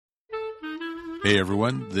Hey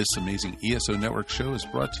everyone, this amazing ESO Network show is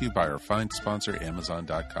brought to you by our fine sponsor,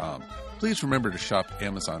 Amazon.com. Please remember to shop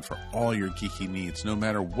Amazon for all your geeky needs, no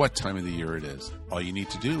matter what time of the year it is. All you need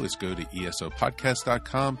to do is go to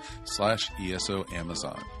esopodcast.com/ESO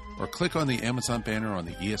Amazon, or click on the Amazon banner on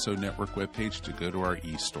the ESO Network webpage to go to our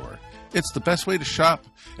e-store. It's the best way to shop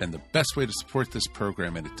and the best way to support this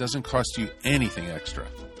program, and it doesn't cost you anything extra.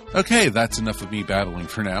 Okay, that's enough of me babbling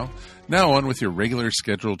for now. Now on with your regular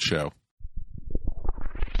scheduled show.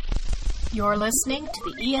 You're listening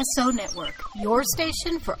to the ESO Network, your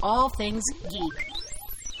station for all things geek.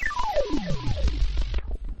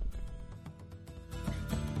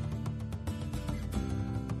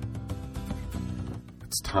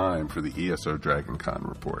 It's time for the ESO Dragon Con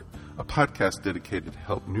Report, a podcast dedicated to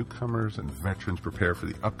help newcomers and veterans prepare for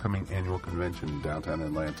the upcoming annual convention in downtown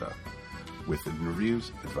Atlanta. With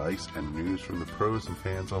interviews, advice, and news from the pros and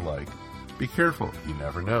fans alike. Be careful, you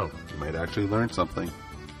never know. You might actually learn something.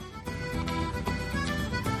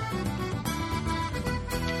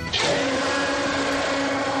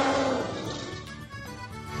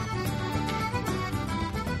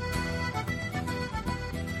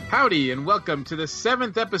 Howdy, and welcome to the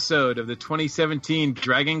 7th episode of the 2017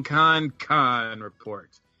 Dragon Con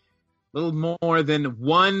Report. A little more than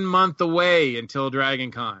 1 month away until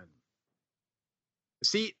Dragon Con.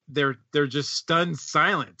 See, they're just stunned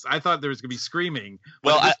silence. I thought there was going to be screaming.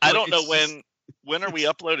 Well, I don't know when are we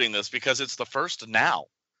uploading this, because it's the first now.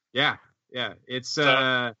 Yeah. It's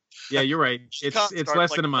yeah, you're right. It's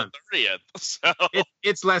less than a month. 30th, so.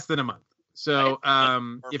 It's less than a month. So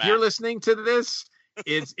if you're listening to this,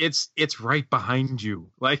 it's right behind you.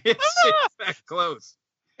 Like it's that close.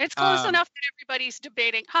 It's close enough that everybody's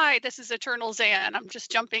debating. Hi, this is Eternal Zan. I'm just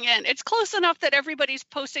jumping in. It's close enough that everybody's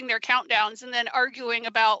posting their countdowns and then arguing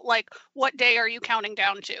about, like, what day are you counting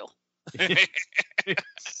down to?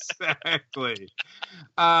 Exactly.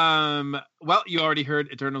 Well, you already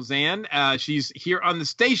heard Eternal Zan. She's here on the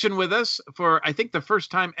station with us for, I think, the first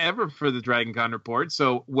time ever for the Dragon Con Report.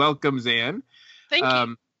 So welcome, Zan. Thank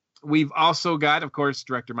you. We've also got, of course,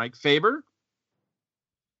 Director Mike Faber.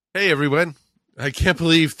 Hey everyone. I can't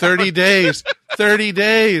believe 30 days. 30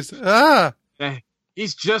 days.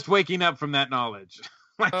 He's just waking up from that knowledge.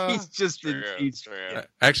 He's just true.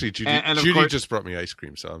 Actually, Judy course, just brought me ice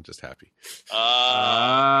cream, so I'm just happy.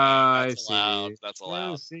 I see. Allowed. That's allowed.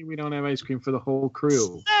 Well, see, we don't have ice cream for the whole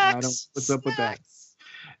crew. What's up with that?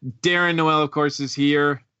 Darren Noel, of course, is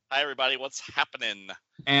here. Hi everybody, what's happening?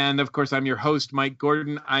 And of course, I'm your host, Mike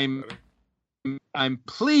Gordon. I'm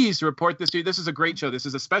pleased to report this to you. This is a great show. This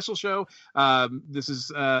is a special show. This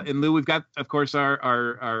is in lieu. We've got, of course,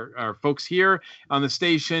 our folks here on the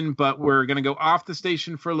station, but we're going to go off the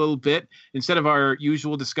station for a little bit. Instead of our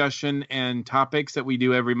usual discussion and topics that we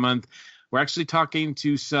do every month, we're actually talking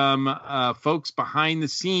to some folks behind the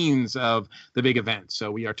scenes of the big event. So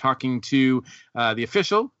we are talking to the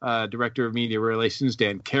official Director of Media Relations,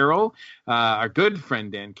 Dan Carroll, our good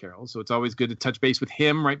friend Dan Carroll. So it's always good to touch base with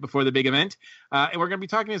him right before the big event. And we're going to be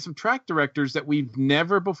talking to some track directors that we've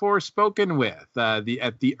never before spoken with. At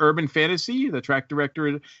the Urban Fantasy, the track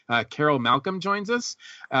director, Carol Malcolm, joins us.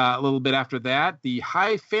 A little bit after that, the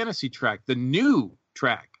High Fantasy track, the new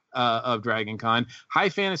track of Dragon Con. High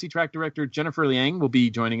Fantasy track director Jennifer Liang will be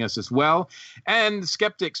joining us as well. And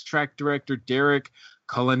Skeptics track director Derek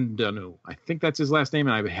Colendonu. I think that's his last name,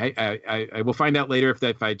 and I will find out later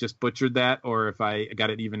if I just butchered that or if I got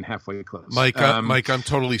it even halfway close. Mike, I'm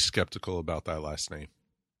totally skeptical about that last name.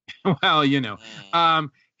 Well,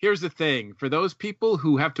 here's the thing. For those people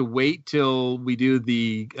who have to wait till we do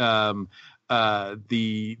the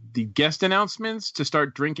guest announcements to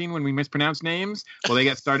start drinking when we mispronounce names, well, we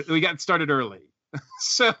got started early.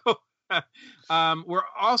 So we're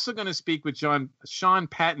also going to speak with Sean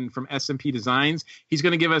Patton from SMP Designs. He's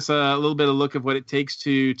going to give us a little bit of look of what it takes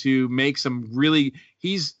to make some really,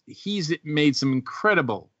 he's made some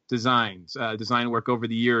incredible design work over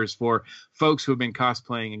the years for folks who have been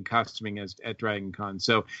cosplaying and costuming at Dragon Con.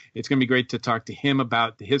 So it's going to be great to talk to him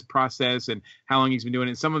about his process and how long he's been doing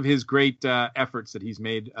it and some of his great efforts that he's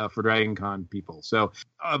made for Dragon Con people. So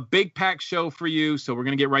a big packed show for you. So we're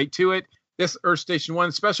going to get right to it. This Earth Station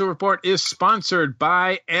 1 special report is sponsored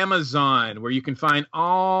by Amazon, where you can find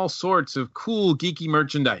all sorts of cool, geeky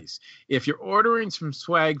merchandise. If you're ordering some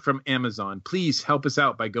swag from Amazon, please help us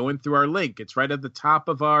out by going through our link. It's right at the top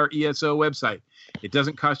of our ESO website. It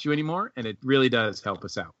doesn't cost you any more, and it really does help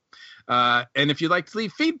us out. And if you'd like to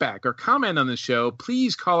leave feedback or comment on the show,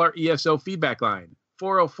 please call our ESO feedback line,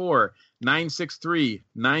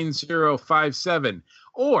 404-963-9057.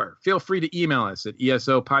 Or feel free to email us at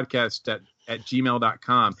esopodcast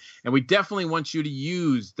 @gmail.com. And we definitely want you to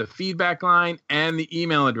use the feedback line and the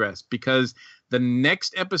email address, because the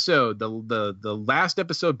next episode, the last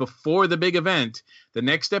episode before the big event, the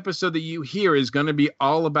next episode that you hear is going to be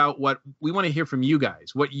all about what we want to hear from you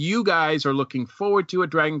guys, what you guys are looking forward to at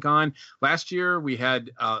Dragon Con. Last year, we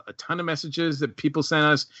had a ton of messages that people sent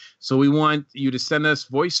us. So we want you to send us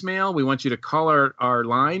voicemail. We want you to call our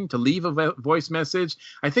line to leave a voice message.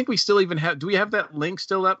 I think we still even have, do we have that link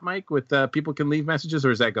still up, Mike, with people can leave messages,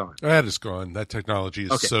 or is that gone? That is gone. That technology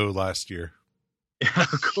is Okay. so last year.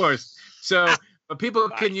 Of course. So, but people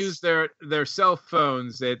can use their cell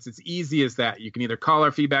phones. It's easy as that. You can either call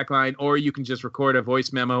our feedback line, or you can just record a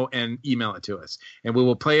voice memo and email it to us, and we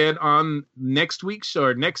will play it on next week's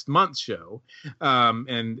or next month's show.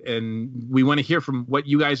 And we want to hear from what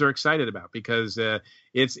you guys are excited about, because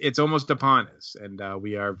it's almost upon us, and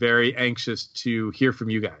we are very anxious to hear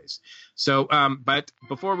from you guys. So, but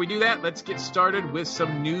before we do that, let's get started with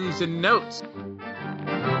some news and notes.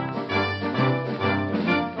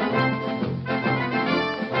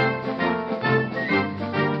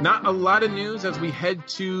 Not a lot of news as we head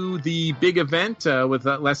to the big event with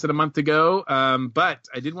less than a month to go. But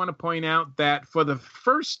I did want to point out that for the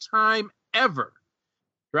first time ever,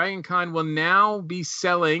 Dragon Con will now be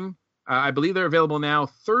selling, I believe they're available now,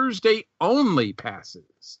 Thursday-only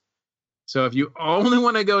passes. So if you only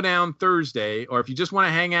want to go down Thursday, or if you just want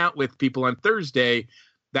to hang out with people on Thursday,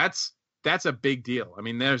 that's a big deal. I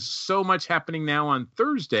mean, there's so much happening now on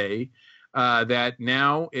Thursday that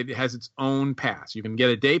now it has its own pass. You can get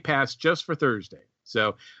a day pass just for Thursday.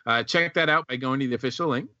 So check that out by going to the official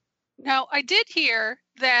link. Now, I did hear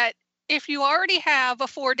that if you already have a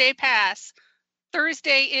 4-day pass,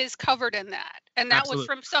 Thursday is covered in that. And that Absolutely. was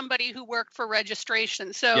from somebody who worked for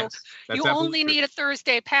registration. So Yes, that's you absolutely only true. need a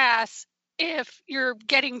Thursday pass if you're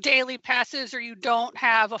getting daily passes, or you don't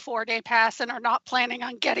have a 4-day pass and are not planning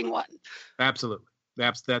on getting one. Absolutely.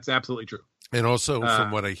 That's absolutely true. And also,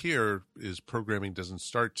 from what I hear, is programming doesn't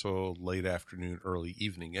start till late afternoon, early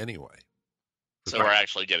evening anyway. So we're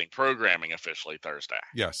actually getting programming officially Thursday.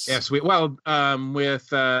 Yes. Yes. With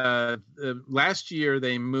last year,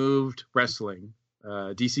 they moved wrestling,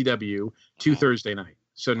 DCW, to Thursday night.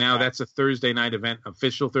 So now that's a Thursday night event,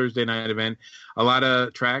 official Thursday night event. A lot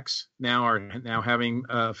of tracks now are having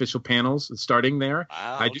official panels starting there.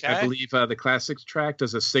 Wow, I okay. believe the Classics track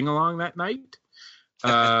does a sing-along that night.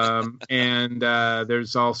 And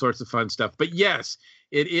there's all sorts of fun stuff. But yes,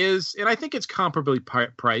 it is, and I think it's comparably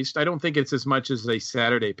priced. I don't think it's as much as a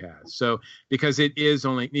Saturday pass. So because it is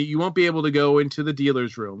only, you won't be able to go into the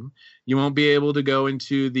dealer's room. You won't be able to go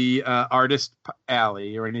into the artist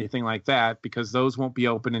alley or anything like that, because those won't be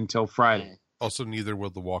open until Friday. Also, neither will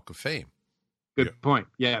the Walk of Fame. Good point.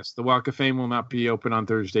 Yes, the Walk of Fame will not be open on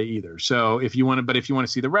Thursday either. So if you want to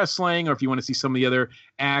see the wrestling, or if you want to see some of the other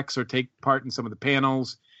acts or take part in some of the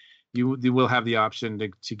panels, you will have the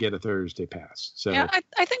option to get a Thursday pass. So Yeah,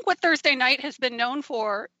 I think what Thursday night has been known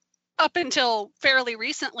for up until fairly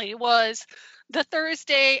recently was the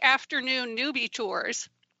Thursday afternoon newbie tours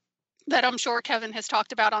that I'm sure Kevin has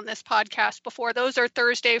talked about on this podcast before. Those are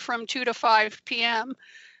Thursday from 2 to 5 p.m.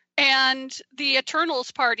 And the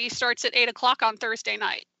Eternals party starts at 8 o'clock on Thursday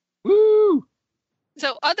night. woo!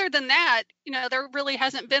 So other than that, there really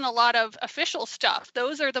hasn't been a lot of official stuff.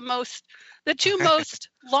 Those are the two most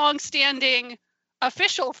long-standing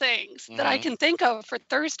official things that I can think of for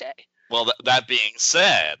Thursday. Well, that being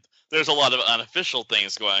said, there's a lot of unofficial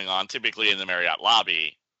things going on, typically in the Marriott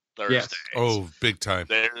lobby Thursdays. Yes. Oh, big time.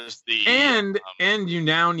 There's the And you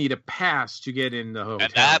now need a pass to get in the hotel.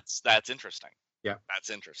 and that's interesting. Yeah. That's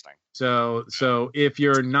interesting. So if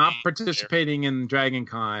you're not participating in Dragon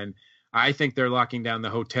Con, I think they're locking down the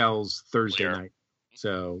hotels Thursday Clear. night.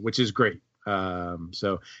 So, which is great.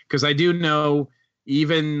 Because I do know,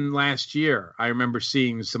 even last year, I remember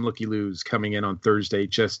seeing some looky-loos coming in on Thursday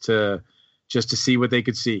just to see what they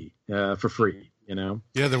could see for free.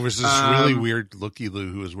 Yeah, there was this really weird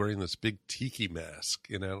looky-loo who was wearing this big tiki mask.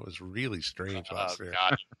 It was really strange last year.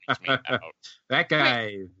 God, it freaks me out. That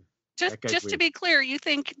guy. Just That guy's to weird. be clear, you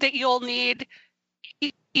think that you'll need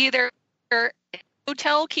either a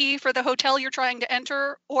hotel key for the hotel you're trying to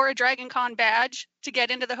enter, or a Dragon Con badge to get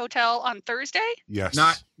into the hotel on Thursday? Yes.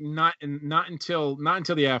 Not until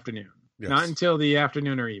the afternoon. Yes. Not until the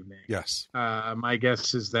afternoon or evening. Yes. My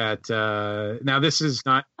guess is that now this is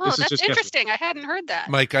not. Oh, this is that's just interesting. I hadn't heard that.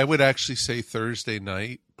 Mike, I would actually say Thursday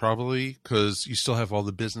night, probably, because you still have all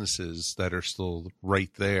the businesses that are still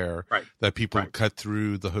right there, Right. that people Right. cut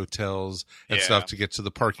through the hotels and Yeah. stuff to get to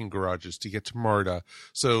the parking garages, to get to MARTA.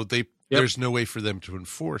 So there's no way for them to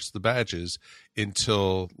enforce the badges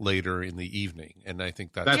until later in the evening. And I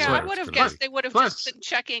think that's yeah, where I would have it's gonna guessed be. they would have Plus- just been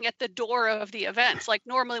checking at the door of the events. Like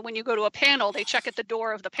normally when you go to a panel, they check at the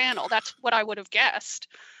door of the panel. That's what I would have guessed.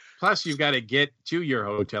 Plus, you've got to get to your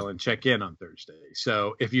hotel and check in on Thursday.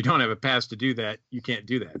 So if you don't have a pass to do that, you can't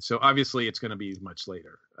do that. So obviously, it's going to be much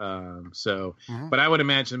later. But I would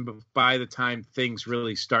imagine by the time things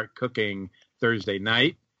really start cooking Thursday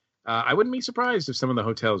night, I wouldn't be surprised if some of the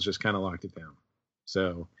hotels just kind of locked it down.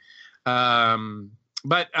 So,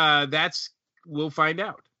 but we'll find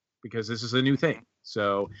out because this is a new thing.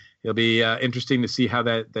 So it'll be interesting to see how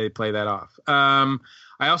they play that off.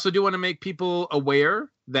 I also do want to make people aware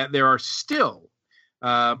that there are still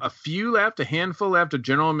a handful left of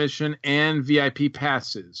general admission and VIP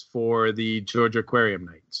passes for the Georgia Aquarium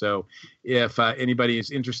Night. So if anybody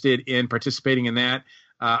is interested in participating in that,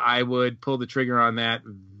 I would pull the trigger on that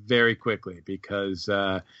very quickly because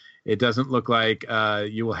it doesn't look like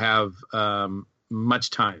you will have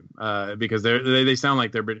much time because they sound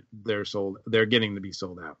like they're sold. They're getting to be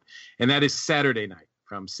sold out, and that is Saturday night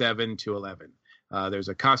from 7 to 11. There's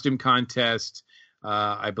a costume contest.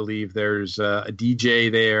 I believe there's a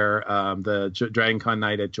DJ there. The Dragon Con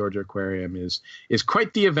night at Georgia Aquarium is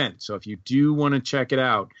quite the event. So if you do want to check it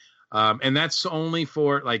out, and that's only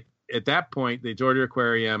for like at that point, the Georgia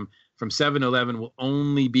Aquarium from 7 to 11 will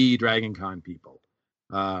only be Dragon Con people.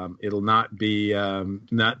 It'll not be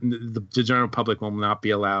the general public will not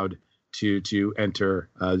be allowed to enter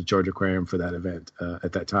the Georgia Aquarium for that event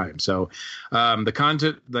at that time. So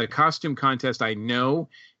the costume contest I know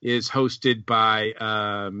is hosted by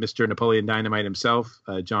Mr. Napoleon Dynamite himself,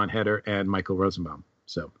 John Heder, and Michael Rosenbaum.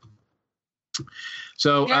 So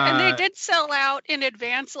yeah, and they did sell out in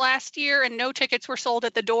advance last year, and no tickets were sold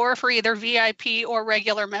at the door for either VIP or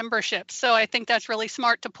regular membership. So I think that's really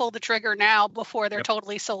smart to pull the trigger now before they're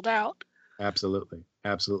totally sold out. Absolutely.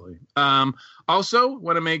 Also,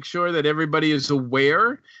 want to make sure that everybody is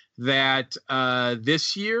aware that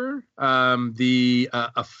this year the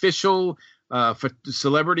official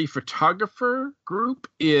celebrity photographer group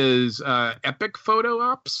is Epic Photo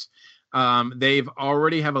Ops. They've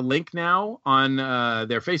already have a link now on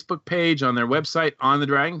their Facebook page, on their website, on the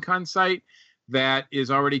DragonCon site that is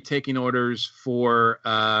already taking orders for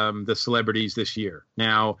the celebrities this year.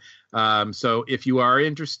 Now, so if you are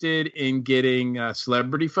interested in getting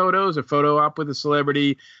celebrity photos, a photo op with a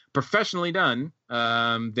celebrity professionally done,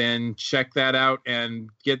 then check that out and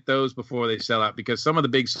get those before they sell out, because some of the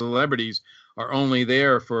big celebrities are only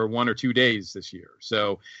there for 1 or 2 days this year.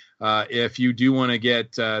 So if you do want to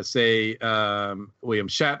get, say, William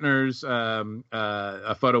Shatner's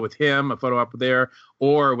a photo with him, a photo op there,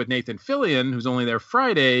 or with Nathan Fillion, who's only there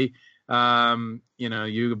Friday,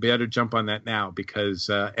 you better jump on that now because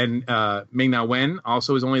Ming-Na Wen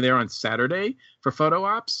also is only there on Saturday for photo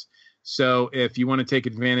ops. So if you want to take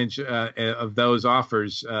advantage of those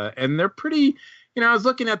offers, and they're pretty, I was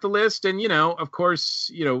looking at the list and, of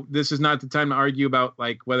course, this is not the time to argue about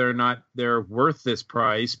like whether or not they're worth this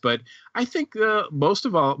price, but I think most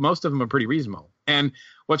of them are pretty reasonable. And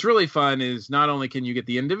what's really fun is not only can you get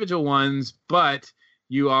the individual ones, but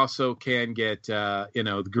you also can get,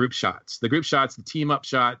 the group shots, the team up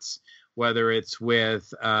shots, whether it's with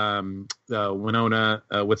the Winona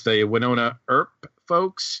Earp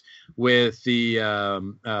folks, with the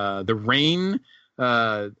Rain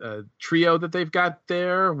trio that they've got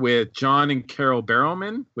there, with John and Carol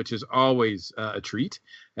Barrowman, which is always a treat.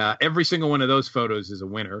 Every single one of those photos is a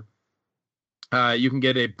winner. You can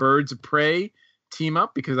get a Birds of Prey team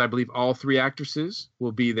up because I believe all 3 actresses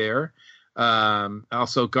will be there.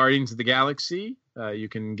 Also Guardians of the Galaxy. You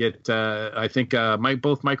can get, I think,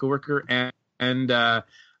 both Michael Rooker and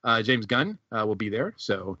James Gunn will be there.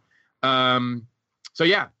 So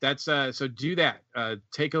yeah, that's so do that.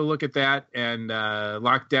 Take a look at that and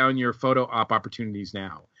lock down your photo op opportunities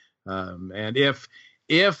now. And if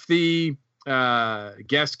the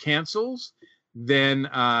guest cancels, then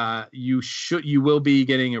you will be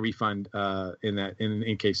getting a refund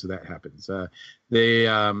in case of that happens.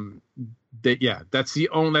 That's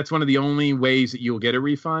one of the only ways that you'll get a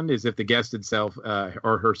refund is if the guest itself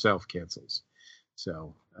or herself cancels.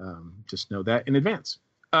 So just know that in advance.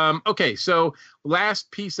 Okay, so last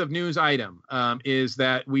piece of news item is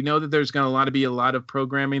that we know that there's going to be a lot of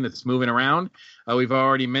programming that's moving around. We've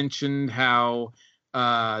already mentioned how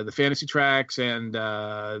the fantasy tracks and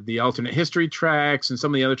the alternate history tracks and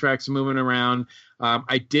some of the other tracks are moving around.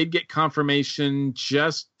 I did get confirmation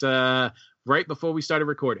just right before we started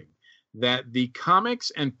recording that the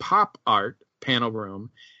comics and pop art panel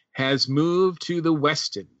room has moved to the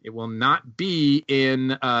Westin. It will not be in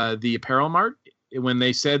the Apparel Mart when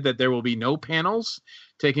they said that there will be no panels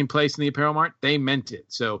taking place in the Apparel Mart, they meant it.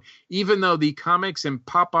 So even though the comics and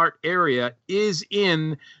pop art area is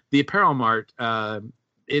in the Apparel Mart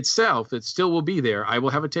itself, it still will be there. I will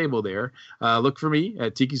have a table there. Look for me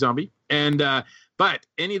at Tiki Zombie. And but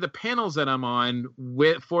any of the panels that I'm on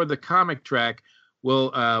for the comic track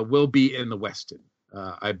will be in the Westin.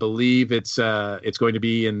 I believe it's going to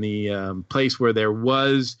be in the place where there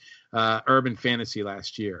was Urban Fantasy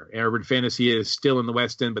last year. Urban Fantasy is still in the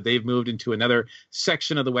Westin, but they've moved into another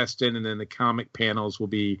section of the Westin, and then the comic panels will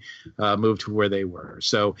be moved to where they were.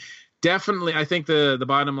 So definitely, I think the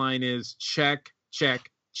bottom line is check.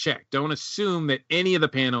 Don't assume that any of the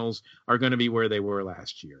panels are going to be where they were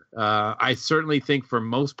last year. I certainly think for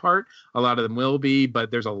most part, a lot of them will be,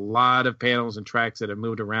 but there's a lot of panels and tracks that have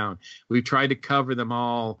moved around. We've tried to cover them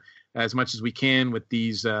all as much as we can with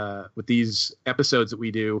these episodes that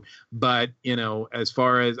we do. But, as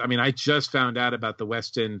far as, I just found out about the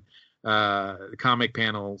Westin comic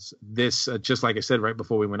panels just like I said right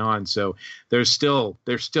before we went on. So they're still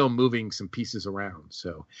moving some pieces around.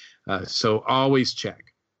 So always check.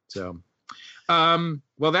 So,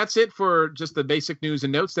 well, that's it for just the basic news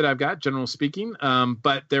and notes that I've got, general speaking.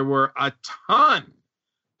 But there were a ton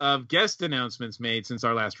of guest announcements made since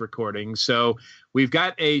our last recording. So we've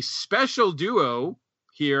got a special duo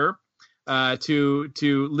here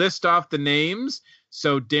to list off the names.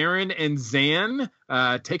 So Darren and Zan,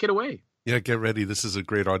 take it away. Yeah, get ready. This is a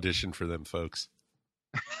great audition for them, folks.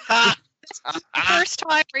 First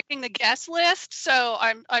time reading the guest list, so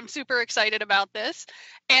I'm super excited about this.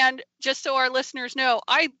 And just so our listeners know,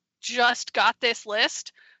 I just got this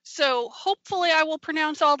list, so hopefully I will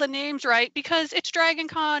pronounce all the names right, because it's Dragon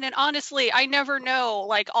Con, and honestly, I never know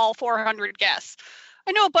like all 400 guests.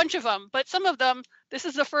 I know a bunch of them, but some of them, this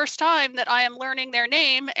is the first time that I am learning their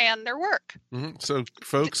name and their work. Mm-hmm. So,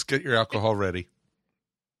 folks, get your alcohol ready.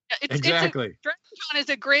 Exactly. DragonCon is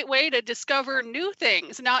a great way to discover new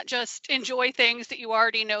things, not just enjoy things that you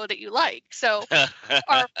already know that you like. So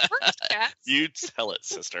our first guest, you tell it,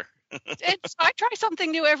 sister. I try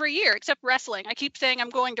something new every year, except wrestling. I keep saying I'm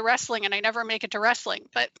going to wrestling, and I never make it to wrestling.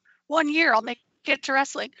 But one year I'll make it to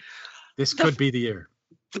wrestling. This could be the year.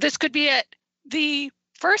 This could be it. The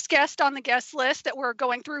first guest on the guest list that we're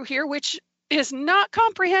going through here, which is not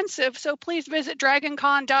comprehensive, so please visit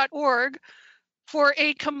dragoncon.org for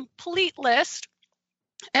a complete list.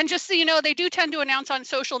 And just so you know, they do tend to announce on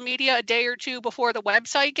social media a day or two before the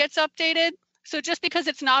website gets updated. So just because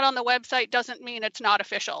it's not on the website doesn't mean it's not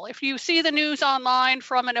official. If you see the news online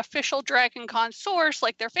from an official DragonCon source,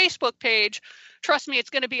 like their Facebook page, trust me, it's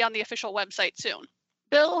going to be on the official website soon.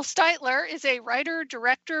 Bill Steitler is a writer,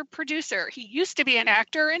 director, producer. He used to be an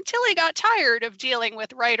actor until he got tired of dealing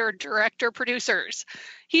with writer, director, producers.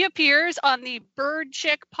 He appears on the Bird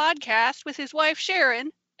Chick podcast with his wife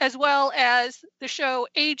Sharon, as well as the show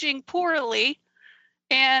Aging Poorly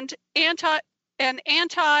and an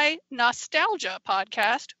anti-nostalgia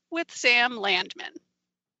podcast with Sam Landman.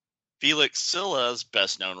 Felix Silla's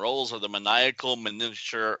best-known roles are the maniacal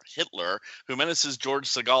miniature Hitler, who menaces George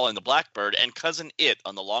Segal in The Blackbird, and Cousin It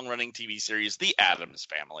on the long-running TV series The Addams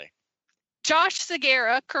Family. Josh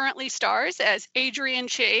Segarra currently stars as Adrian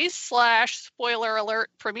Chase / spoiler alert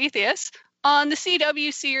Prometheus on the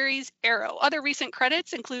CW series Arrow. Other recent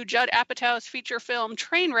credits include Judd Apatow's feature film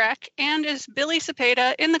Trainwreck and as Billy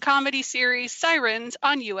Cepeda in the comedy series Sirens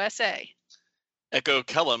on USA. Echo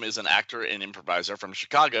Kellum is an actor and improviser from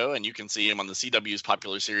Chicago, and you can see him on the CW's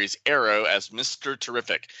popular series Arrow as Mr.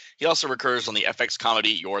 Terrific. He also recurs on the FX comedy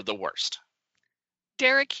You're the Worst.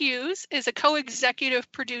 Derek Hughes is a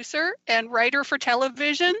co-executive producer and writer for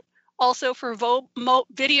television, also for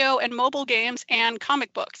video and mobile games and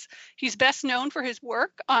comic books. He's best known for his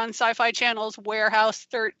work on Sci-Fi Channel's Warehouse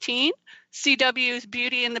 13, CW's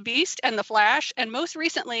Beauty and the Beast and The Flash, and most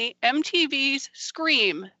recently, MTV's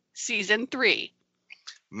Scream Season 3.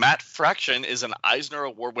 Matt Fraction is an Eisner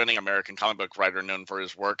Award-winning American comic book writer known for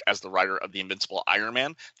his work as the writer of The Invincible Iron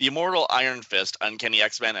Man, The Immortal Iron Fist, Uncanny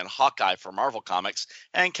X-Men, and Hawkeye for Marvel Comics,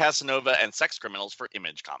 and Casanova and Sex Criminals for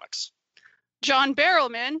Image Comics. John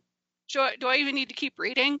Barrowman. Do I even need to keep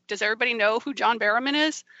reading? Does everybody know who John Barrowman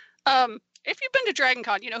is? If you've been to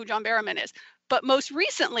DragonCon, you know who John Barrowman is. But most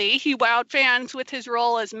recently, he wowed fans with his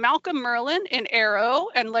role as Malcolm Merlyn in Arrow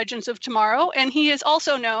and Legends of Tomorrow. And he is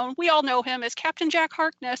also known, we all know him as Captain Jack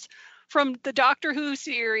Harkness from the Doctor Who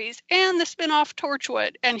series and the spin-off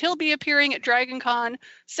Torchwood. And he'll be appearing at DragonCon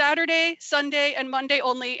Saturday, Sunday, and Monday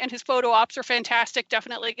only. And his photo ops are fantastic.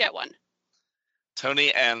 Definitely get one.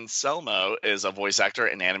 Tony Anselmo is a voice actor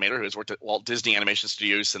and animator who has worked at Walt Disney Animation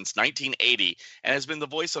Studios since 1980 and has been the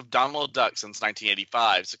voice of Donald Duck since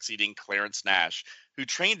 1985, succeeding Clarence Nash, who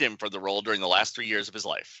trained him for the role during the last 3 years of his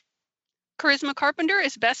life. Charisma Carpenter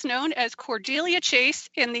is best known as Cordelia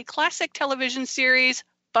Chase in the classic television series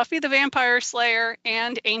Buffy the Vampire Slayer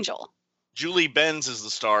and Angel. Julie Benz is the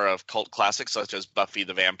star of cult classics such as Buffy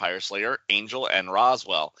the Vampire Slayer, Angel, and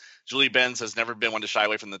Roswell. Julie Benz has never been one to shy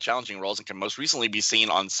away from the challenging roles and can most recently be seen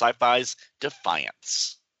on Sci-Fi's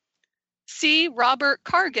Defiance. C. Robert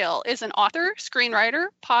Cargill is an author, screenwriter,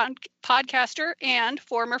 podcaster, and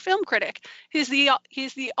former film critic. He's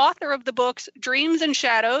the author of the books Dreams and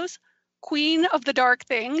Shadows, Queen of the Dark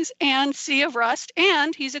Things, and Sea of Rust,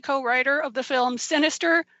 and he's a co-writer of the films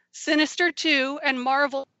Sinister, Sinister 2, and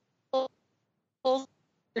Marvel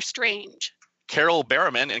Strange. Carol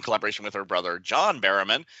Barrowman, in collaboration with her brother John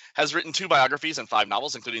Barrowman, has written 2 biographies and 5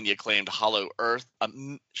 novels, including the acclaimed Hollow Earth.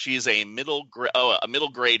 She is a middle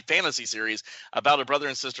grade fantasy series about a brother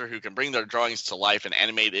and sister who can bring their drawings to life and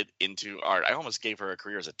animate it into art. I almost gave her a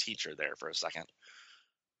career as a teacher there for a second.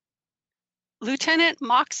 Lieutenant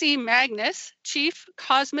Moxie Magnus, chief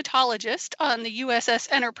cosmetologist on the USS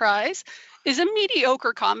Enterprise, is a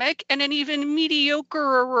mediocre comic and an even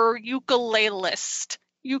mediocre ukulelist.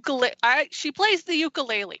 She plays the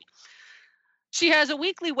ukulele. She has a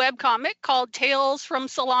weekly webcomic called Tales from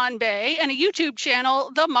Salon Bay and a YouTube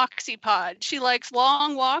channel, The Moxie Pod. She likes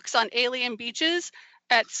long walks on alien beaches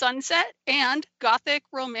at sunset and gothic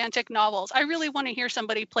romantic novels. I really want to hear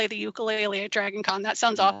somebody play the ukulele at DragonCon. That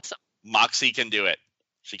sounds awesome. Moxie can do it.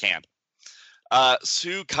 She can.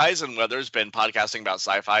 Sue Kaisenweather has been podcasting about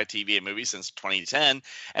sci-fi, TV, and movies since 2010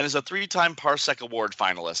 and is a 3-time Parsec Award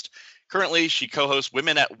finalist. Currently, she co-hosts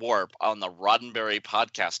Women at Warp on the Roddenberry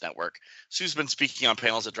Podcast Network. Sue's been speaking on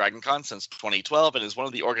panels at DragonCon since 2012 and is one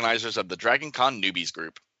of the organizers of the DragonCon Newbies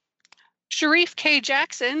Group. Sharif K.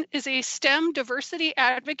 Jackson is a STEM diversity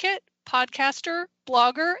advocate, podcaster,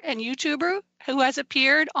 blogger, and YouTuber who has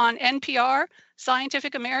appeared on NPR,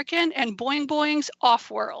 Scientific American, and Boing Boing's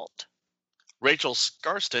Offworld. Rachel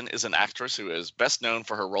Scarston is an actress who is best known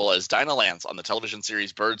for her role as Dinah Lance on the television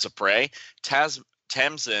series Birds of Prey,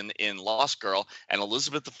 Tamsin in Lost Girl, and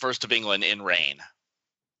Elizabeth I of England in Reign.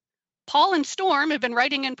 Paul and Storm have been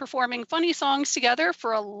writing and performing funny songs together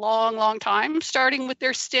for a long, long time, starting with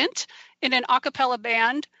their stint in an a cappella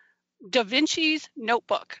band, Da Vinci's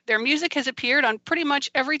Notebook. Their music has appeared on pretty much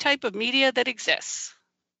every type of media that exists.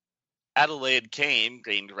 Adelaide Kane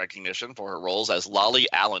gained recognition for her roles as Lolly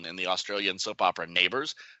Allen in the Australian soap opera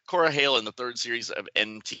Neighbours, Cora Hale in the 3rd series of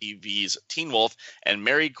MTV's Teen Wolf, and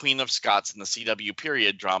Mary Queen of Scots in the CW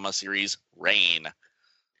period drama series Reign.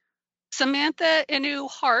 Samantha Inu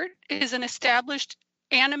Hart is an established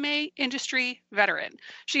anime industry veteran.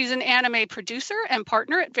 She's an anime producer and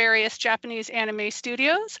partner at various Japanese anime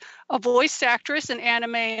studios, a voice actress in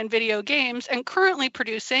anime and video games, and currently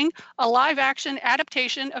producing a live-action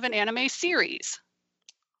adaptation of an anime series.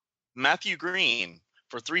 Matthew Green.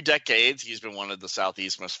 For 3 decades, he's been one of the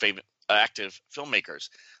Southeast's most active filmmakers.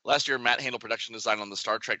 Last year, Matt handled production design on the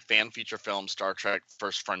Star Trek fan feature film Star Trek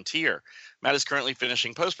First Frontier. Matt is currently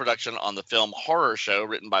finishing post-production on the film Horror Show,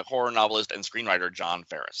 written by horror novelist and screenwriter John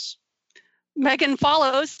Ferris. Megan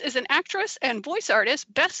Follows is an actress and voice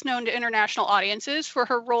artist best known to international audiences for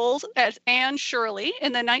her roles as Anne Shirley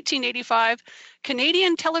in the 1985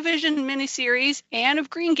 Canadian television miniseries Anne of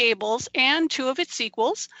Green Gables and 2 of its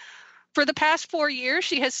sequels. For the past 4 years,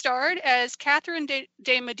 she has starred as Catherine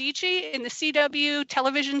de Medici in the CW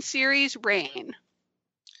television series Reign.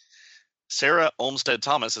 Sarah Olmsted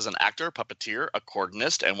Thomas is an actor, puppeteer,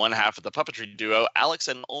 accordionist, and one half of the puppetry duo Alex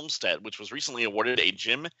and Olmsted, which was recently awarded a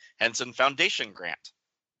Jim Henson Foundation grant.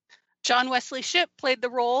 John Wesley Shipp played the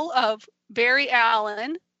role of Barry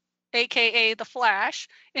Allen, a.k.a. The Flash,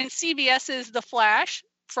 in CBS's The Flash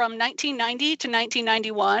from 1990 to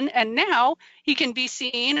 1991, and now he can be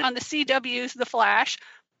seen on the CW's The Flash,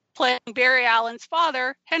 playing Barry Allen's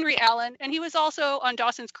father, Henry Allen, and he was also on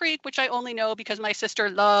Dawson's Creek, which I only know because my sister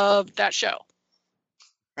loved that show.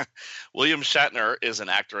 William Shatner is an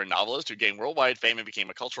actor and novelist who gained worldwide fame and became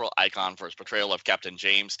a cultural icon for his portrayal of Captain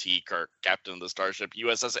James T. Kirk, captain of the starship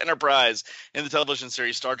USS Enterprise in the television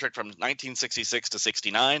series Star Trek from 1966 to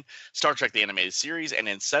 69, Star Trek the Animated Series, and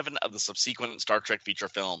in 7 of the subsequent Star Trek feature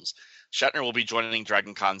films. Shatner will be joining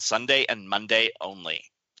DragonCon Sunday and Monday only.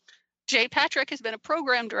 Jay Patrick has been a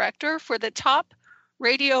program director for the top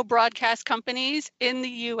radio broadcast companies in the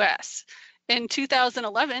U.S. In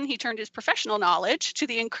 2011, he turned his professional knowledge to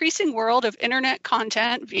the increasing world of internet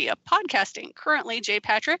content via podcasting. Currently, Jay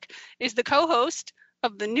Patrick is the co-host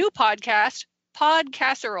of the new podcast, Pod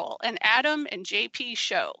Casserole, an Adam and JP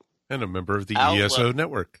show. And a member of the Al ESO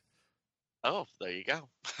network. Oh, there you go.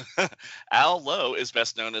 Al Lowe is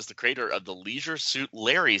best known as the creator of the Leisure Suit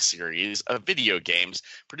Larry series of video games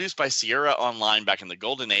produced by Sierra Online back in the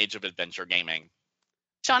golden age of adventure gaming.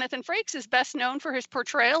 Jonathan Frakes is best known for his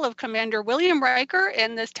portrayal of Commander William Riker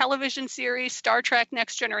in the television series Star Trek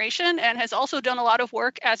Next Generation, and has also done a lot of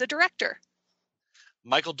work as a director.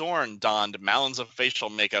 Michael Dorn donned mounds of facial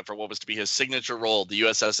makeup for what was to be his signature role, the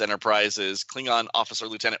USS Enterprise's Klingon Officer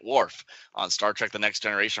Lieutenant Worf on Star Trek The Next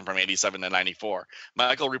Generation from 87 to 94.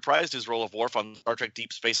 Michael reprised his role of Worf on Star Trek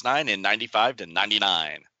Deep Space Nine in 95 to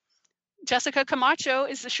 99. Jessica Camacho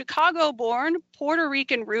is the Chicago-born, Puerto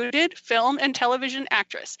Rican-rooted film and television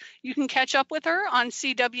actress. You can catch up with her on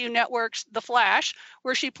CW Network's The Flash,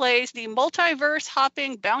 where she plays the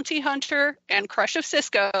multiverse-hopping bounty hunter and crush of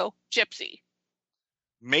Cisco, Gypsy.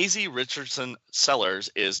 Maisie Richardson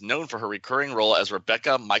Sellers is known for her recurring role as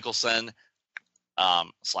Rebecca Michelson /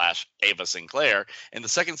 Ava Sinclair in the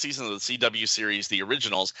second season of the CW series The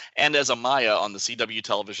Originals, and as Amaya on the CW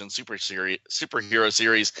television superhero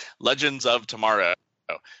series Legends of Tomorrow.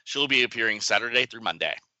 She'll be appearing Saturday through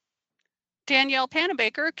Monday. Danielle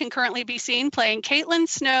Panabaker can currently be seen playing Caitlin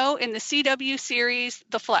Snow in the CW series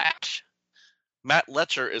The Flash. Matt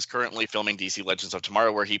Letcher is currently filming DC Legends of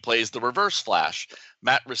Tomorrow, where he plays the Reverse Flash.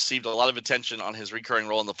 Matt received a lot of attention on his recurring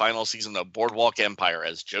role in the final season of Boardwalk Empire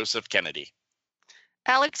as Joseph Kennedy.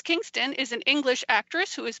 Alex Kingston is an English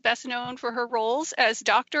actress who is best known for her roles as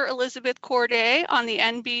Dr. Elizabeth Corday on the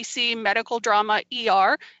NBC medical drama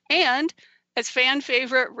ER, and as fan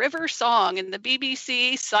favorite River Song in the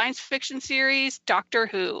BBC science fiction series Doctor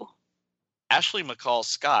Who. Ashley McCall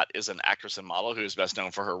Scott is an actress and model who is best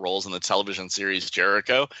known for her roles in the television series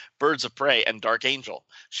Jericho, Birds of Prey, and Dark Angel.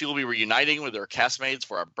 She will be reuniting with her castmates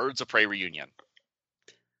for a Birds of Prey reunion.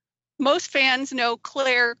 Most fans know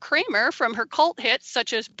Claire Kramer from her cult hits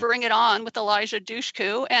such as Bring It On with Elijah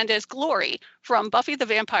Dushku and as Glory from Buffy the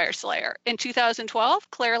Vampire Slayer. In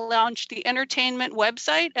 2012, Claire launched the entertainment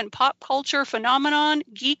website and pop culture phenomenon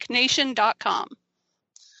GeekNation.com.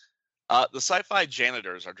 The Sci-Fi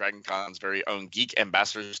Janitors are DragonCon's very own geek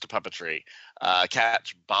ambassadors to puppetry.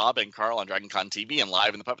 Catch Bob and Carl on DragonCon TV and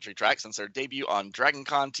live in the puppetry track since their debut on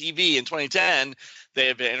DragonCon TV in 2010. They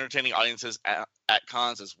have been entertaining audiences at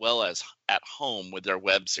cons as well as at home with their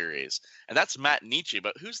web series. And that's Matt Nietzsche,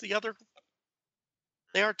 but who's the other?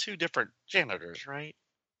 They are two different janitors, right?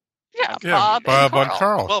 Yeah, Bob and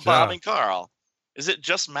Carl. Well, Bob and Carl. Is it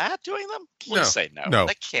just Matt doing them? Please say no. No.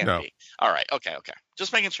 That can't be. All right. Okay.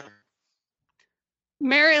 Just making sure.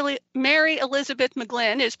 Mary Elizabeth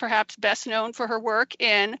McGlynn is perhaps best known for her work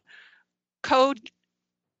in Code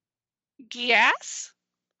Geass.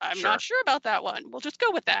 I'm not sure about that one. We'll just go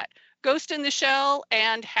with that. Ghost in the Shell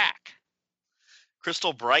and Hack.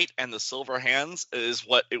 Crystal Bright and the Silver Hands is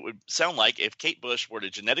what it would sound like if Kate Bush were to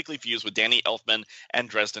genetically fuse with Danny Elfman and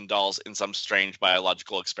Dresden Dolls in some strange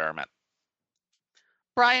biological experiment.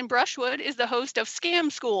 Brian Brushwood is the host of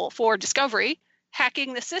Scam School for Discovery,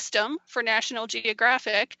 Hacking the System for National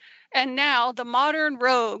Geographic, and now The Modern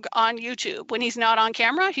Rogue on YouTube. When he's not on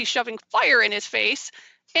camera, he's shoving fire in his face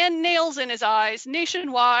and nails in his eyes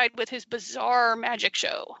nationwide with his bizarre magic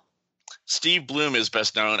show. Steve Bloom is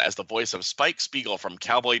best known as the voice of Spike Spiegel from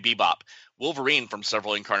Cowboy Bebop, Wolverine from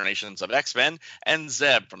several incarnations of X-Men, and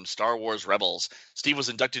Zeb from Star Wars Rebels. Steve was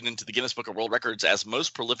inducted into the Guinness Book of World Records as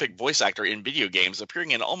most prolific voice actor in video games,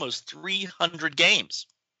 appearing in almost 300 games.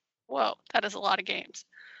 Whoa, that is a lot of games.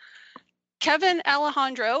 Kevin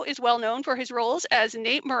Alejandro is well known for his roles as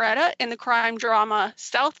Nate Moretta in the crime drama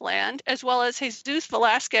Southland, as well as Jesus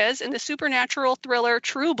Velasquez in the supernatural thriller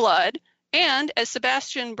True Blood, and as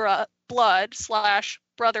Sebastian Blood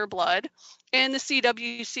 / Brother Blood in the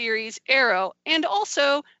CW series Arrow, and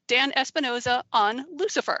also Dan Espinosa on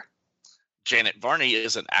Lucifer. Janet Varney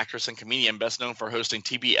is an actress and comedian best known for hosting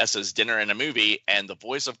TBS's Dinner and a Movie and the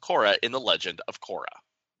voice of Korra in The Legend of Korra.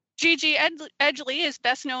 Gigi Edgley is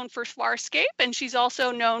best known for Farscape, and she's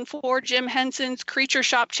also known for Jim Henson's Creature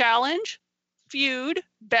Shop Challenge, Feud,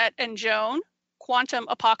 Bet and Joan, Quantum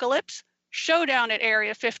Apocalypse, Showdown at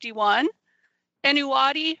Area 51,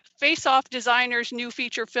 Enuadi, Face Off Designer's new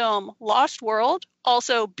feature film Lost World,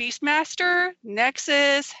 also Beastmaster,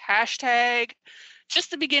 Nexus, Hashtag.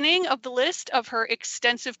 Just the beginning of the list of her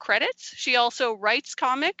extensive credits. She also writes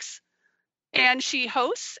comics, and she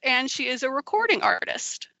hosts, and she is a recording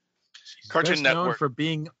artist. Cartoon Network for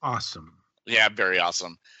being awesome. Yeah, very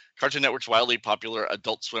awesome. Cartoon Network's wildly popular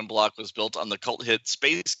Adult Swim block was built on the cult hit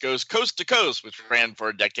Space Goes Coast to Coast, which ran for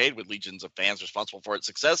a decade with legions of fans responsible for its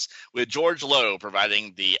success, with George Lowe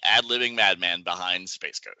providing the ad-libbing madman behind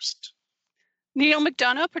Space Ghost. Neil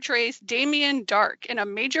McDonough portrays Damien Dark in a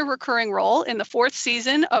major recurring role in the 4th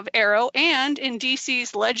season of Arrow and in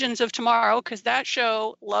DC's Legends of Tomorrow, because that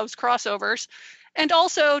show loves crossovers, and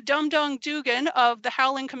also Dum Dum Dugan of the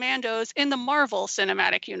Howling Commandos in the Marvel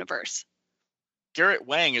Cinematic Universe. Garrett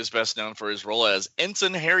Wang is best known for his role as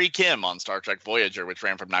Ensign Harry Kim on Star Trek Voyager, which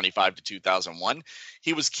ran from 1995 to 2001.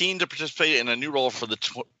 He was keen to participate in a new role for the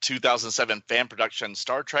 2007 fan production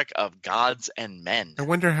Star Trek of Gods and Men. I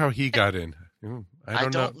wonder how he got in. I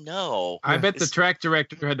don't know. I bet the track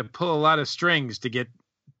director had to pull a lot of strings to get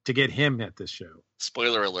him at this show.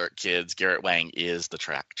 Spoiler alert, kids. Garrett Wang is the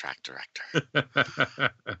track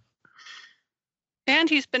director. And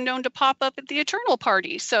he's been known to pop up at the Eternal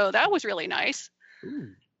Party, so that was really nice. Ooh.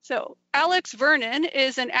 So Alex Vernon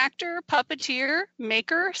is an actor, puppeteer,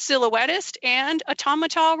 maker, silhouettist, and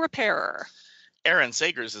automata repairer. Aaron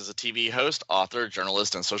Sagers is a TV host, author,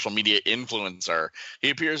 journalist, and social media influencer. He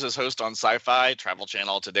appears as host on Sci-Fi, Travel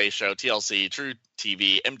Channel, Today Show, TLC, True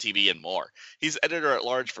TV, MTV, and more. He's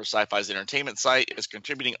editor-at-large for Sci-Fi's entertainment site, is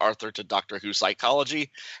contributing author to Doctor Who Psychology,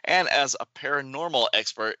 and as a paranormal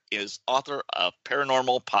expert is author of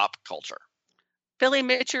Paranormal Pop Culture. Billy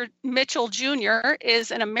Mitchell Jr.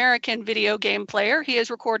 is an American video game player. He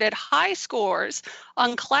has recorded high scores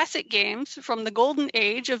on classic games from the golden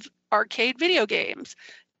age of arcade video games.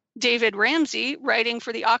 David Ramsey, writing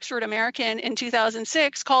for the Oxford American in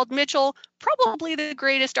 2006, called Mitchell probably the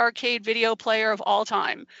greatest arcade video player of all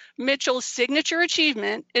time. Mitchell's signature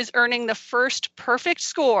achievement is earning the first perfect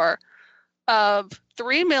score of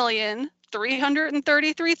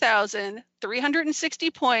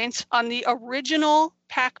 3,333,360 points on the original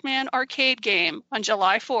Pac-Man arcade game on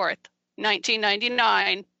July 4th,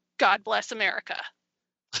 1999. God bless America.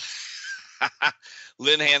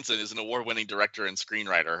 Lynn Hansen is an award-winning director and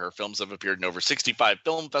screenwriter. Her films have appeared in over 65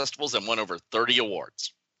 film festivals and won over 30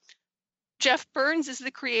 awards. Jeff Burns is the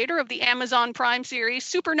creator of the Amazon Prime series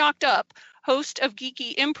Super Knocked Up, host of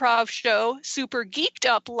geeky improv show Super Geeked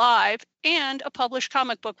Up Live, and a published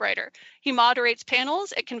comic book writer. He moderates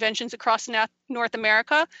panels at conventions across North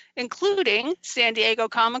America, including San Diego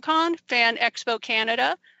Comic-Con, Fan Expo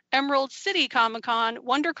Canada, Emerald City Comic-Con,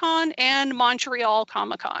 WonderCon, and Montreal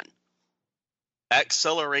Comic-Con.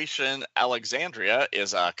 Acceleration Alexandria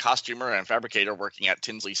is a costumer and fabricator working at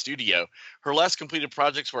Tinsley Studio. Her last completed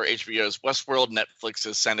projects were HBO's Westworld,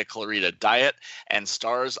 Netflix's Santa Clarita Diet, and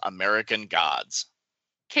Star's American Gods.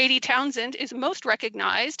 Katie Townsend is most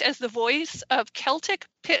recognized as the voice of Celtic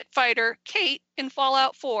pit fighter Kate in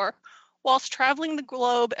Fallout 4, whilst traveling the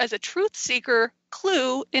globe as a truth seeker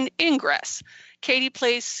Clue in Ingress. Katie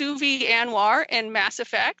plays Suvi Anwar in Mass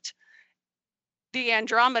Effect, the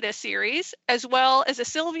Andromeda series, as well as a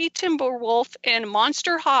Sylvie Timberwolf in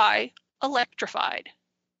Monster High, Electrified.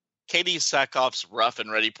 Katie Sackhoff's rough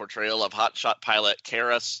and ready portrayal of hotshot pilot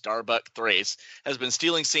Kara Starbuck Thrace has been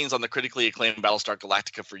stealing scenes on the critically acclaimed Battlestar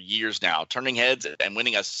Galactica for years now, turning heads and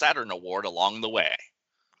winning a Saturn Award along the way.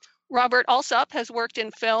 Robert Alsop has worked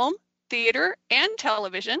in film, theater, and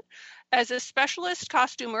television as a specialist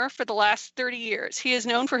costumer for the last 30 years. He is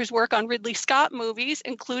known for his work on Ridley Scott movies,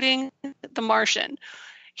 including The Martian.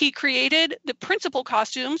 He created the principal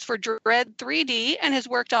costumes for Dredd 3D and has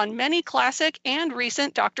worked on many classic and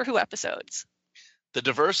recent Doctor Who episodes. The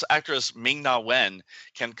diverse actress Ming-Na Wen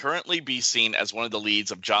can currently be seen as one of the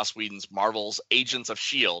leads of Joss Whedon's Marvel's Agents of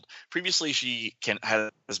S.H.I.E.L.D. Previously, she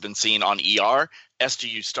has been seen on ER,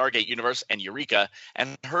 SGU Stargate Universe, and Eureka,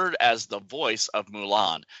 and heard as the voice of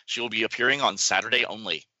Mulan. She will be appearing on Saturday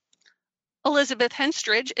only. Elizabeth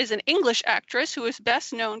Henstridge is an English actress who is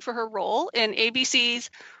best known for her role in ABC's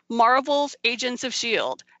Marvel's Agents of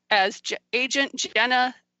S.H.I.E.L.D. as Agent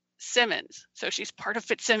Jenna Simmons. So she's part of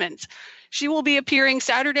Fitzsimmons. She will be appearing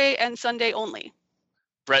Saturday and Sunday only.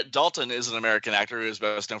 Brett Dalton is an American actor who is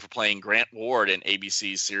best known for playing Grant Ward in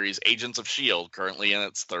ABC's series Agents of S.H.I.E.L.D., currently in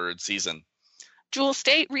its 3rd season. Jewel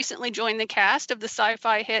Staite recently joined the cast of the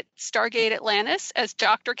sci-fi hit Stargate Atlantis as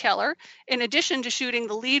Dr. Keller, in addition to shooting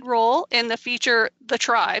the lead role in the feature The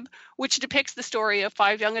Tribe, which depicts the story of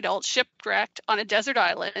 5 young adults shipwrecked on a desert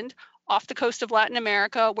island off the coast of Latin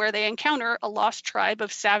America, where they encounter a lost tribe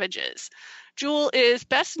of savages. Jewel is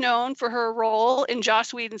best known for her role in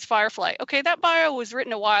Joss Whedon's Firefly. Okay, that bio was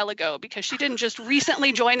written a while ago because she didn't just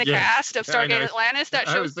recently join the cast of Stargate Atlantis. That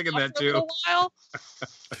show was thinking that too. For a while.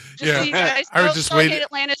 Yeah, so you guys I was just Stargate waiting.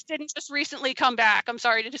 Atlantis didn't just recently come back. I'm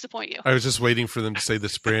sorry to disappoint you. I was just waiting for them to say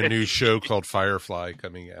this brand new show called Firefly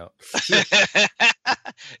coming out.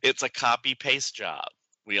 It's a copy paste job.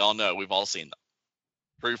 We all know. We've all seen them.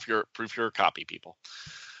 Proof your copy, people.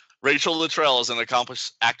 Rachel Luttrell is an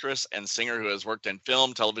accomplished actress and singer who has worked in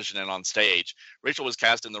film, television, and on stage. Rachel was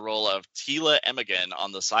cast in the role of Tila Emigan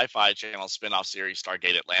on the Sci-Fi Channel spin-off series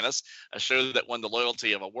Stargate Atlantis, a show that won the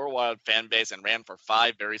loyalty of a worldwide fan base and ran for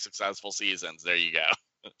 5 very successful seasons. There you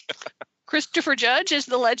go. Christopher Judge is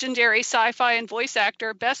the legendary sci-fi and voice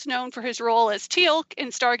actor best known for his role as Teal'c in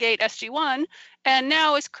Stargate SG-1, and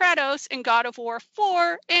now as Kratos in God of War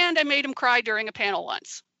 4, and I made him cry during a panel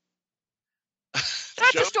once.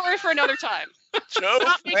 That's a story for another time. Joe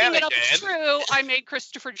Not making it up, Flanagan. it's true. I made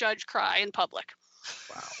Christopher Judge cry in public.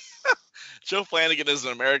 Wow. Joe Flanagan is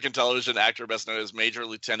an American television actor best known as Major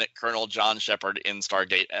Lieutenant Colonel John Shepard in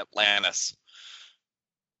Stargate Atlantis.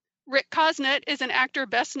 Rick Cosnett is an actor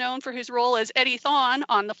best known for his role as Eddie Thawne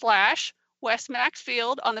on The Flash, Wes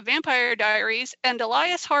Maxfield on The Vampire Diaries, and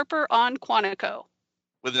Elias Harper on Quantico.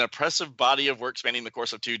 With an impressive body of work spanning the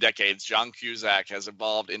course of 2 decades, John Cusack has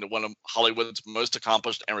evolved into one of Hollywood's most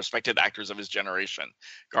accomplished and respected actors of his generation,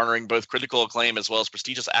 garnering both critical acclaim as well as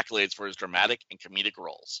prestigious accolades for his dramatic and comedic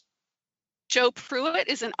roles. Joe Pruitt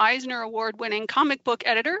is an Eisner Award-winning comic book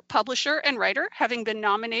editor, publisher, and writer, having been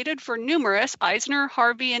nominated for numerous Eisner,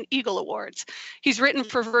 Harvey, and Eagle Awards. He's written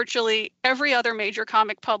for virtually every other major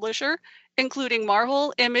comic publisher, including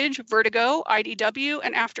Marvel, Image, Vertigo, IDW,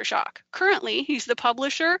 and Aftershock. Currently, he's the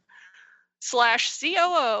publisher /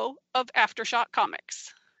 COO of Aftershock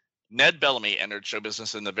Comics. Ned Bellamy entered show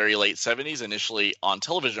business in the very late 70s, initially on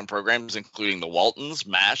television programs including The Waltons,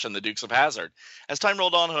 MASH, and The Dukes of Hazzard. As time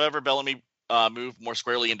rolled on, however, Bellamy moved more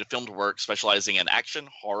squarely into filmed work, specializing in action,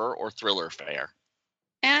 horror, or thriller fare.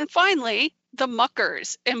 And finally, the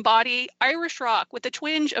Muckers embody Irish rock with a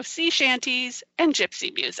twinge of sea shanties and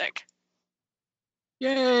gypsy music.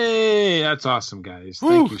 Yay! That's awesome, guys. Woo.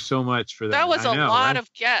 Thank you so much for that. That was I a know, lot right?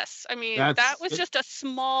 of guests. I mean, That's- that was just a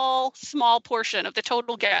small portion of the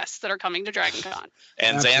total guests that are coming to DragonCon.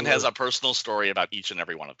 And Zan has Absolutely. a personal story about each and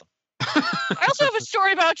every one of them. I also have a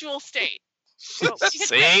story about Jewel State. So we can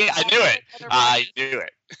See? talk I about knew that it. another I way. knew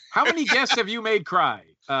it. How many guests have you made cry?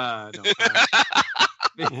 No.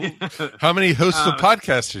 How many hosts of Uh,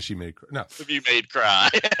 podcasts has she made? No. Have you made cry?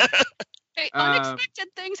 Hey, unexpected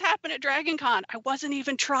things happen at DragonCon. I wasn't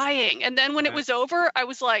even trying. And then when it was over, I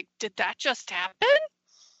was like, did that just happen?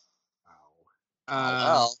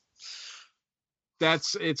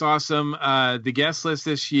 It's awesome. The guest list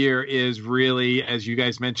this year is really, as you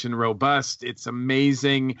guys mentioned, robust. It's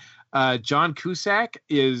amazing. John Cusack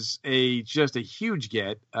is just a huge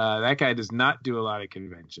get. That guy does not do a lot of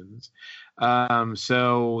conventions.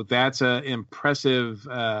 So that's an impressive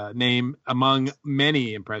name among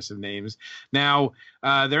many impressive names. Now,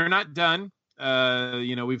 they're not done.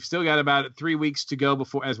 We've still got about 3 weeks to go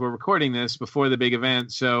before, as we're recording this, before the big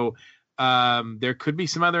event. So there could be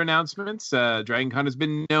some other announcements. DragonCon has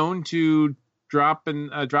been known to drop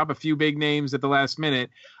a few big names at the last minute.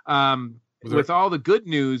 With all the good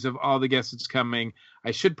news of all the guests that's coming, I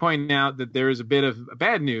should point out that there is a bit of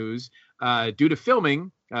bad news. Due to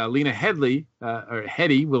filming, Lena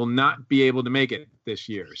Headey will not be able to make it this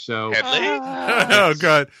year. So Headley? Oh,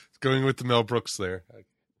 God. Going with the Mel Brooks there.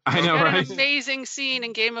 I know, Had right? an amazing scene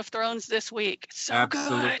in Game of Thrones this week. So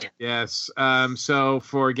Absolutely. good. Yes. So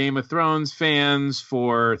for Game of Thrones fans,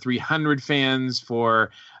 for 300 fans, for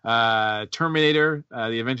Terminator,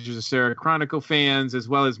 The Adventures of Sarah Chronicle fans, as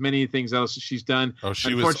well as many things else she's done. Oh,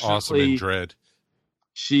 she was awesome in Dread.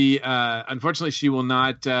 She unfortunately she will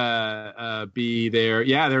not be there.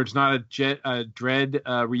 Yeah, there's not a Dread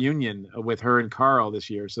reunion with her and Carl this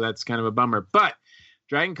year, so that's kind of a bummer. But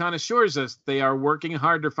DragonCon assures us they are working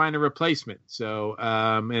hard to find a replacement. So,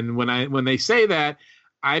 and when they say that,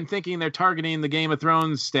 I'm thinking they're targeting the Game of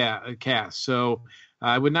Thrones cast. So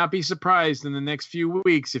I would not be surprised in the next few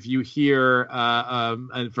weeks if you hear,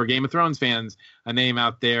 for Game of Thrones fans, a name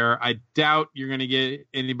out there. I doubt you're going to get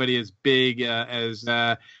anybody as big as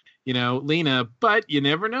Lena, but you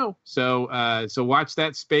never know. So watch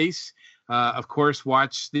that space. Of course,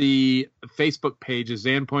 watch the Facebook page, as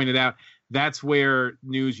Zan pointed out. That's where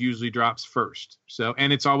news usually drops first. So,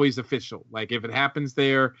 and it's always official. Like if it happens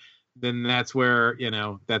there, then that's where,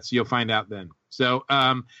 you'll find out then. So,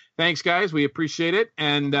 thanks guys. We appreciate it.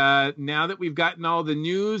 And, now that we've gotten all the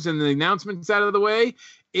news and the announcements out of the way,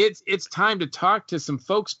 it's time to talk to some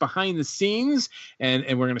folks behind the scenes. And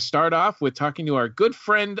we're going to start off with talking to our good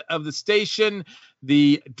friend of the station,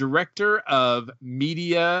 the director of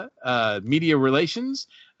media relations,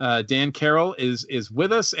 Dan Carroll is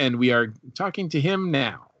with us, and we are talking to him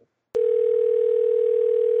now.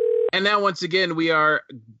 And now, once again, we are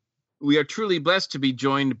truly blessed to be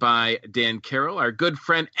joined by Dan Carroll, our good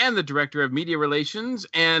friend and the director of media relations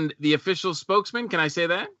and the official spokesman. Can I say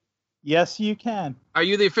that? Yes, you can. Are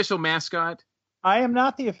you the official mascot? I am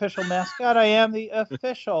not the official mascot. I am the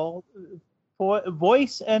official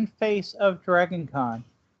voice and face of DragonCon.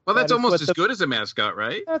 Well, that's That is almost what as the- good as a mascot,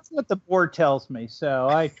 right? That's what the board tells me, so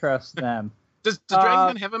I trust them. Does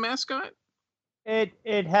DragonCon have a mascot?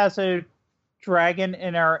 It has a dragon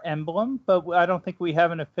in our emblem, but I don't think we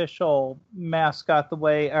have an official mascot the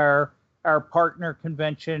way our partner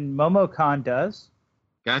convention MomoCon does.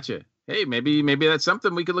 Gotcha. Hey, maybe that's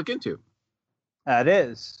something we could look into. That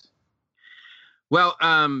is. Well,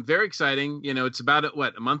 very exciting. You know, it's about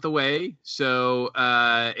a month away, so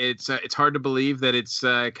it's hard to believe that it's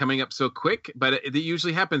coming up so quick. But it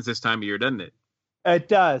usually happens this time of year, doesn't it? It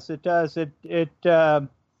does. It does.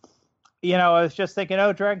 You know, I was just thinking,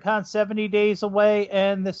 DragonCon's 70 days away,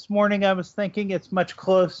 and this morning I was thinking it's much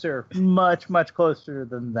closer, much closer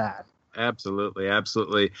than that. Absolutely,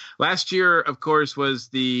 absolutely. Last year, of course, was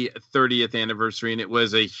the 30th anniversary, and it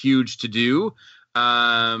was a huge to-do.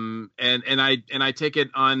 And I take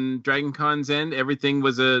it on DragonCon's end, everything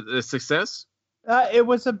was a success. It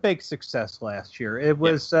was a big success last year. It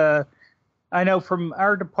was. I know from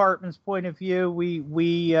our department's point of view, we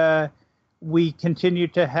continue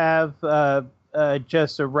to have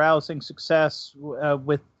just a rousing success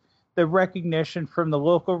with the recognition from the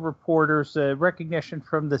local reporters, the recognition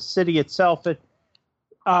from the city itself.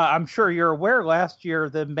 I'm sure you're aware. Last year,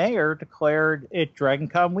 the mayor declared it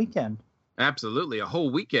DragonCon weekend. Absolutely, a whole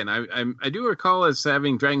weekend. I do recall us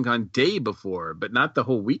having DragonCon Day before, but not the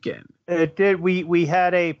whole weekend. It did. We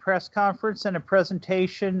had a press conference and a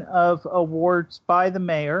presentation of awards by the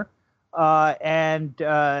mayor, and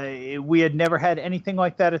we had never had anything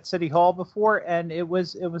like that at City Hall before, and it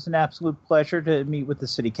was an absolute pleasure to meet with the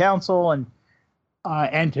city council and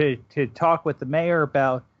to talk with the mayor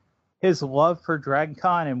about his love for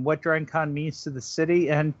DragonCon and what DragonCon means to the city,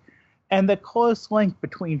 and the close link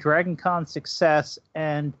between DragonCon's success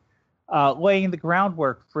and laying the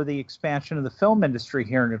groundwork for the expansion of the film industry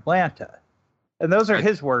here in Atlanta. And those are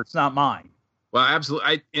his words, not mine. Well,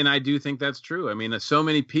 absolutely. I do think that's true. I mean, so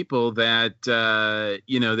many people that,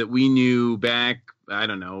 that we knew back,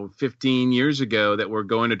 15 years ago that were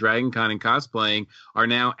going to DragonCon and cosplaying are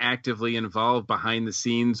now actively involved behind the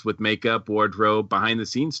scenes with makeup, wardrobe, behind the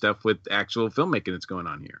scenes stuff with actual filmmaking that's going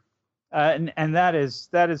on here. And that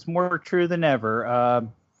is more true than ever.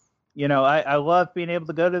 I love being able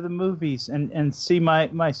to go to the movies and see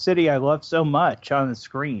my city I love so much on the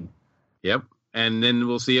screen. Yep. And then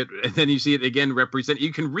we'll see it. And then you see it again represent.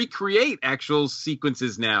 You can recreate actual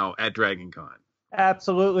sequences now at DragonCon.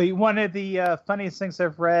 Absolutely. One of the funniest things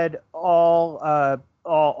I've read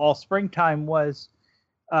all springtime was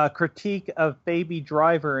a critique of Baby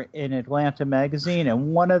Driver in Atlanta Magazine,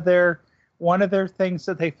 and one of their things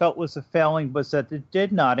that they felt was a failing was that it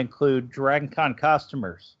did not include DragonCon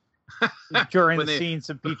costumers during the scenes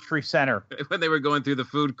of Peachtree Center. When they were going through the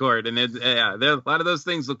food court. And a lot of those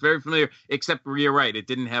things look very familiar, except you're right. It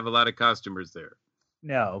didn't have a lot of costumers there.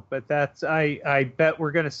 No, but I bet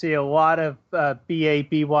we're going to see a lot of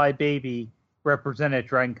BABY Baby represented at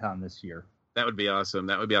DragonCon this year. That would be awesome.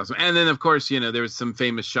 And then, of course, there was some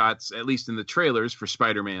famous shots, at least in the trailers for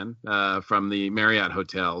Spider-Man from the Marriott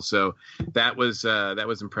Hotel. So that was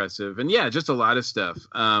impressive. And yeah, just a lot of stuff.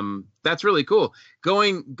 That's really cool.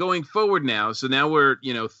 Going forward now. So now we're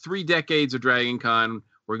 3 decades of DragonCon.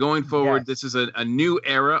 We're going forward. Yes. This is a new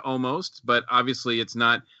era almost, but obviously it's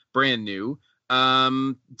not brand new.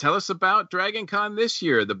 Tell us about DragonCon this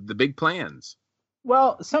year. The big plans.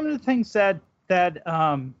 Well, some of the things that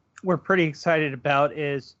we're pretty excited about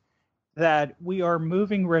is that we are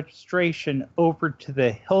moving registration over to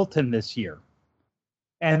the Hilton this year.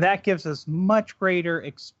 And that gives us much greater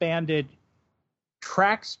expanded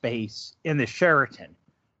track space in the Sheraton.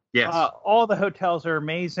 Yes. All the hotels are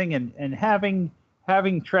amazing, and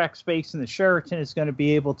having track space in the Sheraton is going to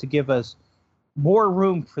be able to give us more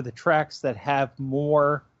room for the tracks that have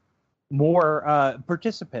more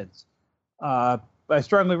participants. I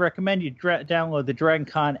strongly recommend you download the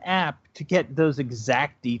DragonCon app to get those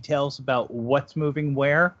exact details about what's moving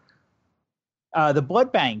where. The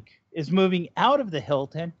blood bank is moving out of the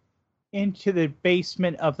Hilton into the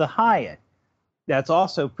basement of the Hyatt. That's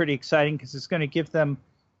also pretty exciting because it's going to give them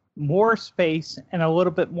more space and a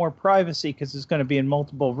little bit more privacy because it's going to be in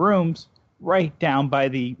multiple rooms right down by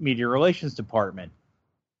the media relations department.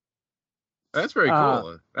 That's very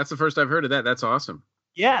cool. That's the first I've heard of that. That's awesome.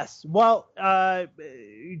 Yes. Well,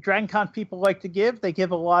 DragonCon people like to give. They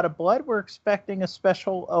give a lot of blood. We're expecting a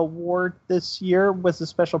special award this year with a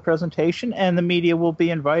special presentation, and the media will be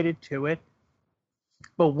invited to it.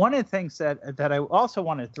 But one of the things that I also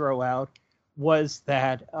want to throw out was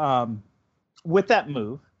that with that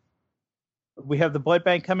move, We have the blood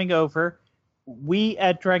bank coming over. We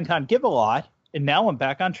at DragonCon give a lot, and now I'm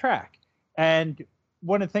back on track. And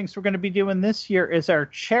one of the things we're going to be doing this year is our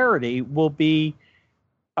charity will be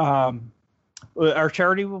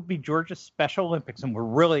Georgia's Special Olympics, and we're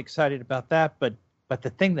really excited about that. But the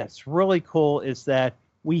thing that's really cool is that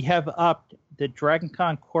we have upped the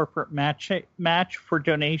DragonCon corporate match for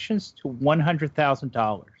donations to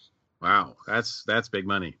 $100,000. Wow, that's big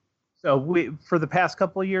money. So for the past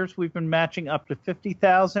couple of years, we've been matching up to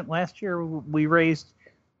 $50,000. Last year, we raised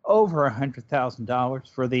over $100,000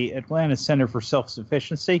 for the Atlanta Center for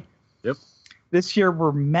Self-Sufficiency. Yep. This year,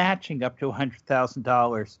 we're matching up to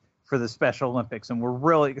 $100,000 for the Special Olympics, and we're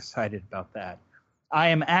really excited about that. I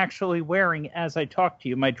am actually wearing, as I talk to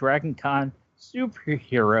you, my DragonCon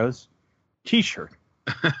Superheroes T-shirt.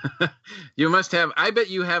 You must have. I bet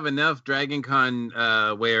you have enough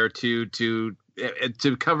DragonCon wear to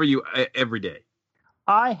cover you every day.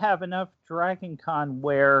 I have enough DragonCon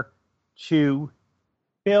wear to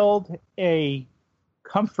build a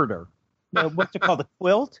comforter. What's it called? A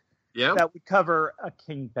quilt? Yeah. That would cover a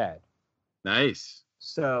king bed. Nice.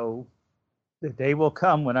 So the day will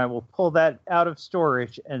come when I will pull that out of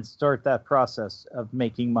storage and start that process of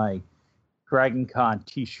making my DragonCon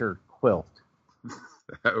T-shirt quilt.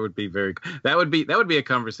 That would be that would be a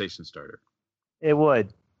conversation starter. It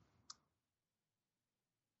would.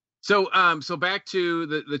 So back to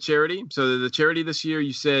the charity. So the charity this year,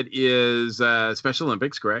 you said, is Special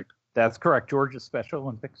Olympics, correct? That's correct. Georgia's Special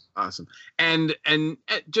Olympics. Awesome. And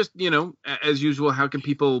just, as usual, how can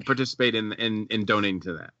people participate in donating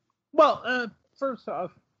to that? Well, first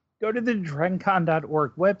off, go to the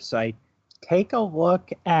DragonCon.org website, take a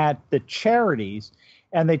look at the charities,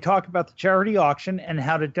 and they talk about the charity auction and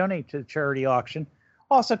how to donate to the charity auction.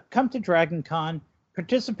 Also, come to DragonCon,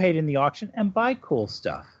 participate in the auction, and buy cool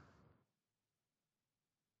stuff.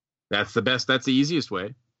 That's the best. That's the easiest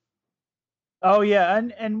way. Oh yeah,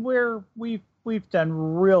 and we've done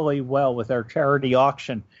really well with our charity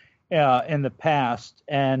auction in the past,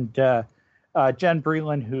 and Jen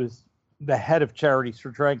Breland, who's the head of charities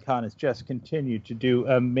for DragonCon, has just continued to do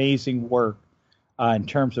amazing work in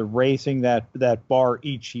terms of raising that bar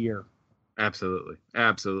each year. Absolutely.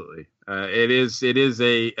 It is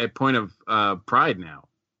a point of pride now.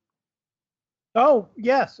 Oh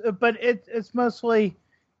yes, but it's mostly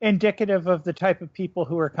indicative of the type of people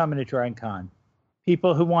who are coming to DragonCon.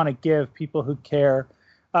 People who want to give, people who care.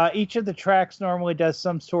 Each of the tracks normally does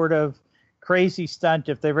some sort of crazy stunt.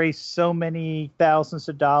 If they raise so many thousands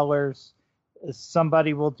of dollars,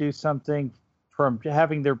 somebody will do something, from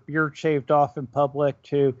having their beard shaved off in public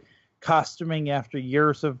to costuming after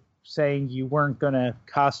years of saying you weren't going to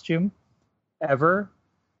costume ever.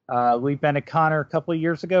 Lee Bennett Connor a couple of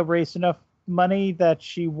years ago raised enough money that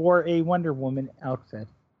she wore a Wonder Woman outfit.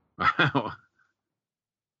 Wow.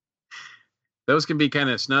 Those can be kind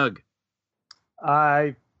of snug.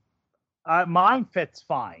 Mine fits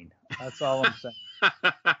fine. That's all I'm saying.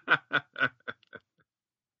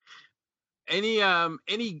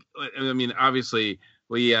 I mean, obviously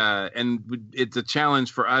it's a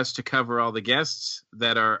challenge for us to cover all the guests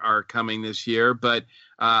that are coming this year, but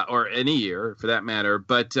or any year for that matter.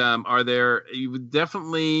 But are there? You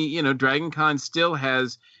definitely, DragonCon still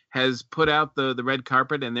has put out the red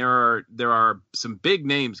carpet, and there are some big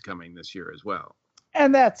names coming this year as well.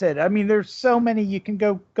 And that's it. I mean, there's so many. You can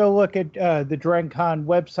go look at the DragonCon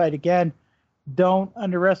website again. Don't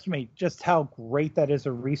underestimate just how great that is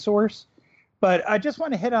a resource. But I just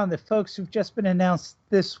want to hit on the folks who've just been announced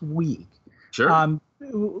this week. Sure.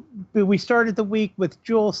 We started the week with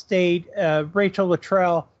Jewel State, Rachel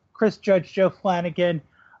Luttrell, Chris Judge, Joe Flanagan.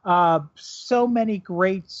 So many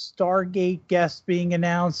great Stargate guests being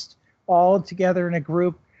announced all together in a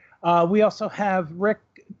group. We also have Rick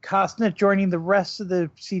Costner joining the rest of the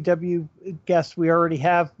CW guests we already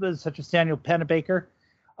have, such as Daniel Pennebaker.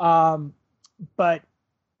 But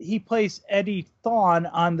he plays Eddie Thawne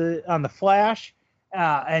on the Flash,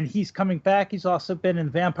 and he's coming back. He's also been in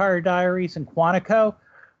Vampire Diaries and Quantico.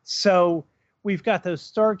 So we've got those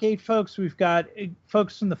Stargate folks. We've got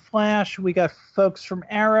folks from the Flash. We got folks from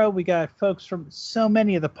Arrow. We got folks from so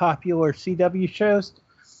many of the popular CW shows.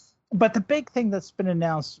 But the big thing that's been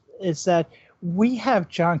announced is that we have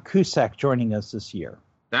John Cusack joining us this year.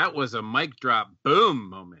 That was a mic drop boom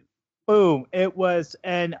moment. Boom. It was,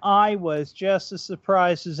 and I was just as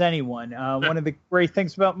surprised as anyone. One of the great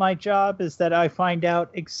things about my job is that I find out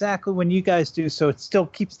exactly when you guys do, so it still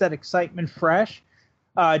keeps that excitement fresh.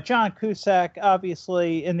 John Cusack,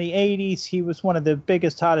 obviously, in the 80s, he was one of the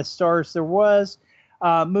biggest, hottest stars there was.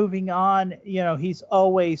 Moving on, he's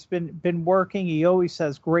always been working. He always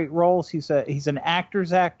has great roles. He's an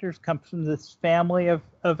actor's actor, comes from this family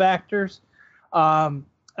of actors.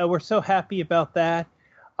 We're so happy about that.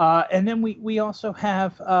 And then we also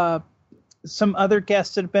have some other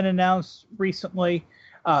guests that have been announced recently.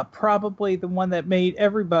 Probably the one that made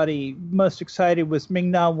everybody most excited was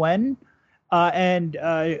Ming-Na Wen. And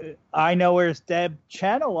I know her as Deb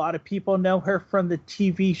Chen. A lot of people know her from the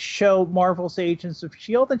TV show Marvel's Agents of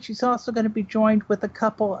S.H.I.E.L.D. And she's also going to be joined with a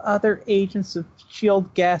couple other Agents of S.H.I.E.L.D.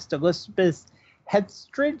 guests, Elizabeth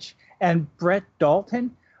Hedstridge and Brett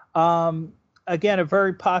Dalton. Again, a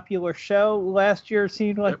very popular show. Last year it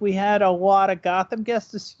seemed like we had a lot of Gotham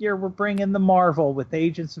guests. This year we're bringing the Marvel with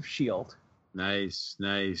Agents of S.H.I.E.L.D. Nice.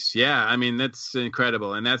 Yeah, I mean, that's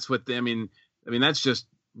incredible. And that's what, I mean, that's just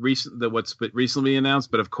what's recently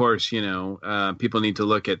announced. But of course, people need to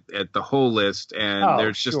look at the whole list. And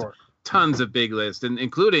there's just tons of big lists, and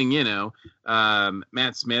including,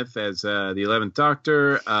 Matt Smith as the 11th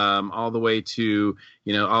Doctor, all the way to,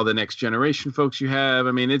 all the Next Generation folks you have.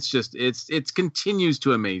 I mean, it continues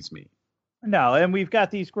to amaze me. No, and we've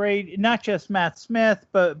got these great, not just Matt Smith,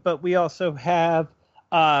 but we also have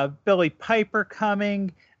Billy Piper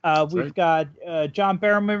coming. We've got John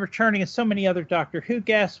Barrowman returning, and so many other Doctor Who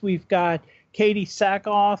guests. We've got Katie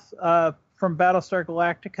Sackhoff from Battlestar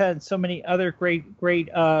Galactica, and so many other great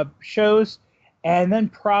shows. And then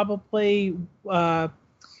probably the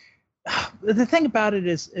thing about it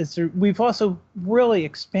is we've also really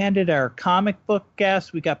expanded our comic book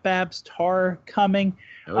guests. We got Babs Tarr coming.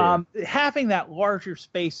 Oh, yeah. Having that larger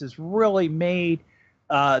space has really made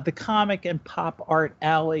the comic and pop art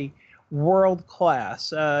alley world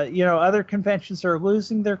class. Other conventions are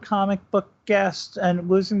losing their comic book guests and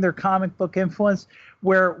losing their comic book influence,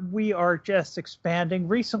 where we are just expanding.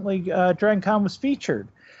 Recently, DragonCon was featured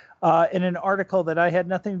in an article that I had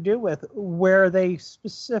nothing to do with, where they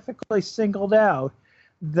specifically singled out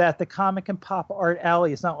that the comic and pop art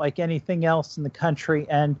alley is not like anything else in the country,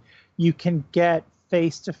 and you can get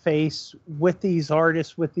face to face with these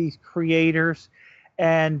artists, with these creators,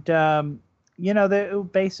 and they're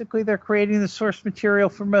creating the source material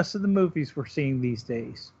for most of the movies we're seeing these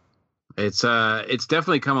days. It's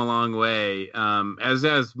definitely come a long way, as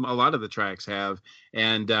a lot of the tracks have,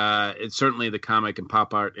 and it's certainly the comic and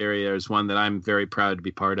pop art area is one that I'm very proud to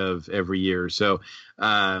be part of every year. So,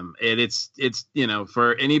 it's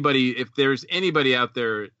for anybody, if there's anybody out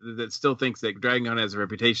there that still thinks that DragonCon has a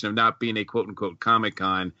reputation of not being a quote unquote Comic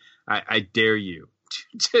Con, I dare you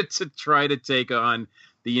to try to take on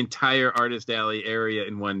the entire Artist Alley area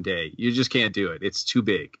in one day. You just can't do it. It's too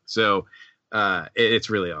big. So it's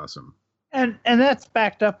really awesome. And that's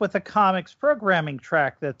backed up with a comics programming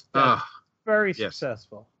track that's very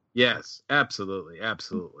successful. Yes, absolutely. I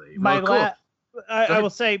will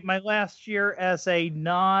say my last year as a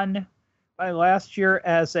non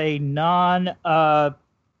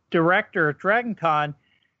director at DragonCon,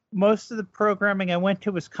 most of the programming I went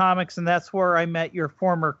to was comics, and that's where I met your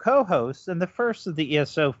former co-host and the first of the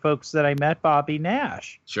ESO folks that I met, Bobby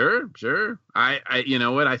Nash. Sure. I you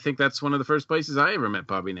know what? I think that's one of the first places I ever met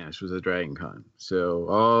Bobby Nash was at DragonCon.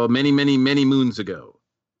 So, many, many, many moons ago.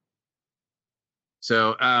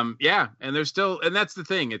 So, and there's still, and that's the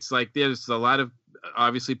thing. It's like there's a lot of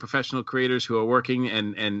obviously professional creators who are working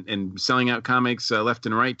and selling out comics left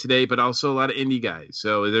and right today, but also a lot of indie guys.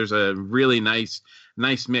 So there's a really nice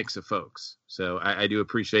mix of folks. So I do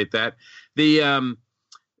appreciate that. Of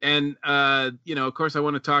course I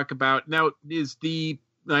want to talk about now the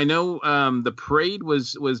parade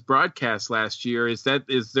was broadcast last year. Is that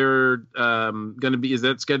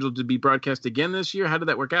scheduled to be broadcast again this year? How did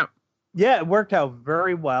that work out? Yeah, it worked out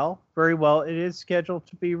very well. Very well. It is scheduled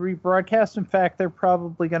to be rebroadcast. In fact, they're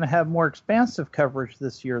probably going to have more expansive coverage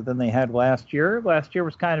this year than they had last year. Last year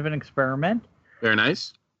was kind of an experiment. Very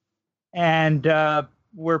nice. And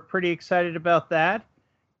we're pretty excited about that.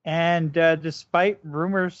 And despite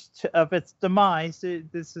rumors of its demise,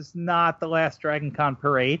 this is not the last DragonCon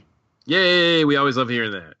parade. Yay! We always love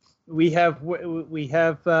hearing that. We have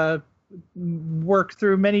worked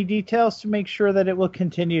through many details to make sure that it will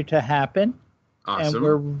continue to happen. Awesome. And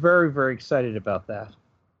we're very, very excited about that.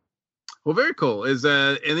 Well, very cool. Is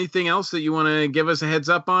anything else that you want to give us a heads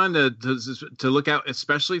up on to look out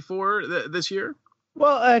especially for this year?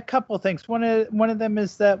 Well, a couple of things. One of them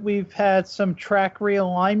is that we've had some track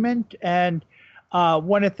realignment, and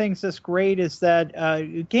one of the things that's great is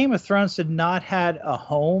that Game of Thrones had not had a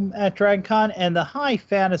home at DragonCon, and the high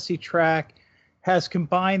fantasy track has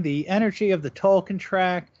combined the energy of the Tolkien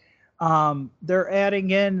track. They're adding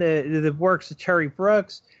in the works of Terry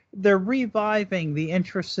Brooks. They're reviving the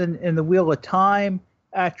interest in the Wheel of Time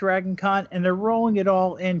at DragonCon, and they're rolling it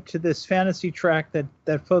all into this fantasy track that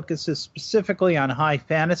focuses specifically on high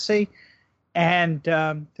fantasy. And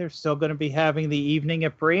they're still going to be having the evening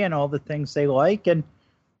at Bree and all the things they like. And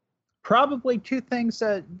probably two things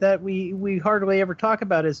that we hardly ever talk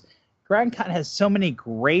about is DragonCon has so many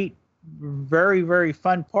great, very, very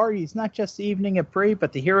fun parties, not just the evening at Bree,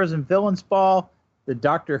 but the Heroes and Villains Ball, the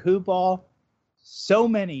Doctor Who Ball. So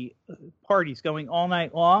many parties going all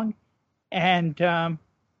night long. And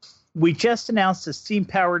we just announced the Steam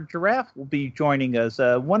Powered Giraffe will be joining us,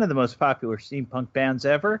 one of the most popular steampunk bands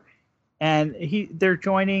ever. And they're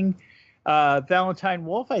joining Valentine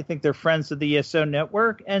Wolf. I think they're friends of the ESO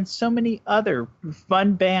Network, and so many other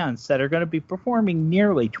fun bands that are going to be performing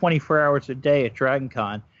nearly 24 hours a day at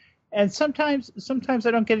DragonCon. And sometimes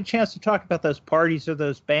I don't get a chance to talk about those parties or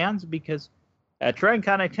those bands because at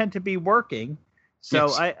DragonCon I tend to be working, so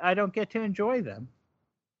yes. I don't get to enjoy them.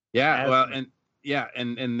 Yeah,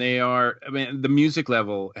 and they are. I mean, the music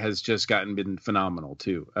level has just been phenomenal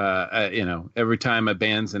too. Every time a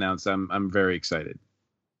band's announced, I'm very excited.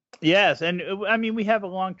 Yes, and I mean we have a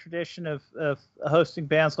long tradition of hosting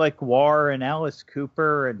bands like Gwar and Alice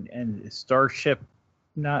Cooper and Starship,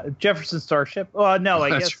 not Jefferson Starship. Oh no,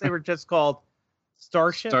 I guess they were just called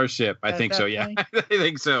Starship. Starship, I think so. Yeah, I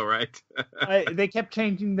think so. Right. They kept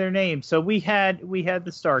changing their name, so we had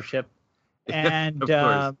the Starship. And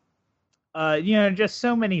just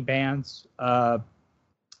so many bands. In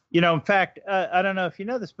fact, I don't know if you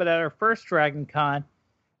know this, but at our first DragonCon,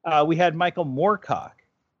 we had Michael Moorcock,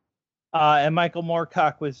 and Michael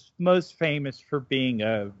Moorcock was most famous for being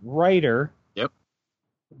a writer. Yep.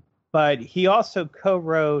 But he also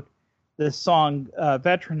co-wrote the song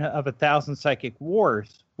 "Veteran of 1,000 Psychic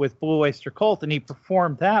Wars" with Blue Oyster Cult, and he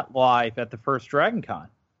performed that live at the first DragonCon.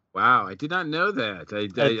 Wow, I did not know that. I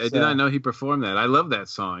did not know he performed that. I love that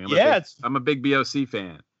song. I'm a big BOC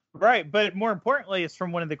fan. Right, but more importantly, it's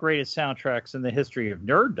from one of the greatest soundtracks in the history of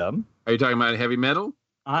nerddom. Are you talking about heavy metal?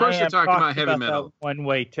 Of course you're talking about heavy metal.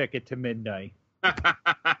 One-Way Ticket to Midnight.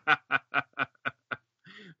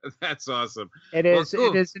 That's awesome. It is. Well,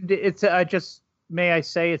 cool. It is. It's just, may I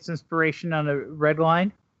say, it's inspiration on a red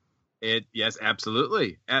line? Yes,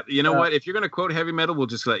 absolutely. You know what? If you're going to quote heavy metal, we'll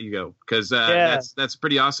just let you go because that's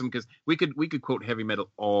pretty awesome. Because we could quote heavy metal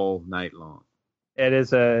all night long.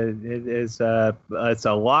 It's a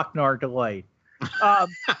Lochnar delight.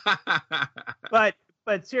 But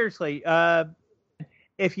seriously,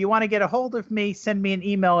 if you want to get a hold of me, send me an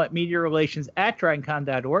email at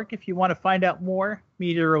mediarelations@dragoncon.org. If you want to find out more,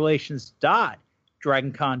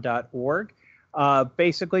 mediarelations.dragoncon.org.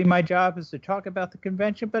 Basically, my job is to talk about the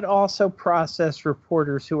convention, but also process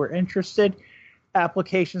reporters who are interested.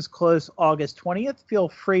 Applications close August 20th. Feel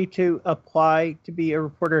free to apply to be a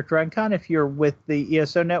reporter at DragonCon if you're with the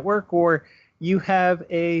ESO Network or you have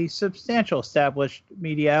a substantial established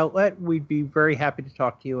media outlet. We'd be very happy to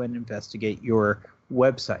talk to you and investigate your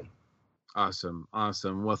website. Awesome.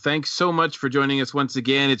 Well, thanks so much for joining us once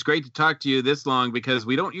again. It's great to talk to you this long because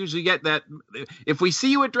we don't usually get that. If we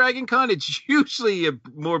see you at DragonCon, it's usually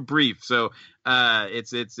more brief. So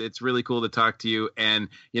it's really cool to talk to you. And,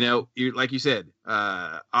 you like you said,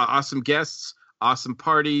 awesome guests, awesome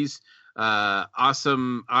parties,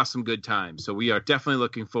 awesome good times. So we are definitely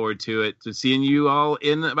looking forward to seeing you all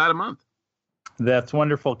in about a month. That's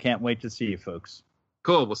wonderful. Can't wait to see you folks.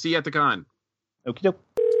 Cool. We'll see you at the con. Okie doke.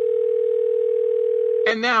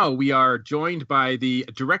 And now we are joined by the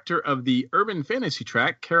director of the Urban Fantasy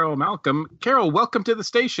Track, Carol Malcolm. Carol, welcome to the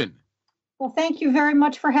station. Well, thank you very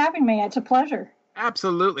much for having me. It's a pleasure.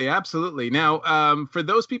 Absolutely. Now, for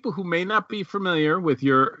those people who may not be familiar with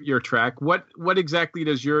your track, what exactly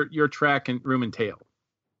does your track and room entail?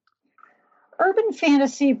 Urban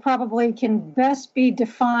fantasy probably can best be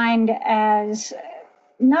defined as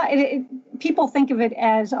people think of it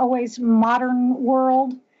as always modern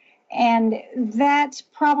world. And that's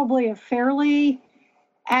probably a fairly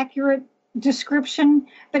accurate description,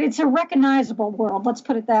 but it's a recognizable world. Let's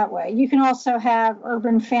put it that way. You can also have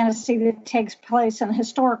urban fantasy that takes place in a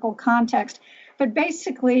historical context, but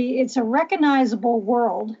basically it's a recognizable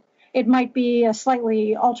world. It might be a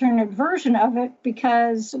slightly alternate version of it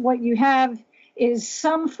because what you have is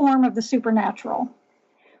some form of the supernatural,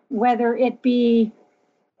 whether it be,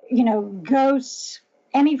 ghosts,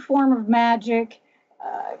 any form of magic,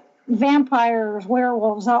 vampires,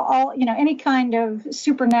 werewolves, all any kind of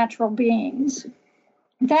supernatural beings.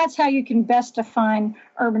 That's how you can best define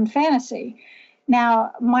urban fantasy.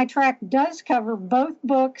 Now, my track does cover both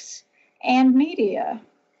books and media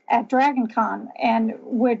at DragonCon, and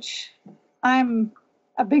which I'm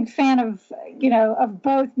a big fan of, of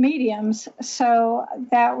both mediums. So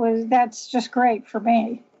that's just great for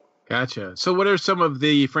me. Gotcha. So what are some of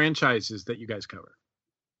the franchises that you guys cover?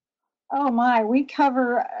 Oh my, we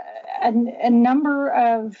cover a number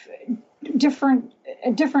of different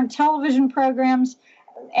television programs.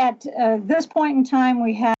 At this point in time,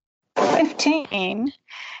 we have 15,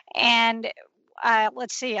 and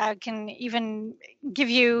let's see, I can even give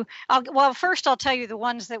you, first I'll tell you the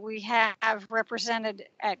ones that we have represented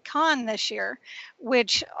at Con this year,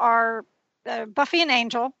 which are Buffy and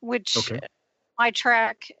Angel, which my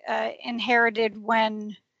track inherited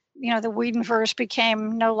when, the Whedonverse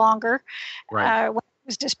became no longer, when it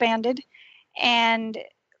was disbanded. And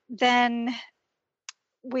then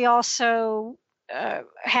we also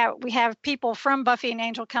have people from Buffy and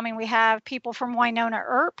Angel coming. We have people from Wynonna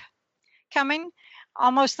Earp coming,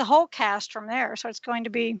 almost the whole cast from there. So it's going to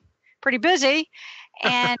be pretty busy.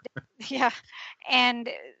 And and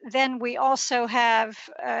then we also have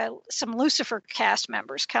some Lucifer cast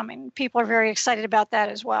members coming. People are very excited about that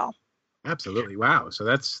as well. Absolutely. Wow. So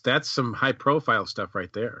that's some high profile stuff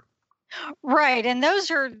right there. Right, and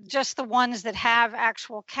those are just the ones that have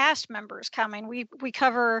actual cast members coming. We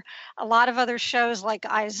cover a lot of other shows like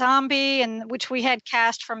iZombie, and which we had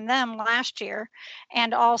cast from them last year,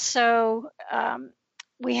 and also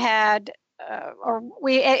we had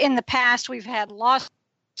in the past we've had Lost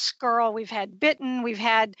Girl, we've had Bitten, we've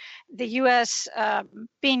had the U.S.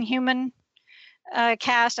 Being Human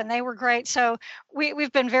cast, and they were great. So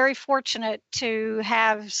we've been very fortunate to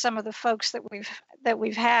have some of the folks that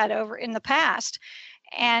we've had over in the past.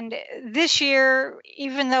 And this year,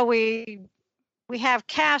 even though we have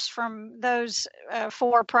cast from those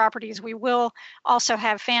 4 properties, we will also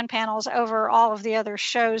have fan panels over all of the other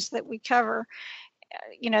shows that we cover.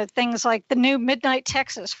 Things like the new Midnight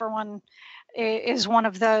Texas, for one, is one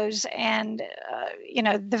of those, and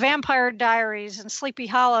the Vampire Diaries and Sleepy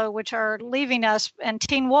Hollow, which are leaving us, and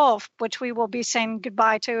Teen Wolf, which we will be saying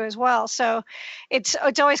goodbye to as well. So it's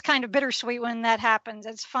always kind of bittersweet when that happens.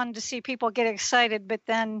 It's fun to see people get excited, but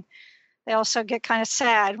then they also get kind of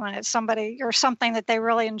sad when it's somebody or something that they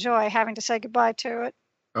really enjoy having to say goodbye to it.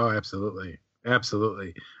 Oh, absolutely.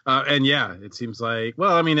 Absolutely. And yeah, it seems like,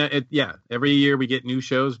 every year we get new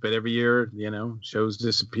shows, but every year, shows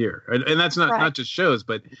disappear. And that's not just shows,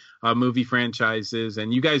 but movie franchises.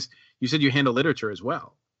 And you said you handle literature as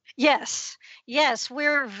well. Yes.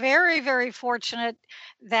 We're very, very fortunate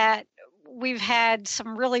that we've had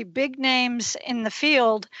some really big names in the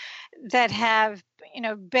field that have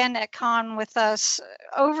been at Con with us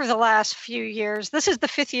over the last few years. This is the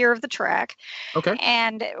 5th year of the track. Okay.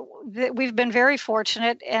 And we've been very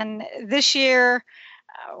fortunate. And this year,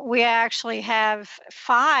 we actually have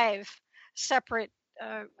 5 separate,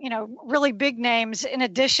 really big names, in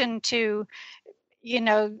addition to,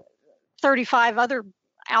 35 other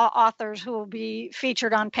authors who will be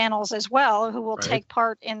featured on panels as well, who will take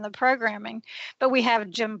part in the programming. But we have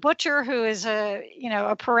Jim Butcher, who is a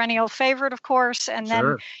perennial favorite, of course, and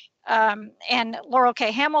then and Laurel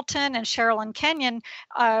K. Hamilton and Sherilyn Kenyon,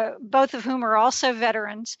 both of whom are also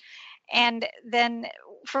veterans. And then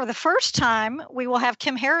for the first time, we will have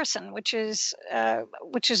Kim Harrison, which is a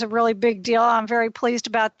really big deal. I'm very pleased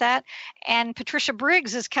about that. And Patricia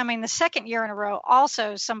Briggs is coming the 2nd year in a row.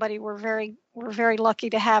 Also, somebody we're very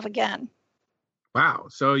lucky to have again. Wow!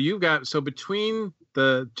 So between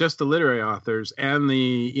the literary authors and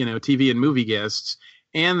the TV and movie guests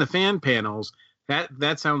and the fan panels,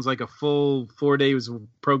 that sounds like a full 4 days of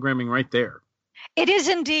programming right there. It is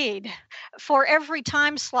indeed. For every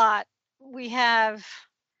time slot, we have.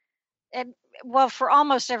 For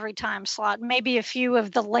almost every time slot, maybe a few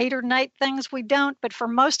of the later night things we don't, but for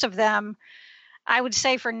most of them, I would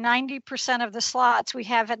say for 90% of the slots, we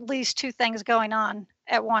have at least 2 things going on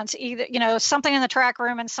at once, either, something in the track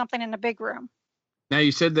room and something in the big room. Now,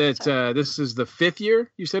 you said that this is the 5th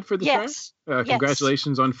year, you said, for the track?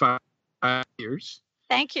 Congratulations on 5 years.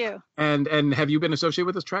 Thank you. And have you been associated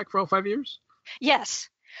with this track for all 5 years? Yes.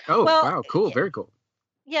 Oh, wow, cool, very cool.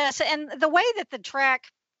 Yes, and the way that the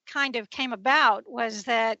track kind of came about was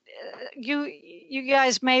that you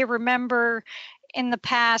guys may remember in the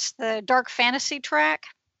past the Dark Fantasy track.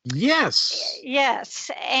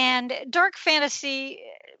 Yes, and Dark Fantasy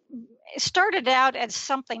started out as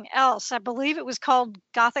something else. I believe it was called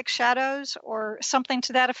Gothic Shadows or something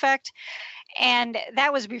to that effect, and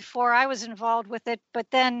that was before I was involved with it. But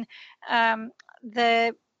then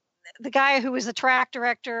the guy who was the track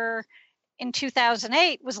director in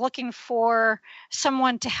 2008 was looking for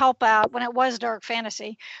someone to help out when it was Dark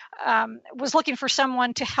Fantasy, was looking for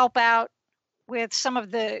someone to help out with some of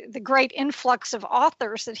the great influx of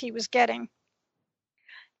authors that he was getting.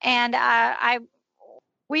 And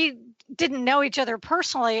we didn't know each other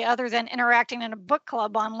personally other than interacting in a book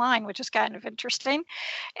club online, which is kind of interesting.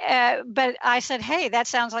 But I said, hey, that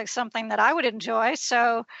sounds like something that I would enjoy.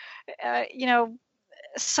 So,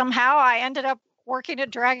 somehow I ended up working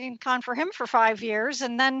at Dragon Con for him for 5 years.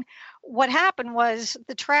 And then what happened was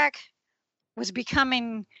the track was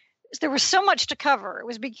becoming, there was so much to cover.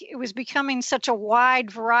 It was becoming such a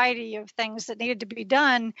wide variety of things that needed to be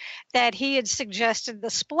done that he had suggested the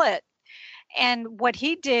split. And what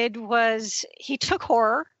he did was he took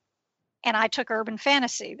horror and I took urban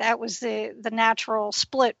fantasy. That was the natural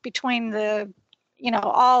split between the,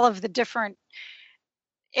 all of the different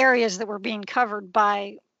areas that were being covered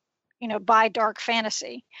by dark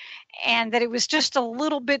fantasy. And that it was just a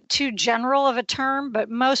little bit too general of a term, but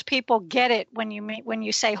most people get it when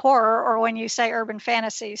you say horror or when you say urban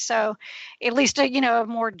fantasy. So at least a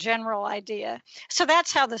more general idea. So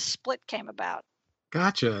that's how the split came about.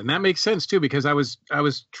 Gotcha. And that makes sense too, because I was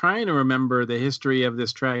trying to remember the history of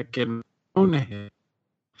this track in my own head,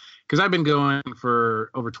 because I've been going for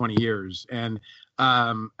over 20 years, and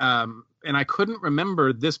I couldn't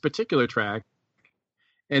remember this particular track.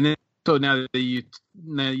 And then so now that you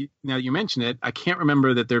mention it, I can't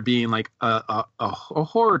remember that there being like a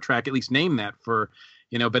horror track, at least name that for,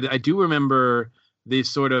 but I do remember these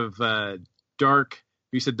sort of dark,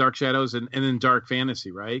 you said dark shadows and then dark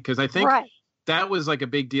fantasy, right? Because I think that was like a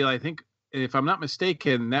big deal. I think, if I'm not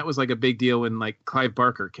mistaken, that was like a big deal when like Clive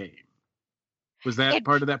Barker came. Was that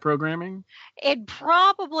part of that programming? It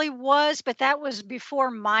probably was, but that was before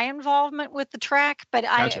my involvement with the track. But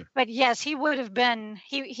Gotcha. But yes, he would have been.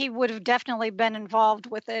 He would have definitely been involved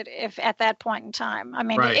with it if at that point in time. I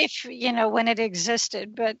mean, if when it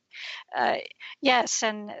existed. But yes,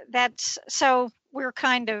 and that's so we're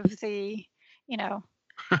kind of the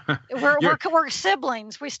we're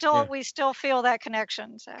siblings. We still feel that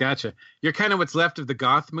connection. So. Gotcha. You're kind of what's left of the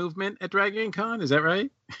goth movement at Dragon Con. Is that right?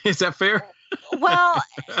 Is that fair? Well,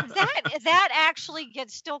 that actually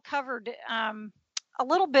gets still covered. A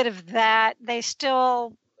little bit of that they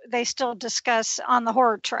still discuss on the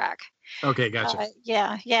horror track. Okay, gotcha.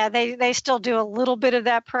 They still do a little bit of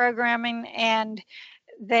that programming, and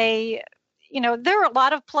they, there are a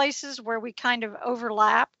lot of places where we kind of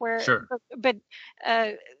overlap. But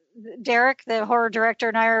Derek, the horror director,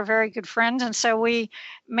 and I are very good friends, and so we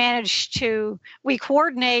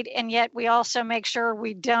coordinate, and yet we also make sure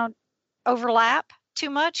we don't overlap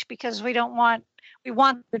too much, because we want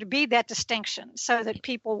there to be that distinction so that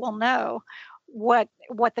people will know what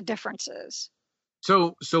the difference is.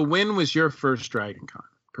 So when was your first Dragon Con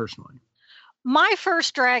personally? My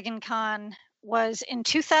first Dragon Con was in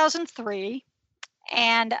 2003,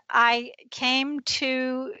 and I came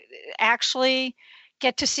to actually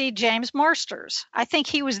get to see James Marsters. I think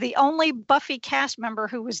he was the only Buffy cast member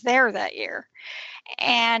who was there that year.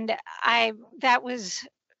 And that was,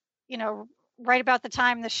 right about the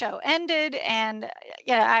time the show ended, and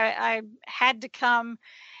I had to come.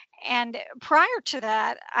 And prior to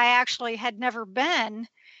that, I actually had never been,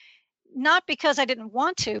 not because I didn't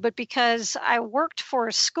want to, but because I worked for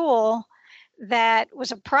a school that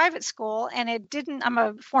was a private school, and I'm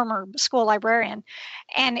a former school librarian,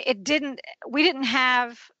 and we didn't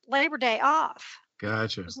have Labor Day off.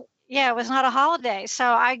 Gotcha. It was not a holiday. So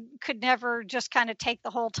I could never just kind of take the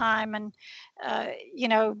whole time and,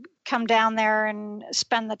 come down there and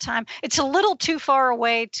spend the time. It's a little too far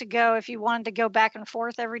away to go. If you wanted to go back and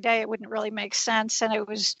forth every day, it wouldn't really make sense. And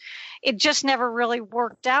it just never really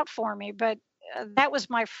worked out for me. But that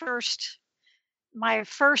was my first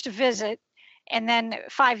visit. And then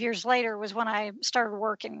 5 years later was when I started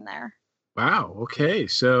working there. Wow. Okay.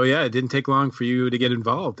 So yeah, it didn't take long for you to get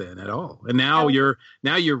involved in at all. And now you're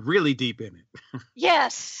really deep in it.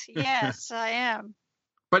 Yes, I am.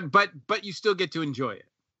 But you still get to enjoy it.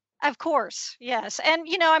 Of course. Yes. And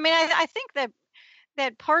I think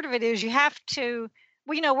that part of it is you have to,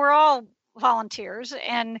 we're all volunteers,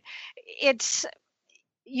 and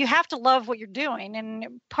you have to love what you're doing.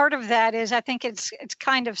 And part of that is, I think it's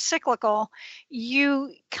kind of cyclical.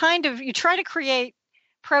 You try to create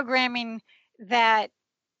programming that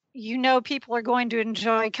people are going to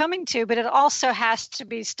enjoy coming to, but it also has to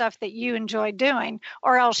be stuff that you enjoy doing,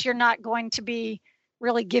 or else you're not going to be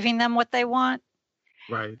really giving them what they want.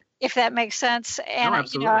 Right. If that makes sense. And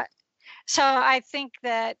absolutely. So I think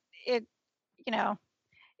that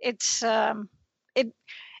it's a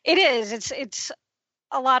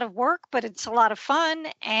lot of work, but it's a lot of fun,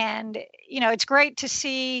 and it's great to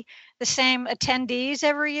see the same attendees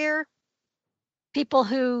every year. People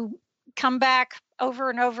who come back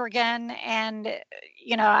over and over again, and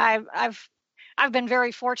I I've been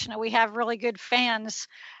very fortunate. We have really good fans.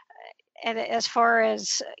 And as far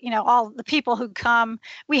as, all the people who come,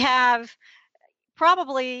 we have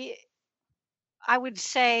probably, I would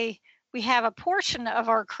say, we have a portion of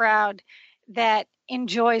our crowd that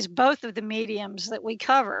enjoys both of the mediums that we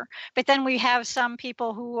cover. But then we have some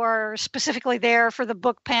people who are specifically there for the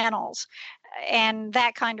book panels and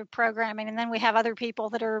that kind of programming. And then we have other people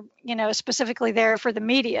that are, specifically there for the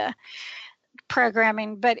media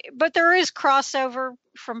programming. But there is crossover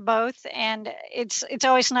from both, and it's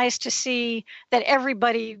always nice to see that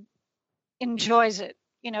everybody enjoys it,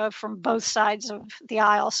 from both sides of the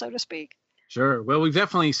aisle, so to speak. Sure. Well, we've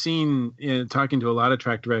definitely seen, talking to a lot of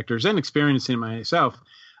track directors and experiencing it myself.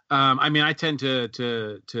 I tend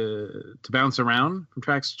to bounce around from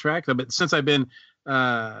tracks to track, but since I've been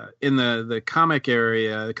in the comic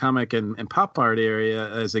area, the comic and pop art area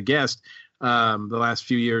as a guest, the last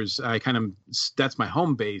few years, that's my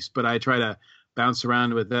home base, but I try to bounce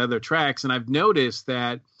around with other tracks. And I've noticed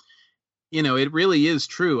that, it really is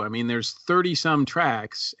true. I mean, there's 30 some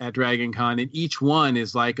tracks at Dragon Con, and each one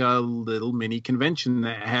is like a little mini convention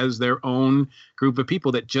that has their own group of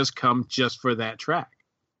people that just come just for that track.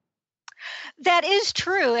 That is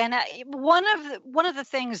true. And one of the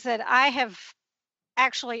things that I have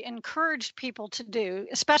actually encouraged people to do,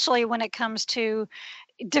 especially when it comes to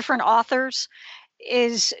different authors,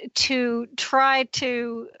 is to try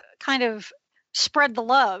to kind of spread the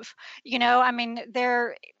love.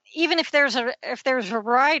 Even if there's a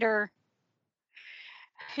writer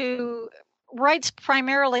who writes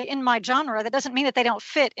primarily in my genre, that doesn't mean that they don't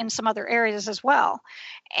fit in some other areas as well.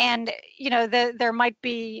 And there might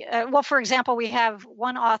be for example, we have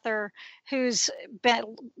one author who's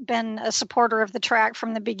been a supporter of the track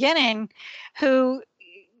from the beginning, who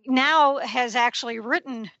now has actually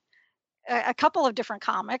written a couple of different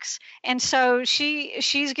comics, and so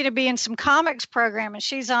she's going to be in some comics program, and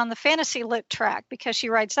she's on the fantasy lit track because she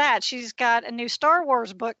writes that. She's got a new Star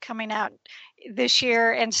Wars book coming out this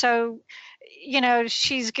year, and so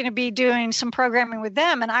she's going to be doing some programming with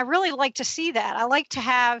them, and I really like to see that. I like to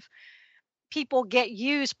have people get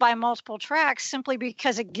used by multiple tracks simply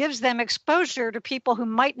because it gives them exposure to people who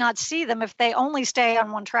might not see them if they only stay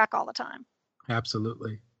on one track all the time.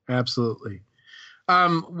 Absolutely.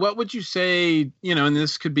 What would you say, and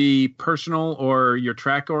this could be personal or your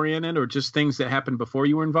track oriented or just things that happened before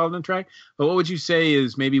you were involved in track, but what would you say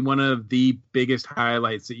is maybe one of the biggest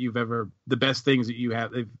highlights that the best things that you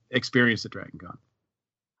have experienced at Dragon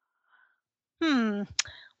Con?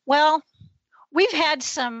 Well, we've had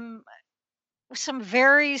some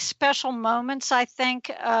very special moments, I think,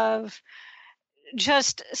 of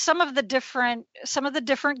just some of the different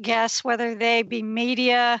guests, whether they be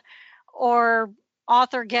media or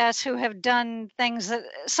author guests who have done things that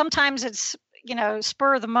sometimes it's,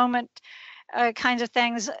 spur of the moment kinds of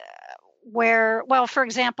things where, for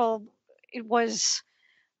example, it was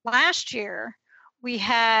last year we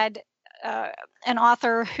had an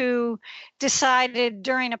author who decided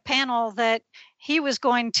during a panel that he was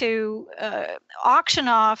going to auction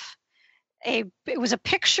off it was a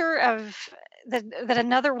picture of that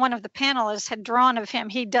another one of the panelists had drawn of him.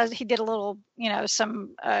 He did a little,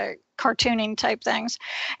 some cartooning type things.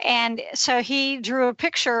 And so he drew a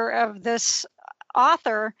picture of this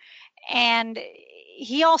author, and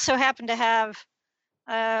he also happened to have,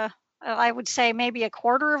 I would say maybe a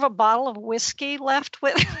quarter of a bottle of whiskey left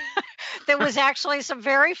with that was actually some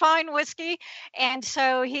very fine whiskey. And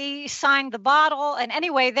so he signed the bottle, and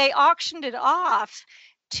anyway, they auctioned it off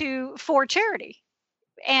for charity.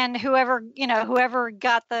 And whoever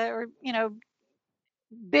got bid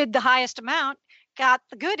the highest amount got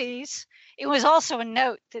the goodies. It was also a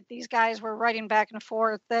note that these guys were writing back and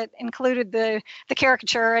forth that included the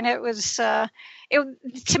caricature, and it was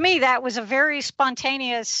to me that was a very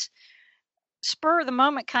spontaneous, spur of the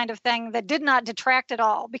moment kind of thing that did not detract at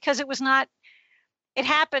all, because it was not. It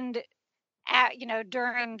happened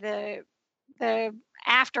during the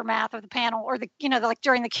aftermath of the panel, or like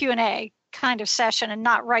during the Q&A kind of session, and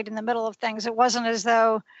not right in the middle of things. It wasn't as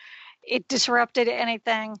though it disrupted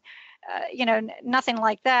anything, nothing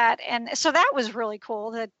like that. And so that was really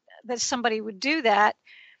cool that somebody would do that.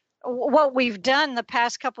 What we've done the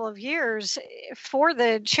past couple of years for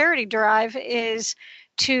the charity drive is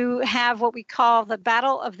to have what we call the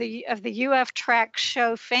Battle of the UF Track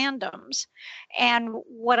Show fandoms. And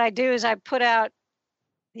what I do is I put out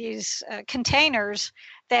these containers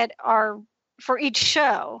that are for each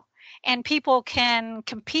show, and people can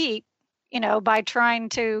compete, by trying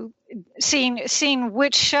to seeing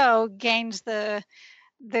which show gains the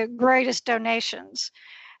greatest donations.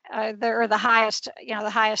 the highest, the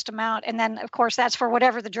highest amount. And then, of course, that's for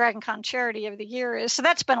whatever the Dragon Con charity of the year is. So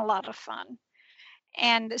that's been a lot of fun.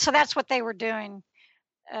 And so that's what they were doing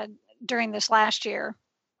during this last year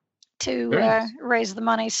to raise the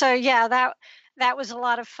money. So yeah, that was a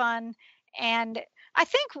lot of fun. And I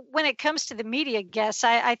think when it comes to the media guests,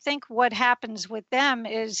 I think what happens with them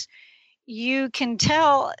is you can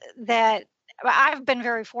tell that I've been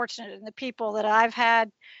very fortunate in the people that I've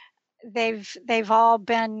had. They've all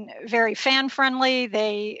been very fan friendly.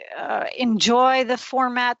 They enjoy the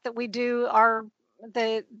format that we do.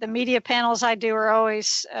 The media panels I do are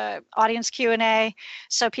always audience Q&A,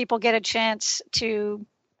 so people get a chance to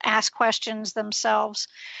ask questions themselves,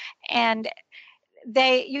 and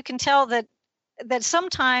you can tell that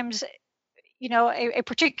sometimes a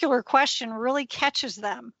particular question really catches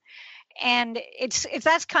them. And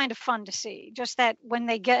that's kind of fun to see, just that when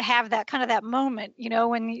they have that kind of that moment,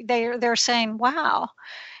 when they're saying, wow,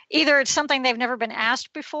 either it's something they've never been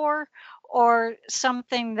asked before or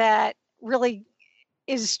something that really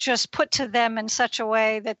is just put to them in such a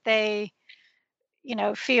way that they,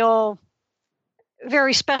 feel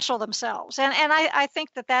very special themselves. And I think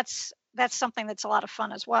that's something that's a lot of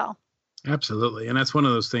fun as well. Absolutely. And that's one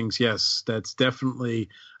of those things, yes, that's definitely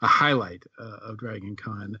a highlight of Dragon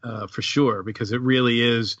Con for sure, because it really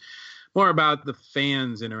is more about the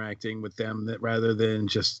fans interacting with them rather than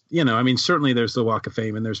just, certainly there's the Walk of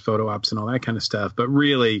Fame and there's photo ops and all that kind of stuff, but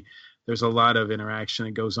really there's a lot of interaction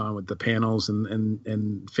that goes on with the panels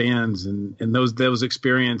and fans and those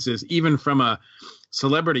experiences, even from a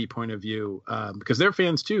celebrity point of view, because they're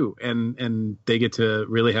fans too, and they get to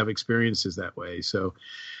really have experiences that way. So,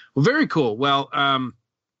 well, very cool. Well,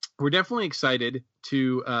 we're definitely excited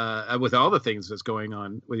to with all the things that's going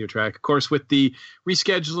on with your track. Of course, with the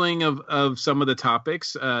rescheduling of some of the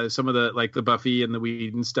topics, some of the like the Buffy and the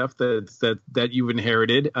Whedon stuff that you've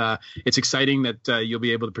inherited. It's exciting that you'll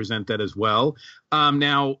be able to present that as well.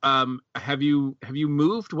 Now, have you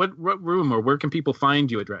moved? What room or where can people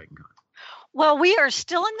find you at Dragon Con? Well, we are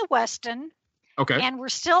still in the Westin. Okay. And we're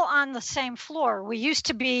still on the same floor. We used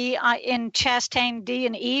to be in Chastain D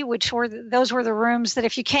and E, which those were the rooms that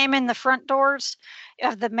if you came in the front doors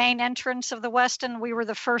of the main entrance of the Westin, we were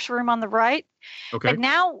the first room on the right. Okay. But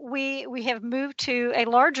now we have moved to a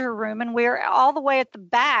larger room, and we're all the way at the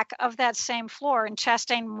back of that same floor in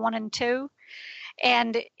Chastain 1 and 2,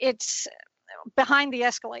 and it's behind the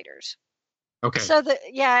escalators. Okay. So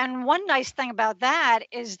and one nice thing about that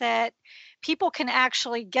is that people can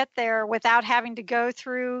actually get there without having to go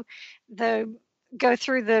through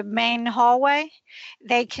the main hallway.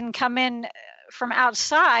 They can come in from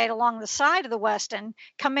outside along the side of the Westin,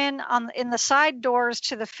 come in the side doors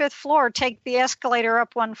to the 5th floor, take the escalator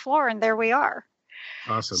up 1 floor, and there we are.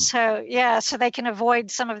 Awesome. So they can avoid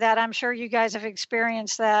some of that. I'm sure you guys have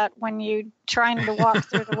experienced that when you trying to walk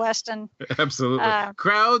through the Westin. Absolutely.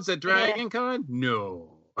 Crowds at Dragon Con?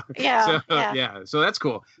 No. Yeah. So that's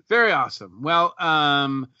cool. Very awesome. Well,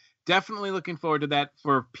 definitely looking forward to that.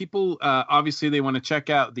 For people, obviously they want to check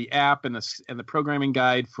out the app and the programming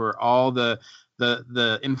guide for all the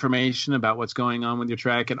information about what's going on with your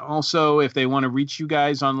track. And also if they want to reach you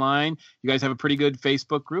guys online, you guys have a pretty good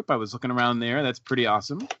Facebook group. I was looking around there. That's pretty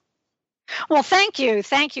awesome. Well, thank you.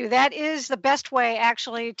 That is the best way,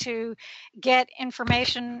 actually, to get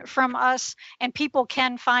information from us, and people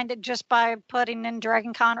can find it just by putting in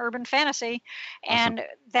Dragon Con Urban Fantasy, and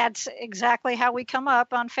awesome. That's exactly how we come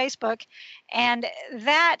up on Facebook, and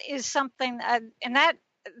that is something, and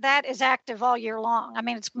that is active all year long. I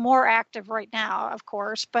mean, it's more active right now, of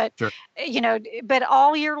course, but sure. But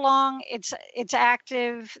all year long, it's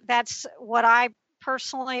active. That's what I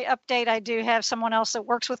personally update. I do have someone else that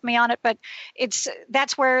works with me on it, but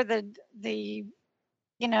that's where that's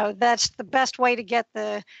the best way to get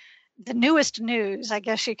the newest news, I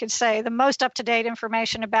guess you could say, the most up-to-date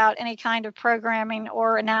information about any kind of programming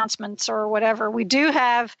or announcements or whatever. We do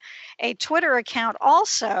have a Twitter account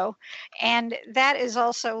also, and that is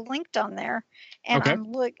also linked on there. And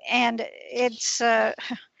okay. And it's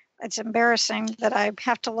embarrassing that I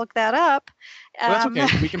have to look that up. Well,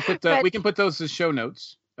 that's okay. We can put those as show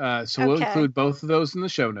notes. So we'll include both of those in the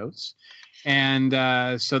show notes, and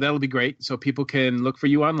so that'll be great. So people can look for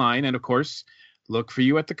you online, and of course, look for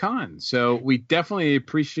you at the con. So we definitely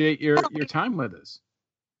appreciate your time with us.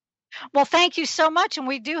 Well, thank you so much, and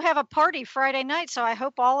we do have a party Friday night, so I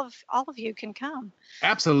hope all of you can come.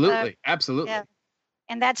 Absolutely. Yeah.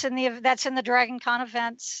 And that's in the Dragon Con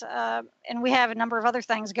events, and we have a number of other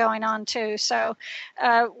things going on too. So,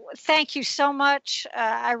 thank you so much.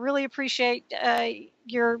 I really appreciate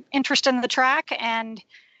your interest in the track, and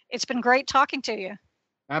it's been great talking to you.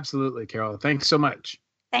 Absolutely, Carol. Thanks so much.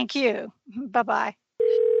 Thank you. Bye-bye.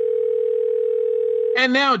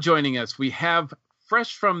 And now joining us, we have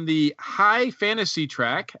fresh from the High Fantasy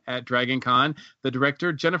track at Dragon Con, the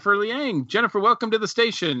director, Jennifer Liang. Jennifer, welcome to the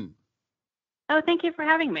station. Oh, thank you for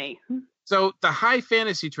having me. So the High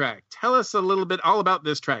Fantasy track, tell us a little bit all about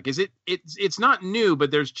this track. Is it's not new,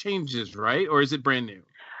 but there's changes, right? Or is it brand new?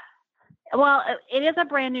 Well, it is a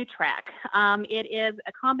brand new track. It is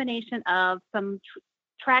a combination of some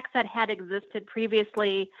tracks that had existed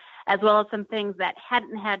previously, as well as some things that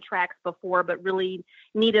hadn't had tracks before, but really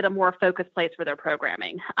needed a more focused place for their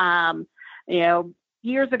programming.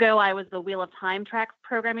 Years ago, I was the Wheel of Time tracks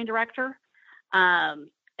programming director.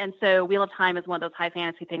 And so Wheel of Time is one of those high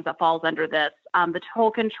fantasy things that falls under this. The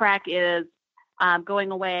Tolkien track is going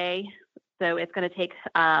away. So it's going to take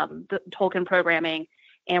the Tolkien programming.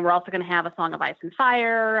 And we're also going to have A Song of Ice and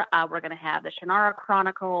Fire. We're going to have the Shannara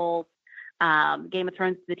Chronicles, Game of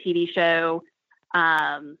Thrones, the TV show.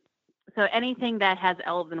 So anything that has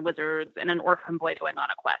elves and wizards and an orphan boy going on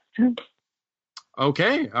a quest.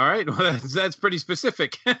 Okay. All right. Well, that's pretty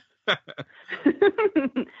specific.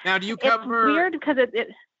 Now, do you cover... It's weird because it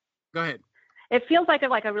Go ahead. It feels like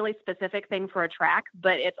a really specific thing for a track,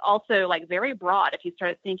 but it's also like very broad if you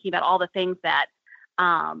start thinking about all the things that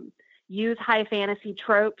use high fantasy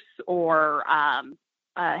tropes or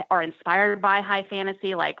are inspired by high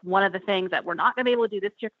fantasy. Like one of the things that we're not going to be able to do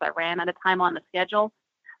this year because I ran out of time on the schedule,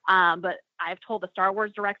 but I've told the Star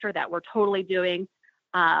Wars director that we're totally doing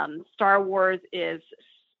Star Wars is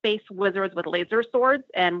space wizards with laser swords,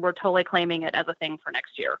 and we're totally claiming it as a thing for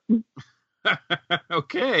next year.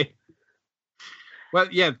 Okay. Well,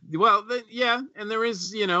 yeah. Well, yeah, and there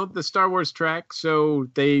is, the Star Wars track, so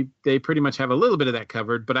they pretty much have a little bit of that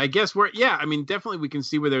covered. But I guess definitely we can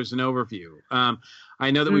see where there's an overview. I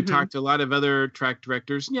know that we've talked to a lot of other track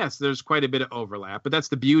directors. Yes, there's quite a bit of overlap, but that's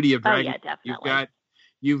the beauty of Dragon. Oh, yeah, definitely.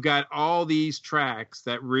 You've got all these tracks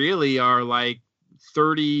that really are like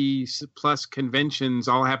 30 plus conventions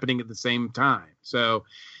all happening at the same time. So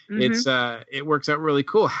it works out really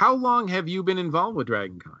cool. How long have you been involved with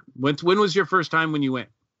Dragon Con? When was your first time when you went?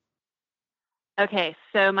 Okay,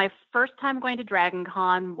 so my first time going to Dragon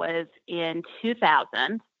Con was in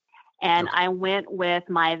 2000, and I went with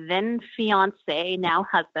my then fiance, now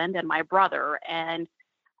husband, and my brother, and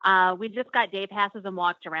we just got day passes and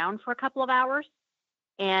walked around for a couple of hours.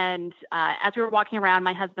 And as we were walking around,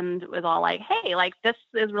 my husband was all like, hey, like, this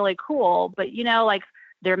is really cool, but,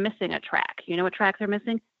 they're missing a track. You know what track they're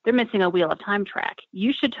missing? They're missing a Wheel of Time track.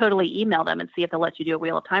 You should totally email them and see if they'll let you do a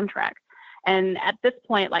Wheel of Time track. And at this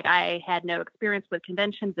point, like, I had no experience with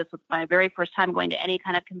conventions. This was my very first time going to any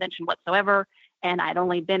kind of convention whatsoever. And I'd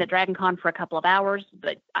only been at Dragon Con for a couple of hours,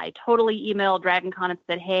 but I totally emailed Dragon Con and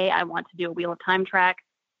said, hey, I want to do a Wheel of Time track.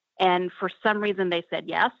 And for some reason, they said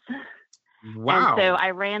yes. Wow. And so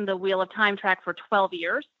I ran the Wheel of Time track for 12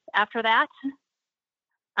 years after that.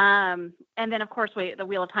 And then, of course, the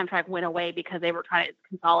Wheel of Time track went away because they were trying to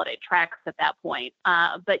consolidate tracks at that point.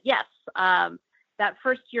 But yes, that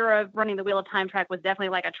first year of running the Wheel of Time track was definitely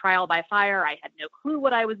like a trial by fire. I had no clue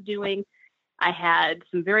what I was doing. I had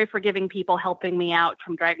some very forgiving people helping me out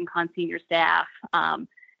from Dragon Con senior staff.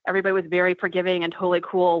 Everybody was very forgiving and totally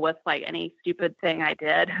cool with like any stupid thing I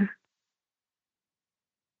did.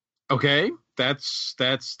 Okay, that's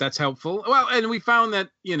helpful. Well, and we found that,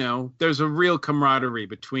 there's a real camaraderie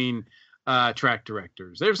between track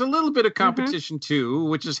directors. There's a little bit of competition too,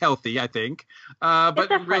 which is healthy, I think. But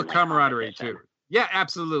real camaraderie too. Yeah,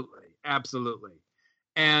 absolutely. Absolutely.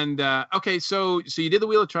 And okay, so you did the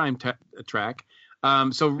Wheel of Time track.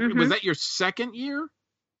 Was that your second year?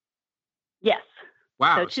 Yes.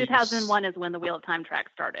 Wow. So 2001 is when the Wheel of Time track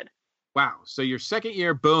started. Wow. So your second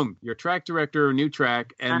year, boom, you're track director, new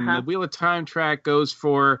track, and the Wheel of Time track goes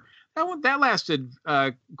for that lasted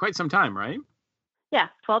quite some time, right? Yeah,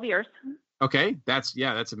 12 years. Okay, that's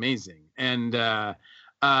amazing. And then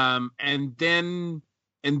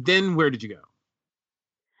where did you go?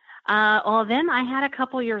 Well, then I had a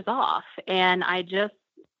couple years off, and I just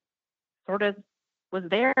sort of was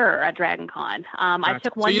there at Dragon Con. I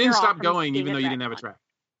took 1 year off. So you didn't stop going even though you didn't have a track?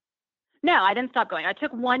 No, I didn't stop going. I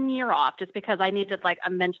took 1 year off just because I needed like a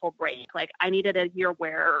mental break. Like I needed a year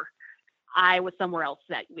where I was somewhere else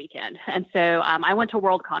that weekend. And so I went to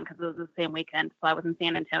Worldcon because it was the same weekend. So I was in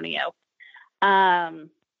San Antonio. And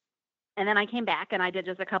then I came back and I did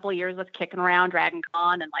just a couple of years of kicking around Dragon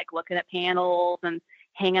Con and like looking at panels and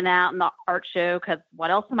hanging out in the art show because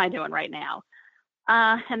what else am I doing right now?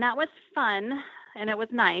 And that was fun. And it was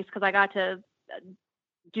nice because I got to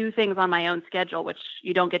do things on my own schedule, which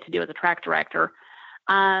you don't get to do as a track director.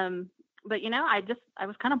 But I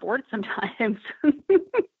was kind of bored sometimes.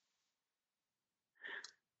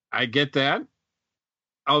 I get that.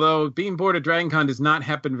 Although being bored at DragonCon does not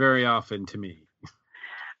happen very often to me.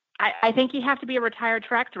 I think you have to be a retired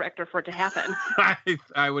track director for it to happen.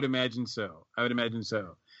 I would imagine so.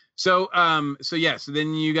 So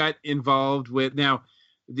then you got involved with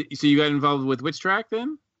which track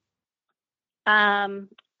then?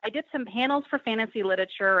 I did some panels for fantasy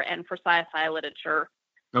literature and for sci-fi literature.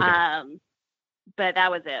 Okay. But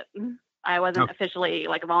that was it. I wasn't officially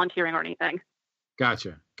like volunteering or anything.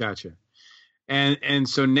 Gotcha. And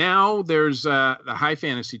so now there's the high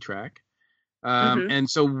fantasy track. And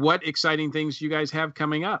so what exciting things you guys have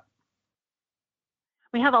coming up?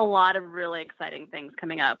 We have a lot of really exciting things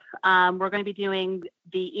coming up. We're going to be doing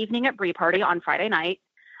the Evening at Bree party on Friday night.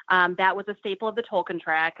 That was a staple of the Tolkien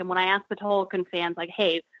track. And when I asked the Tolkien fans, like,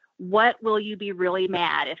 hey, what will you be really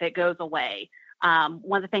mad if it goes away?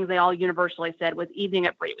 One of the things they all universally said was Evening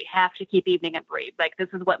at Bree. We have to keep Evening at Bree. Like, this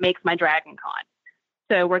is what makes my DragonCon.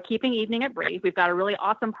 So we're keeping Evening at Bree. We've got a really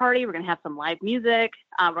awesome party. We're going to have some live music.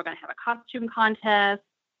 We're going to have a costume contest,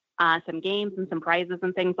 some games and some prizes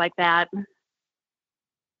and things like that.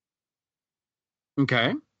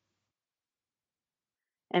 Okay.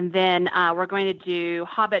 And then we're going to do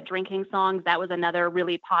Hobbit drinking songs. That was another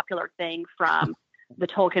really popular thing from the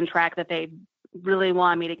Tolkien track that they really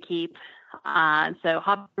wanted me to keep. So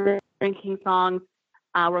Hobbit drinking songs.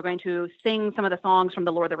 We're going to sing some of the songs from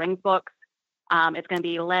the Lord of the Rings books. It's going to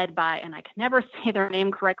be led by, and I can never say their name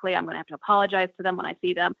correctly. I'm going to have to apologize to them when I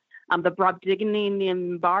see them. The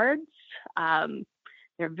Brobdingnagian Bards.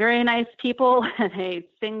 They're very nice people, and they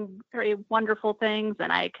sing very wonderful things,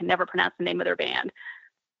 and I can never pronounce the name of their band.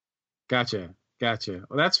 Gotcha.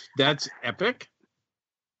 Well, that's epic.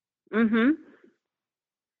 Mm-hmm.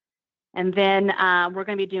 And then we're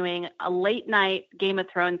going to be doing a late night Game of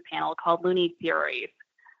Thrones panel called Looney Theories,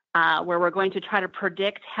 where we're going to try to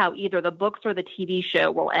predict how either the books or the TV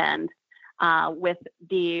show will end with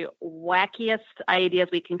the wackiest ideas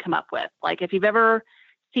we can come up with. Like if you've ever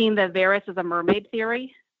seen the Varys is a mermaid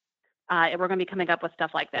theory, we're going to be coming up with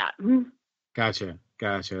stuff like that. Gotcha.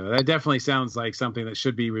 That definitely sounds like something that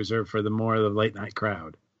should be reserved for the late night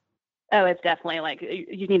crowd. Oh, it's definitely like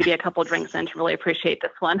you need to be a couple drinks in to really appreciate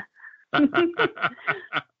this one.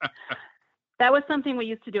 That was something we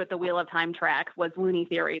used to do at the Wheel of Time track, was Looney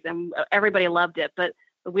Theories, and everybody loved it. But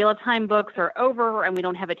the Wheel of Time books are over, and we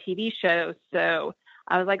don't have a TV show. So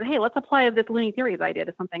I was like, hey, let's apply this Looney Theories idea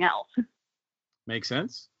to something else. Makes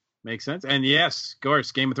sense. And yes, of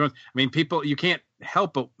course, Game of Thrones. I mean, people, you can't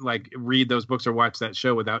help but like read those books or watch that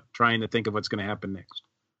show without trying to think of what's going to happen next.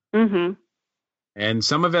 Mm-hmm. And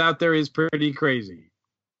some of it out there is pretty crazy.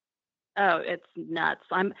 Oh, it's nuts.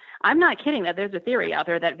 I'm not kidding that there's a theory out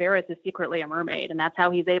there that Varys is secretly a mermaid, and that's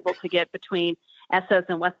how he's able to get between Essos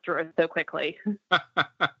and Westeros so quickly.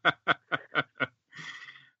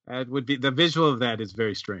 That would be, the visual of that is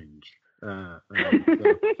very strange. That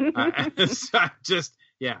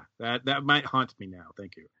might haunt me now.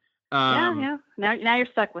 Thank you. Yeah. Now you're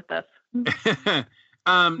stuck with this.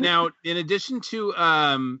 Now, in addition to,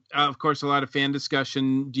 of course, a lot of fan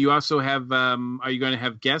discussion, do you also have? Are you going to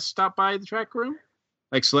have guests stop by the track room,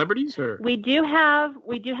 like celebrities? Or we do have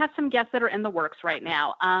some guests that are in the works right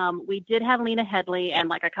now. We did have Lena Headley, and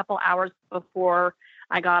like a couple hours before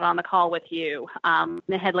I got on the call with you,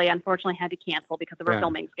 Lena Headley unfortunately had to cancel because of her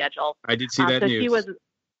filming schedule. I did see that news.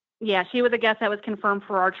 She was a guest that was confirmed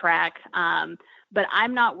for our track. But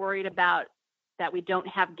I'm not worried about that we don't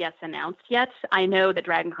have guests announced yet. I know that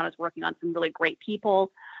DragonCon is working on some really great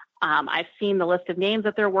people. I've seen the list of names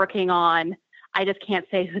that they're working on. I just can't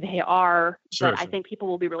say who they are, but I think people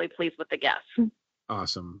will be really pleased with the guests.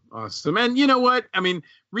 Awesome. And you know what? I mean,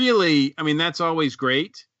 really, that's always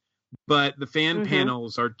great, but the fan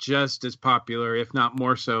panels are just as popular, if not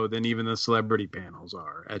more so, than even the celebrity panels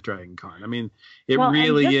are at DragonCon. I mean, it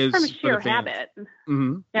really is from sheer habit.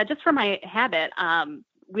 Mm-hmm. Yeah, just from my habit,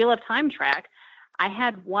 Wheel of Time track, I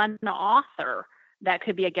had one author that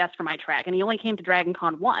could be a guest for my track, and he only came to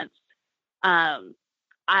DragonCon once.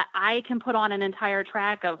 I can put on an entire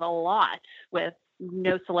track of a lot with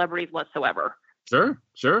no celebrities whatsoever.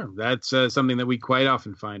 Sure. That's something that we quite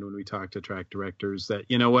often find when we talk to track directors, that,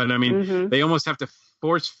 you know what, I mean, they almost have to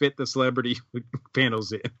force fit the celebrity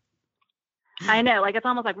panels in. I know, like, it's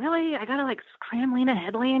almost like, really? I got to, like, cram Lena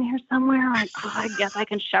Headley in here somewhere? Like, I guess I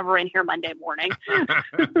can shove her in here Monday morning.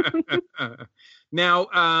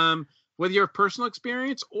 Now, with your personal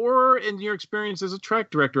experience or in your experience as a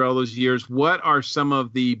track director all those years, what are some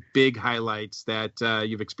of the big highlights that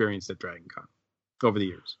you've experienced at DragonCon over the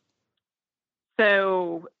years?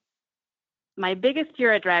 So my biggest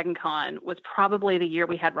year at DragonCon was probably the year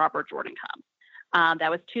we had Robert Jordan come. That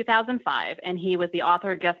was 2005, and he was the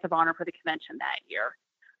author guest of honor for the convention that year.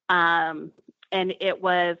 And it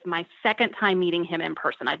was my second time meeting him in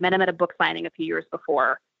person. I'd met him at a book signing a few years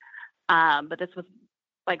before, but this was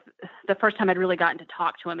like the first time I'd really gotten to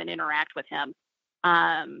talk to him and interact with him.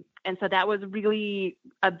 And so that was really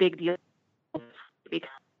a big deal because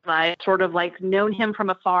I sort of like known him from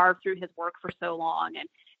afar through his work for so long, and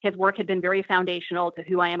his work had been very foundational to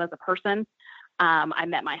who I am as a person. I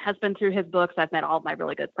met my husband through his books. I've met all of my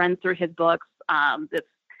really good friends through his books.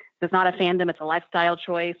 It's not a fandom, it's a lifestyle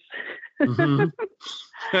choice. Mm-hmm.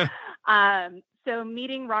 So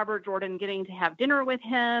meeting Robert Jordan, getting to have dinner with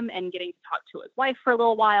him and getting to talk to his wife for a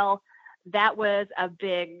little while, that was a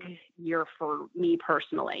big year for me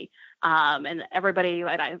personally. And everybody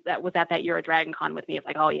that was at that year at Dragon Con with me is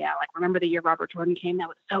like, oh yeah, like remember the year Robert Jordan came? That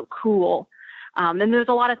was so cool. And there's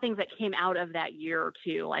a lot of things that came out of that year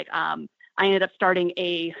too. Like I ended up starting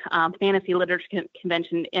a fantasy literature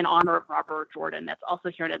convention in honor of Robert Jordan that's also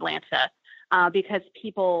here in Atlanta. Because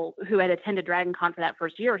people who had attended Dragon Con for that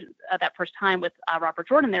first year, that first time with Robert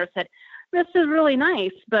Jordan there said, this is really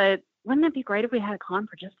nice, but wouldn't it be great if we had a con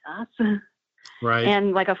for just us? Right.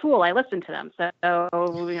 And like a fool, I listened to them. So,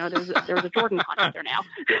 you know, there's a Jordan Con out there now.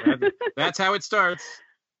 That's how it starts.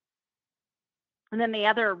 And then the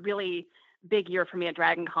other really big year for me at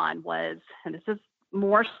Dragon Con was, and this is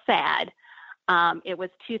more sad, it was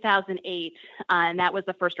 2008, and that was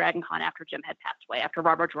the first Dragon Con after Jim had passed away, after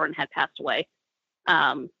Robert Jordan had passed away.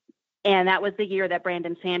 And that was the year that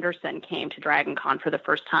Brandon Sanderson came to Dragon Con for the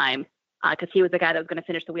first time, because he was the guy that was going to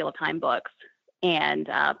finish the Wheel of Time books. And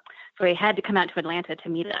so he had to come out to Atlanta to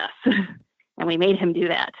meet us, and we made him do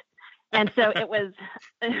that. And so it was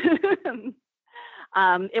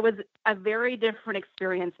it was a very different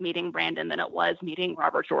experience meeting Brandon than it was meeting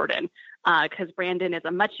Robert Jordan, because Brandon is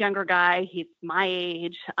a much younger guy. He's my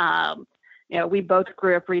age. You know, we both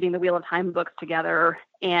grew up reading the Wheel of Time books together,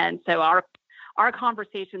 and so our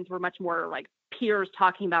conversations were much more like peers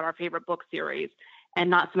talking about our favorite book series, and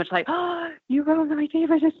not so much like, oh, you wrote my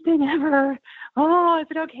favorite thing ever. Oh, is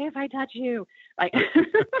it okay if I touch you? Like,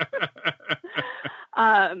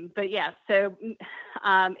 but yeah, so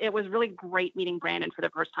it was really great meeting Brandon for the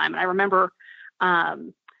first time. And I remember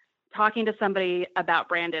talking to somebody about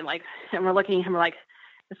Brandon, like, and we're looking at him, we're like,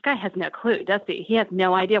 this guy has no clue, does he? He has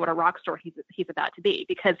no idea what a rock star he's about to be,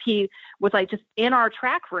 because he was like just in our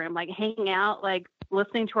track room, like hanging out, like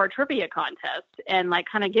listening to our trivia contest and like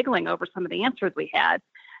kind of giggling over some of the answers we had.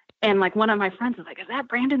 And like one of my friends was like, is that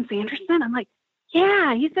Brandon Sanderson? I'm like,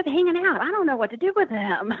 yeah, he's just hanging out. I don't know what to do with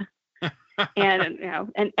him. And, you know,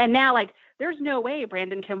 and now like, there's no way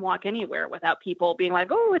Brandon can walk anywhere without people being like,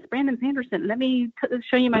 oh, it's Brandon Sanderson. Let me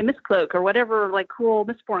show you my Mistcloak or whatever, like cool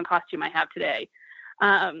Mistborn costume I have today.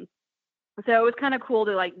 So it was kind of cool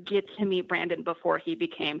to like get to meet Brandon before he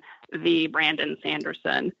became the Brandon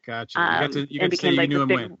Sanderson. Gotcha. You got to say you knew him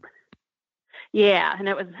when. Yeah, and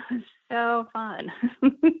it was so fun.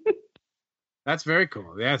 That's very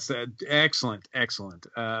cool. That's excellent.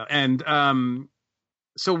 And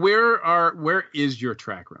so where is your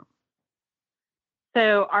track room?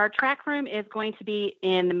 So our track room is going to be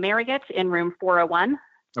in Marriott in room 401.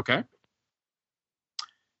 Okay.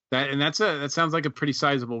 That sounds like a pretty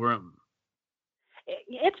sizable room.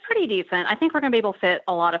 It's pretty decent. I think we're going to be able to fit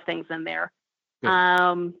a lot of things in there.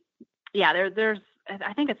 Good. Yeah, there's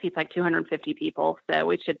I think it seats like 250 people, so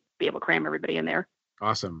we should be able to cram everybody in there.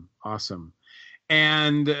 Awesome.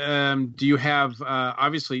 And do you have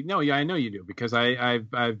obviously? No, yeah, I know you do, because I've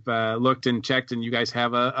looked and checked, and you guys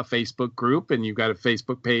have a Facebook group, and you've got a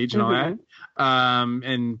Facebook page and all that,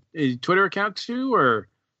 and a Twitter account too, or?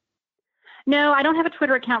 No, I don't have a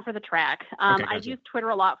Twitter account for the track. Okay, gotcha. I use Twitter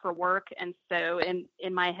a lot for work, and so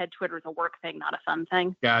in my head, Twitter is a work thing, not a fun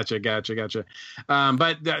thing. Gotcha.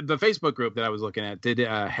 But the Facebook group that I was looking at did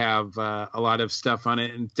have a lot of stuff on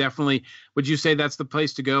it, and definitely, would you say that's the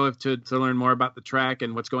place to go to learn more about the track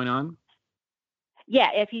and what's going on? Yeah,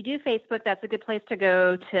 if you do Facebook, that's a good place to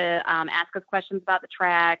go to ask us questions about the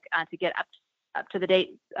track, to get up to the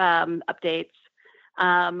date updates.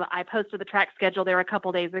 I posted the track schedule there a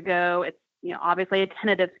couple days ago. It's, you know, obviously a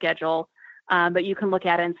tentative schedule, but you can look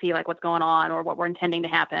at it and see like what's going on or what we're intending to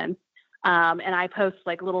happen. And I post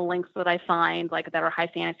like little links that I find like that are high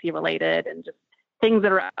fantasy related and just things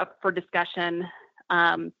that are up for discussion.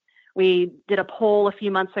 We did a poll a few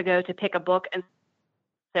months ago to pick a book, and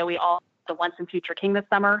so we all the Once and Future King this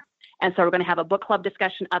summer. And so we're going to have a book club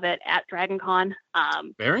discussion of it at Dragon Con.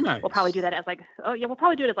 Very nice. We'll probably do that as we'll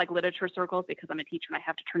probably do it as like literature circles, because I'm a teacher and I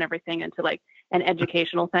have to turn everything into like an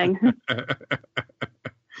educational thing.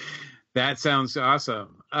 That sounds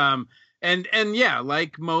awesome. And yeah,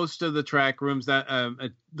 like most of the track rooms that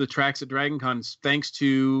the tracks at DragonCon, thanks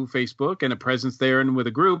to Facebook and a presence there and with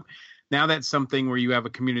a group, now that's something where you have a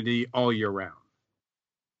community all year round.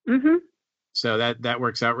 Mm-hmm. So that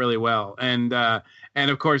works out really well. And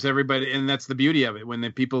of course everybody, and that's the beauty of it.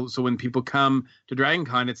 When people come to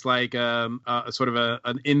DragonCon, it's like a sort of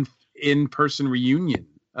an in-person reunion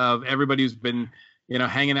of everybody who's been,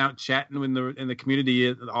 hanging out, chatting in the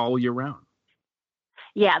community all year round.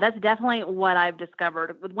 Yeah, that's definitely what I've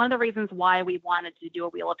discovered. One of the reasons why we wanted to do a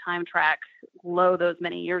Wheel of Time track low those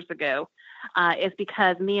many years ago is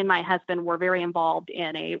because me and my husband were very involved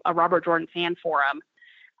in a Robert Jordan fan forum,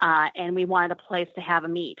 and we wanted a place to have a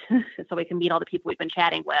meet so we can meet all the people we've been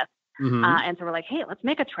chatting with. Mm-hmm. And so we're like, hey, let's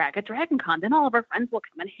make a track at DragonCon. Then all of our friends will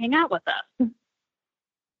come and hang out with us.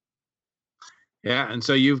 Yeah, and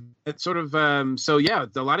so you've sort of a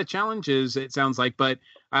lot of challenges, it sounds like, but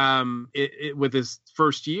with this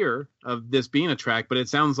first year of this being a track, but it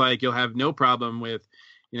sounds like you'll have no problem with,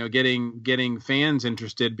 getting fans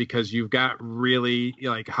interested, because you've got really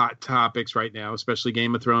hot topics right now, especially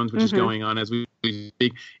Game of Thrones, which is going on as we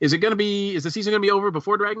speak. Is the season going to be over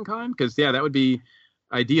before DragonCon? Because that would be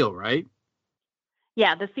ideal, right?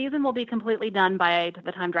 Yeah, the season will be completely done by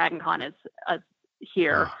the time DragonCon is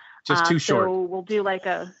here. Oh. Just too short. So we'll do it's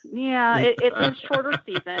a shorter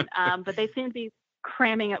season, but they seem to be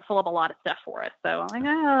cramming it full of a lot of stuff for us. So I'm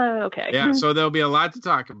like, okay. Yeah, so there'll be a lot to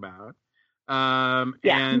talk about. And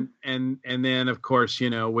then of course,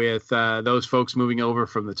 with those folks moving over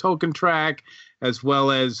from the Tolkien track, as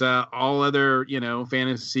well as all other,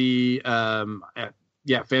 fantasy,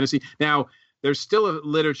 fantasy. Now, there's still a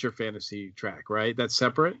literature fantasy track, right? That's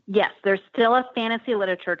separate? Yes, there's still a fantasy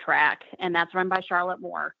literature track, and that's run by Charlotte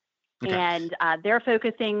Moore. Okay. And they're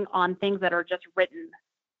focusing on things that are just written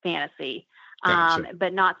fantasy,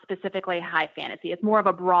 but not specifically high fantasy. It's more of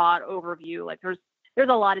a broad overview. Like there's a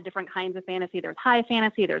lot of different kinds of fantasy. There's high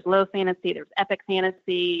fantasy, there's low fantasy, there's epic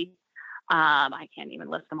fantasy. I can't even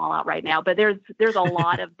list them all out right now, but there's a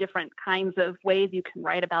lot of different kinds of ways you can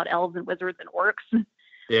write about elves and wizards and orcs.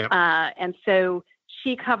 Yeah. And so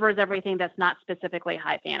she covers everything that's not specifically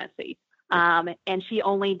high fantasy. And she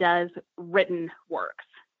only does written works.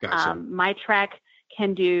 Gotcha. My track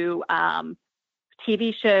can do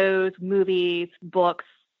TV shows, movies, books.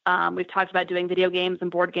 We've talked about doing video games and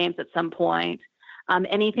board games at some point.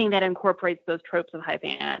 Anything that incorporates those tropes of high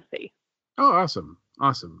fantasy. Oh, awesome.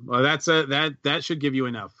 Well, that should give you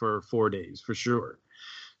enough for 4 days for sure.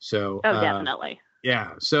 So. Oh, definitely.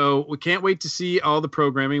 Yeah. So we can't wait to see all the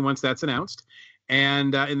programming once that's announced.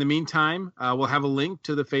 And in the meantime, we'll have a link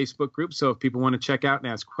to the Facebook group. So if people want to check out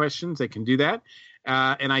and ask questions, they can do that.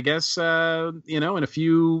 And I guess, in a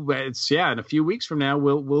few weeks from now,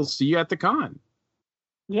 we'll see you at the con.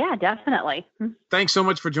 Yeah, definitely. Thanks so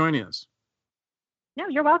much for joining us. No,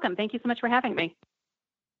 you're welcome. Thank you so much for having me.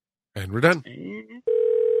 And we're done.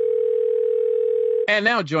 And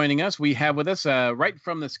now joining us, we have with us right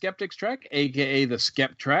from the Skeptics track, a.k.a. the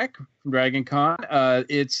Skept track from DragonCon.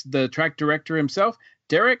 It's the track director himself,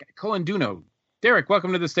 Derek Colanduno. Derek,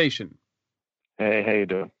 welcome to the station. Hey, how you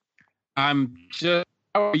doing? How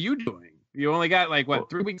are you doing? You only got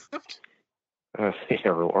 3 weeks left?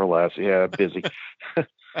 Or less. Yeah, busy.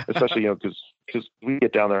 Especially, because we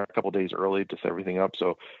get down there a couple days early to set everything up.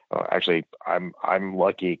 So actually, I'm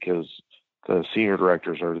lucky because the senior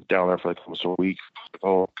directors are down there for almost a week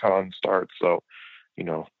before con starts. So,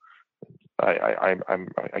 I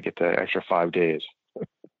get the extra 5 days.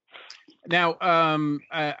 Now,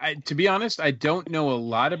 to be honest, I don't know a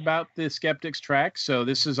lot about the Skeptics track, so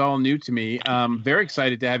this is all new to me. Very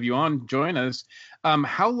excited to have you on, join us.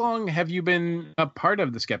 How long have you been a part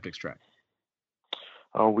of the Skeptics track?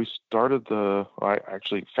 We started I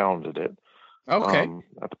actually founded it. Okay.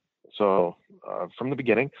 From the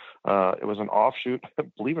beginning, it was an offshoot,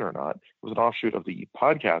 believe it or not, it was an offshoot of the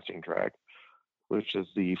podcasting track, which is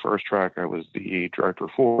the first track I was the director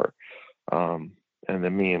for. And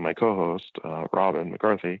then me and my co-host, Robin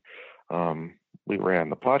McCarthy, we ran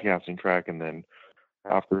the podcasting track. And then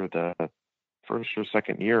after the first or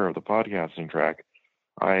second year of the podcasting track,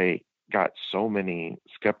 I got so many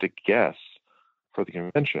skeptic guests for the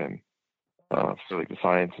convention, for the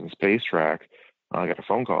science and space track. I got a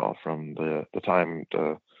phone call from the time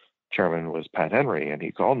the chairman was Pat Henry, and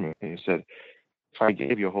he called me and he said, if I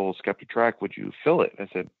gave you a whole skeptic track, would you fill it? I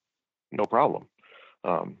said, no problem.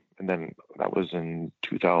 And then that was in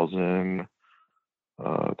 2000,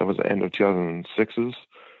 that was the end of 2006's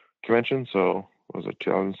convention. So it was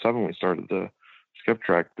 2007 we started the skeptic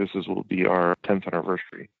track. Will be our 10th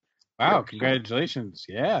anniversary. Wow, congratulations.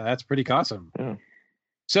 Yeah, that's pretty awesome. Yeah.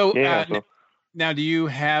 So, Now, do you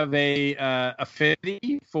have a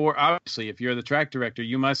affinity for? Obviously, if you're the track director,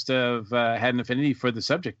 you must have had an affinity for the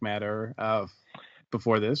subject matter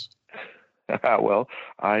before this. Well,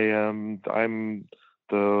 I'm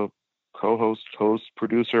the co-host,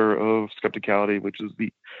 producer of Skepticality, which is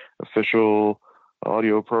the official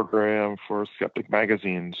audio program for Skeptic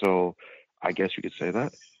Magazine. So, I guess you could say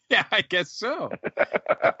that. Yeah, I guess so.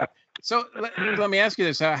 So let me ask you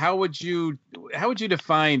this: how would you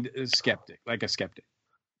define a skeptic, like a skeptic?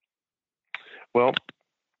 Well,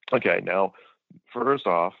 okay. Now, first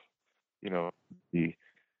off, the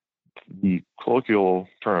colloquial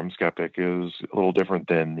term skeptic is a little different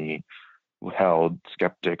than how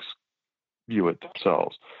skeptics view it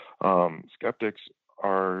themselves. Skeptics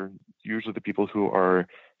are usually the people who are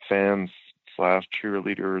fans /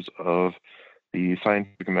 cheerleaders of the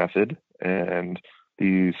scientific method and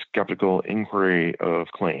the skeptical inquiry of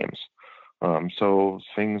claims. So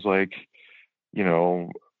things like,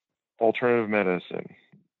 alternative medicine.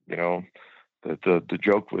 The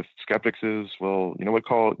joke with skeptics is, well, you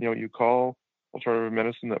call alternative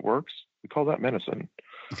medicine that works, we call that medicine.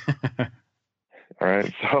 All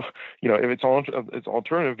right. So, if it's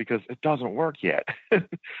alternative because it doesn't work yet.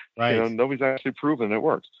 Right. Nobody's actually proven it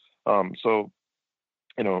works. So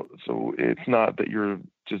it's not that you're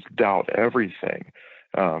just doubt everything.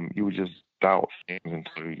 You would just doubt things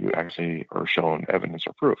until you actually are shown evidence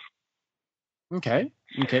or proof. Okay.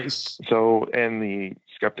 So, and the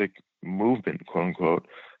skeptic movement, quote unquote,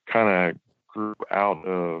 kind of grew out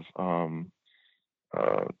of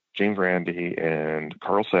James Randi and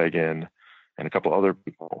Carl Sagan and a couple other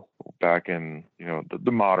people back in,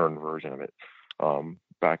 the modern version of it,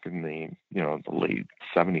 back in the late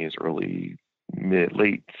 70s,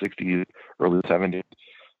 late 60s, early 70s.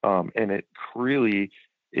 And it really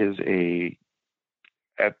is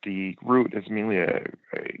at the root, it's mainly a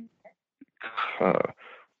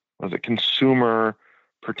consumer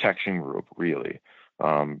protection group, really,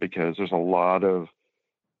 because there's a lot of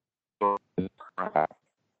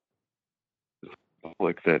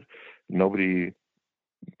public that nobody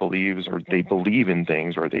believes, or they believe in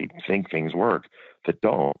things, or they think things work that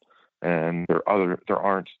don't, and there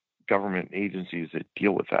aren't government agencies that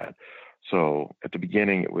deal with that. So at the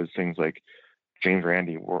beginning, it was things like James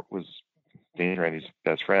Randi's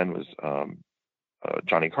best friend was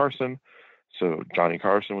Johnny Carson. So Johnny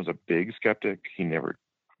Carson was a big skeptic. He never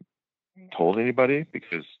told anybody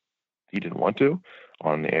because he didn't want to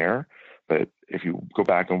on the air. But if you go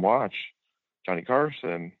back and watch Johnny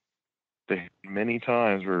Carson, they many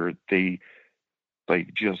times where they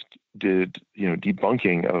just did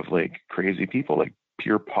debunking of crazy people like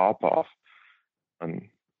Pierre Popoff and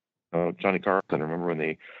Johnny Carson. Remember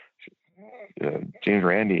when James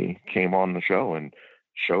Randi came on the show and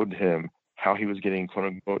showed him how he was getting, quote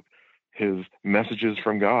unquote, his messages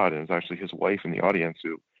from God, and it was actually his wife in the audience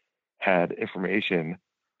who had information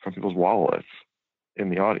from people's wallets in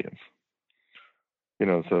the audience.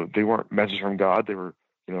 So they weren't messages from God; they were,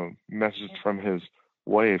 messages from his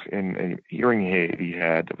wife in a hearing aid he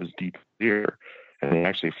had that was deep ear, and they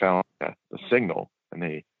actually found the signal, and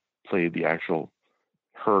they played the actual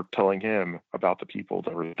her telling him about the people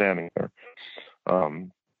that were standing there.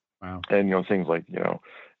 Wow. And things like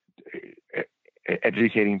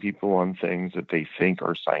educating people on things that they think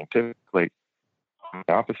are scientific, like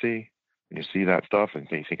homeopathy. And you see that stuff, and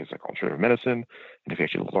they think it's like alternative medicine. And if you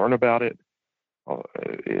actually learn about it,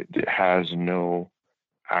 it has no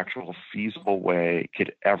actual feasible way it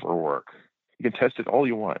could ever work. You can test it all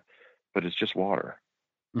you want, but it's just water.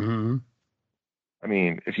 Mm-hmm. I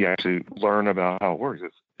mean, if you actually learn about how it works,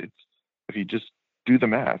 it's if you just do the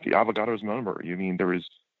math, the Avogadro's number.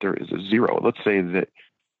 There is a zero. Let's say that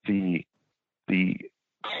the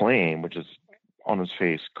claim, which is on its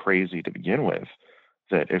face crazy to begin with,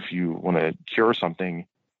 that if you want to cure something,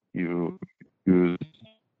 you use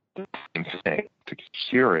the same thing to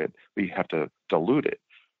cure it, but you have to dilute it.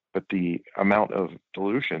 But the amount of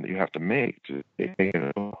dilution that you have to make to make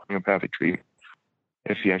a homeopathic treatment,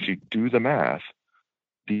 if you actually do the math,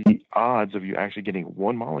 the odds of you actually getting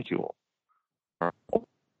one molecule are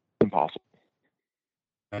impossible.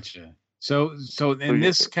 Gotcha. So in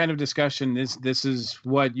this kind of discussion, this is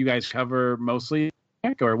what you guys cover mostly,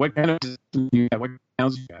 or what kind of what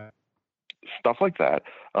else you got? Stuff like that.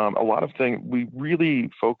 A lot of things we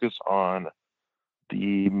really focus on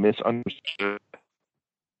the misunderstood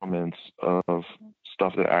elements of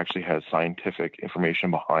stuff that actually has scientific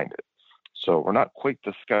information behind it. So we're not quite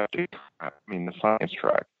the skeptic. The science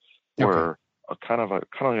track. Okay. We're kind of an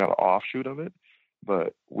offshoot of it,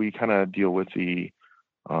 but we kind of deal with the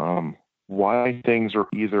why things are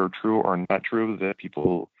either true or not true that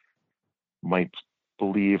people might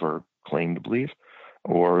believe or claim to believe,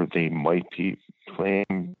 or they might be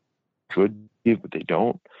claim could believe, but they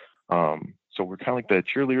don't. So we're kind of like the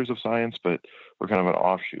cheerleaders of science, but we're kind of an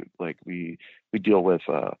offshoot. Like we deal with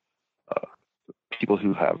people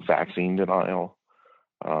who have vaccine denial.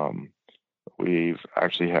 We've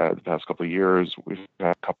actually had the past couple of years, we've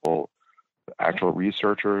had a couple actual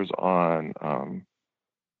researchers on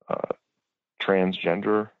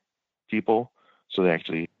transgender people. So they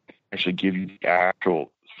actually give you the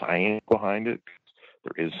actual science behind it.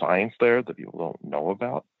 There is science there that people don't know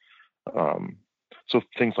about. So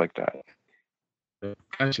things like that.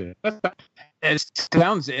 Gotcha. It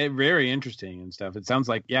sounds very interesting and stuff. It sounds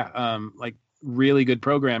like like really good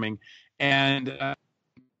programming. And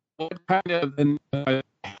what kind of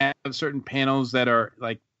have certain panels that are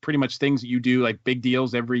like pretty much things that you do, like big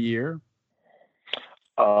deals every year?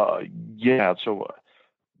 Yeah. So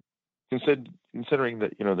considering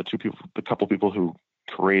that, the couple people who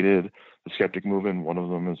created the skeptic movement, one of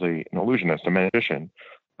them is an illusionist, a magician,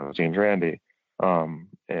 James Randi,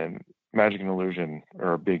 and magic and illusion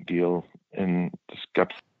are a big deal in the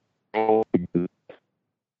skeptic world.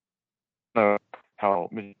 How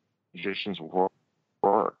magicians work.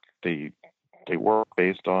 They work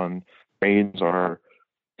based on brains are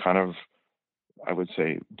kind of, I would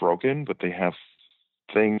say, broken, but they have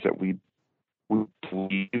things that we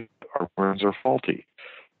believe our brains are faulty.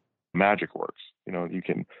 Magic works. You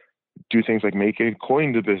can do things like make a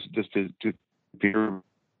coin to figure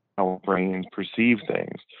how brains perceive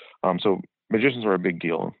things. So magicians are a big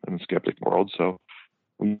deal in the skeptic world. So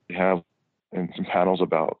we have some panels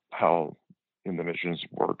about how the magicians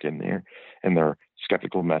work in their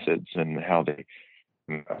skeptical methods and how they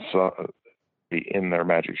in their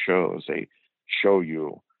magic shows, they show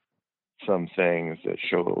you some things that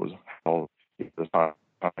shows how their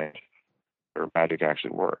magic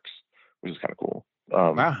actually works, which is kind of cool.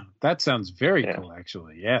 Wow, that sounds very cool,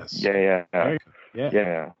 actually. Yes. Yeah. Very cool.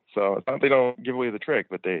 Yeah. So it's not they don't give away the trick,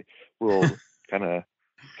 but they will kind of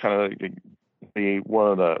be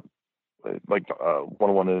one of the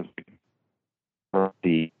one of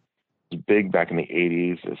the big back in the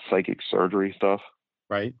 80s is psychic surgery stuff.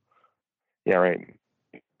 Right. Yeah. Right.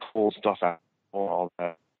 Pull stuff out, all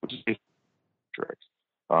that, which is tricks.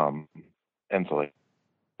 And so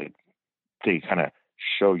they kind of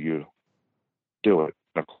show you do it.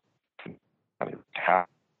 Kind of tap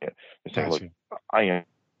it. They say, look, I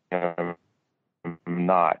am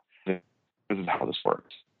not. This is how this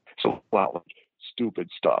works. So a lot like stupid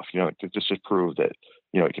stuff, just to prove that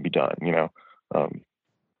it can be done.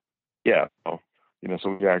 Yeah. So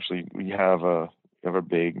we have a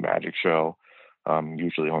big magic show,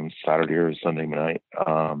 usually on Saturday or Sunday night.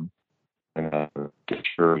 And this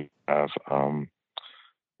year we have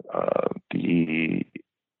the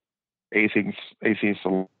Atheists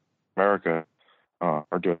of America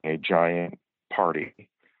are doing a giant party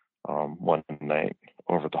one night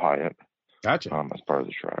over at the Hyatt. Gotcha. As part of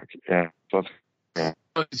the track. Yeah. So I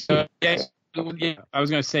was going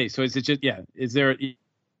to say. So is it just Is there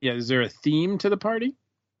a theme to the party?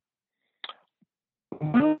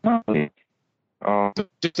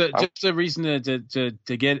 Just a reason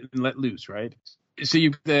to get and let loose, right? So you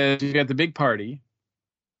got the big party.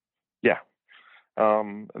 Yeah.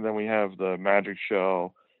 And then we have the magic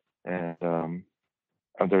show, and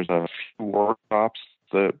there's a few workshops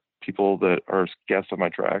that people that are guests on my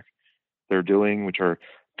track they're doing, which are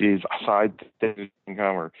these side things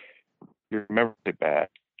where your membership badge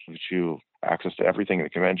gives you access to everything at the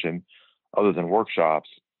convention, other than workshops,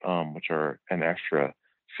 which are an extra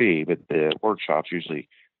fee. But the workshops usually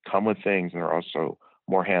come with things, and they're also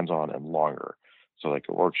more hands-on and longer. So like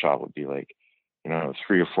a workshop would be 3 or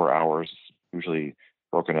 4 hours, usually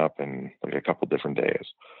broken up in like a couple different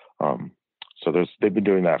days. So they've been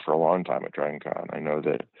doing that for a long time at Dragon Con. I know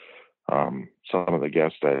that some of the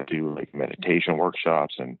guests that do like meditation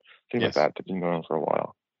workshops and things like that have been going on for a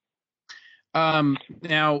while.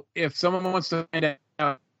 Now, if someone wants to find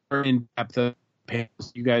out in depth the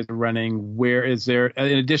panels you guys are running, where is there,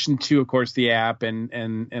 in addition to, of course, the app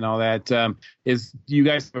and all that, is you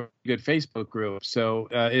guys have a good Facebook group? So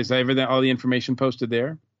is everything, all the information posted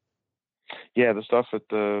there? Yeah, the stuff at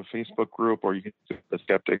the Facebook group, or you can do the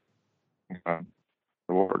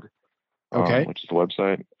skeptic.org, which is the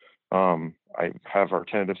website. I have our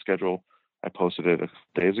tentative schedule. I posted it a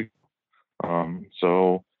few days ago.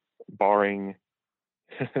 So barring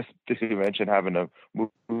the convention having to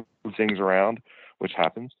move things around, which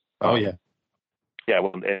happens. Yeah,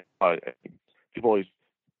 well, people always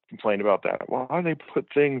complain about that. Well, why do they put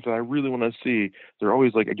things that I really want to see? They're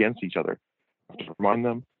always like against each other. I have to remind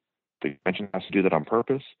them the convention has to do that on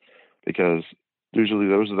purpose. because usually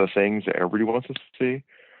those are the things that everybody wants to see.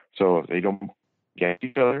 So if they don't get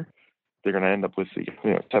each other, they're going to end up with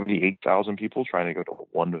 78,000 people trying to go to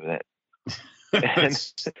one event.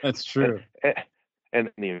 That's true. And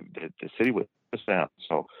the city was down.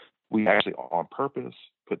 So we actually on purpose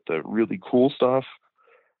put the really cool stuff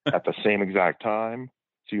at the same exact time.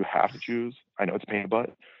 So you have to choose. I know it's a pain in the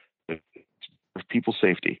butt, but it's for people's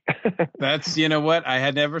safety. That's, you know what? I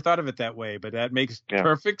had never thought of it that way, but that makes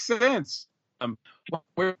perfect sense.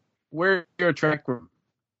 Where's your track room?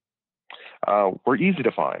 We're easy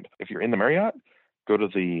to find. If you're in the Marriott, go to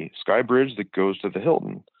the Sky Bridge that goes to the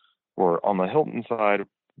Hilton. We're on the Hilton side,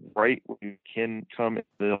 right when you can come into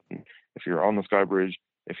the Hilton. If you're on the Sky Bridge,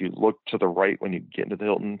 if you look to the right when you get into the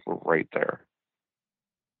Hilton, we're right there.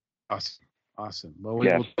 Awesome. Well, we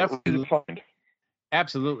will definitely find.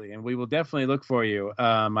 Absolutely, and we will definitely look for you.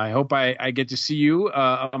 I hope I get to see you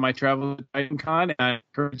on my travel to Dragon Con, and I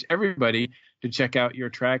encourage everybody to check out your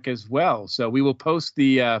track as well. So we will post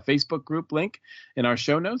the Facebook group link in our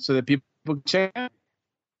show notes so that people can check it out.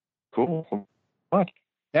 Cool.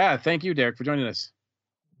 Yeah, thank you, Derek, for joining us.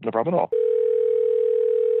 No problem at all.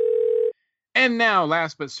 And now,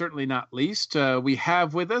 last but certainly not least, we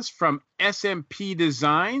have with us from SMP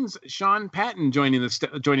Designs, Sean Patton joining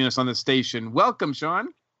us on the station. Welcome, Sean.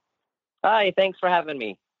 Hi, thanks for having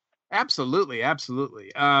me. Absolutely.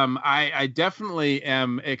 I definitely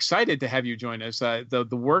am excited to have you join us. The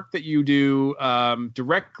work that you do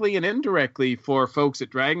directly and indirectly for folks at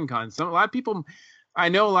Dragon Con. I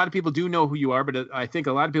know a lot of people do know who you are, but I think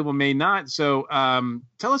a lot of people may not. So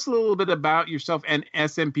tell us a little bit about yourself and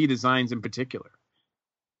SMP Designs in particular.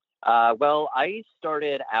 Well, I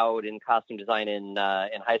started out in costume design in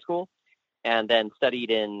high school and then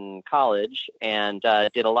studied in college and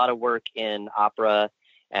did a lot of work in opera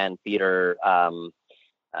and theater,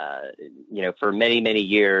 for many, many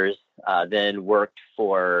years. Then worked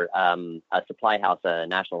for a supply house, a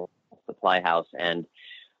national supply house, and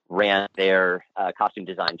ran their costume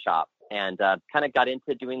design shop, and kind of got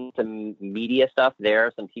into doing some media stuff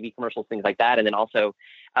there, some TV commercials, things like that. And then also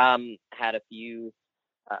had a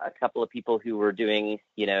couple of people who were doing,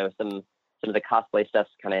 some of the cosplay stuff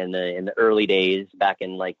kind of in the early days back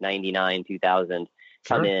in like 99, 2000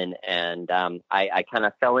 come in. And I kind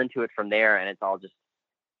of fell into it from there, and it's all just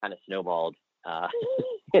kind of snowballed.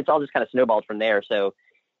 It's all just kind of snowballed from there. So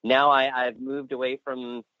now I've moved away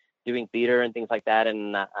from doing theater and things like that,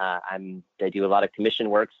 and I do a lot of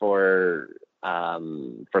commission work for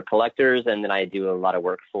collectors, and then I do a lot of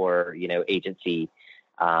work for agency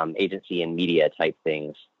and media type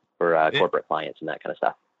things for corporate clients and that kind of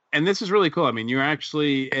stuff. And this is really cool. I mean, you're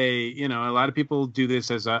actually a lot of people do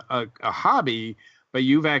this as a hobby, but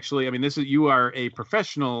you've actually, you are a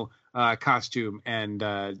professional costume and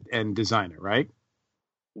designer, right?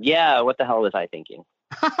 Yeah. What the hell was I thinking?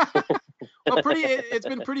 Well, it's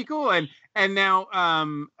been pretty cool. And now,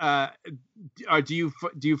 do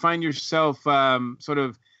you find yourself sort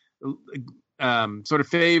of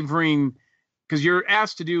favoring, because you're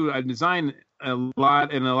asked to do a design a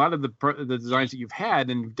lot, and a lot of the designs that you've had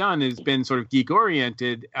and you've done has been sort of geek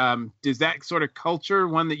oriented. Is that sort of culture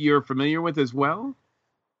one that you're familiar with as well?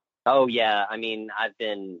 Oh yeah, I've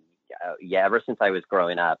been ever since I was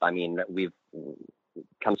growing up. We've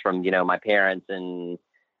comes from my parents and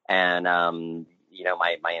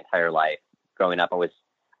my entire life growing up. I was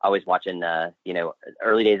always watching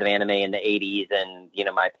early days of anime in the 80s, and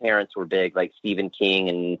my parents were big like Stephen King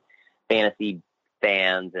and fantasy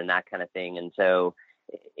fans and that kind of thing, and so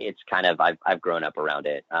it's kind of I've grown up around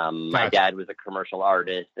it. My dad was a commercial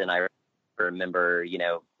artist, and I remember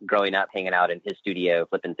growing up hanging out in his studio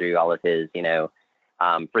flipping through all of his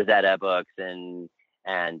Frazetta books and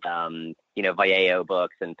Vallejo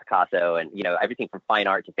books and Picasso and everything from fine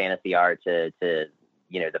art to fantasy art to the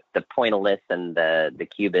pointillists and the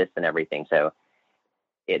cubists and everything. So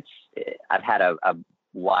I've had a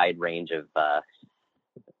wide range of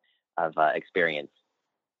experience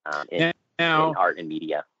in art and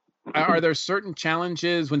media. Are there certain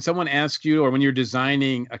challenges when someone asks you, or when you're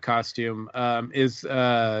designing a costume? Obviously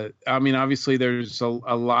there's a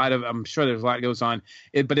lot of, I'm sure there's a lot that goes on,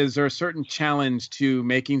 but is there a certain challenge to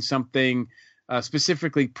making something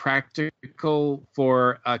specifically practical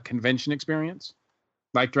for a convention experience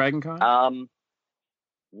like Dragon Con?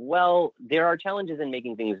 Well, there are challenges in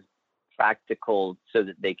making things practical so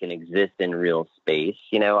that they can exist in real space.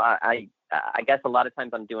 I guess a lot of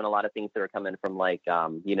times I'm doing a lot of things that are coming from like,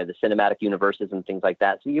 the cinematic universes and things like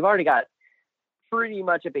that. So you've already got pretty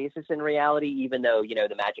much a basis in reality, even though,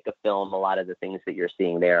 the magic of film, a lot of the things that you're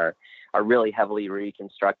seeing there are really heavily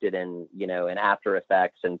reconstructed and, in After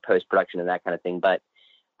Effects and post-production and that kind of thing. But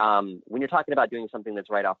when you're talking about doing something that's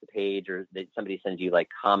right off the page, or that somebody sends you like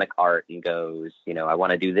comic art and goes, I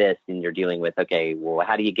want to do this, and you're dealing with, okay, well,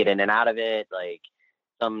 how do you get in and out of it? Like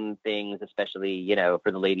some things, especially,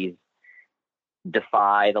 for the ladies,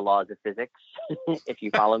 defy the laws of physics, if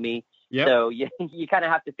you follow me. Yep. So you kind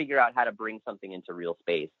of have to figure out how to bring something into real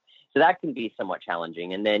space. So that can be somewhat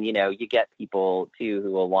challenging. And then, you get people too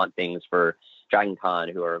who will want things for Dragon Con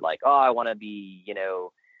who are like, oh, I want to be,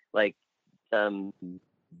 like some,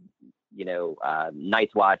 Night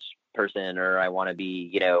Watch person, or I want to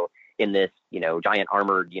be, in this, giant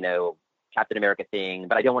armored, Captain America thing,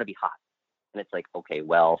 but I don't want to be hot. And it's like, okay,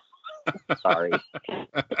 well, sorry.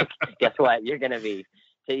 Guess what? You're going to be,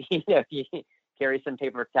 you carry some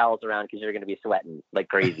paper towels around because you're going to be sweating like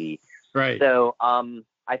crazy. Right. So,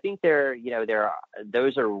 I think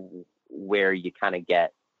those are where you kind of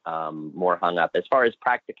get more hung up. As far as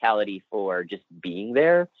practicality for just being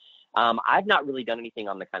there, I've not really done anything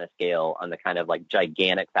on the kind of like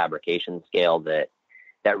gigantic fabrication scale that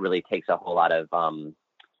really takes a whole lot of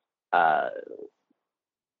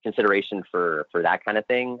consideration for that kind of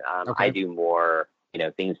thing. Okay. I do more,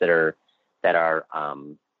 things that are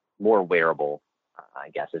more wearable, I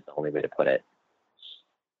guess is the only way to put it.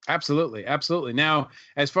 Absolutely. Now,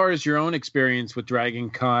 as far as your own experience with Dragon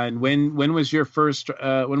Con, when was your first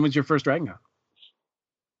Dragon Con?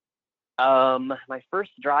 My first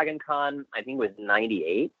Dragon Con, I think, was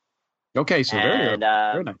 98. Okay, so very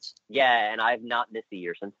nice. Yeah, and I've not missed a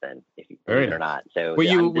year since then, if you Very believe it or not. So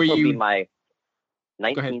this will be my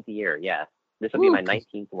 19th year. Yeah, this will be my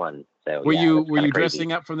 19th one. So were you crazy.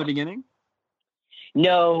 dressing up from the beginning?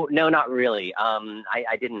 No, not really.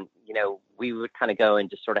 I didn't. We would kind of go and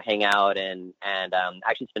just sort of hang out and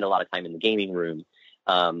actually spend a lot of time in the gaming room,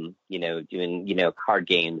 doing card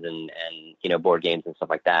games and board games and stuff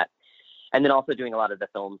like that, and then also doing a lot of the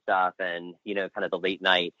film stuff and kind of the late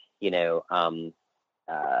night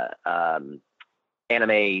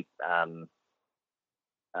anime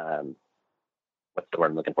what's the word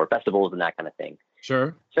I'm looking for, festivals and that kind of thing.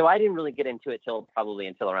 Sure. So I didn't really get into it until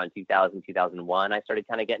around 2000, 2001. I started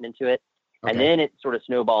kind of getting into it. Okay. And then it sort of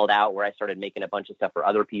snowballed out where I started making a bunch of stuff for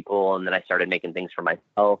other people. And then I started making things for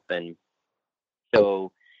myself. And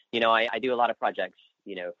so, I do a lot of projects,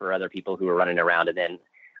 for other people who are running around. And then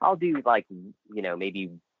I'll do like,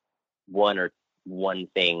 maybe one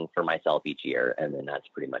thing for myself each year. And then that's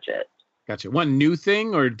pretty much it. Gotcha. One new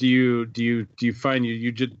thing, or do you find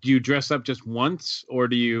do you dress up just once, or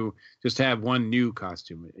do you just have one new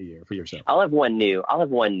costume a year for yourself? I'll have one new.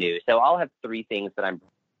 So I'll have 3 things that I'm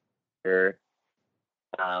sure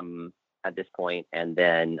at this point, and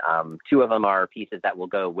then 2 of them are pieces that will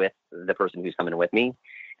go with the person who's coming with me,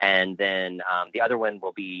 and then the other one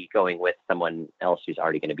will be going with someone else who's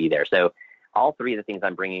already going to be there. So all 3 of the things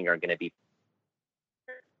I'm bringing are going to be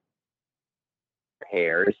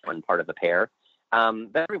pairs, one part of a pair.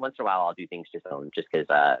 But every once in a while I'll do things just because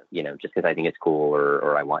I think it's cool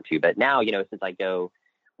or I want to. But now, since I go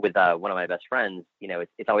with one of my best friends,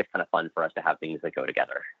 it's always kind of fun for us to have things that go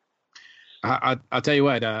together. I'll tell you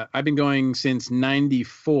what, I've been going since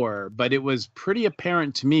 94, but it was pretty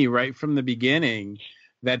apparent to me right from the beginning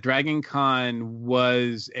that Dragon Con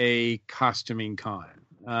was a costuming con.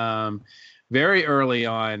 Very early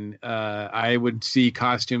on, I would see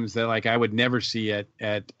costumes that I would never see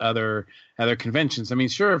at other conventions. I mean,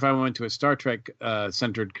 sure, if I went to a Star Trek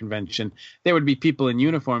centered convention, there would be people in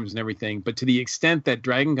uniforms and everything. But to the extent that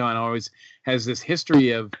Dragon Con always has this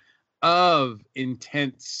history of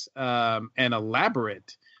intense and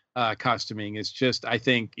elaborate costuming, is just, I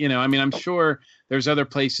think, I'm sure there's other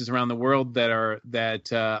places around the world that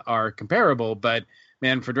are comparable, but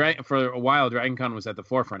man, for a while, Dragon Con was at the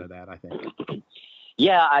forefront of that, I think.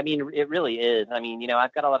 Yeah, I mean, it really is. I mean,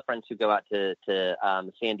 I've got a lot of friends who go out to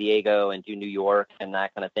San Diego and do New York and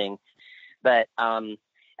that kind of thing. But and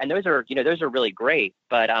those are really great.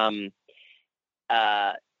 But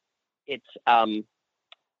it's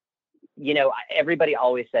everybody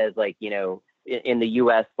always says in the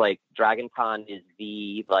U.S. Dragon Con is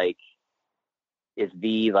the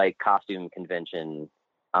costume convention.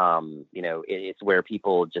 It's where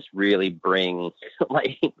people just really bring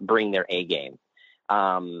their A game.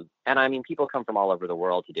 And I mean, people come from all over the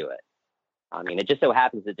world to do it. I mean, it just so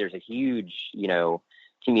happens that there's a huge,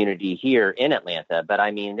 community here in Atlanta, but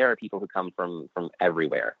I mean, there are people who come from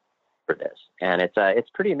everywhere for this, and it's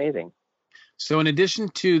pretty amazing. So in addition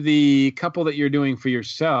to the couple that you're doing for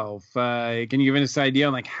yourself, can you give us an idea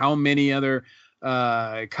on how many other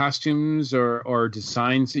costumes or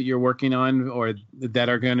designs that you're working on or that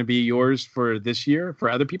are going to be yours for this year for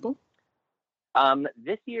other people?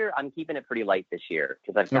 This year, I'm keeping it pretty light this year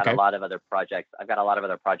because I've got a lot of other projects. I've got a lot of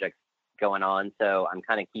other projects going on, so I'm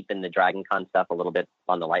kind of keeping the Dragon Con stuff a little bit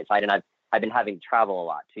on the light side. And I've been having to travel a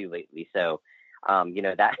lot too lately, so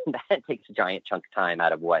that takes a giant chunk of time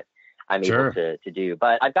out of what I'm able to do.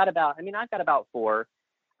 But I've got about four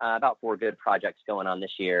good projects going on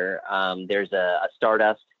this year. There's a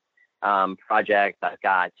Stardust project. I've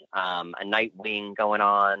got a Nightwing going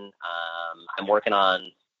on. I'm working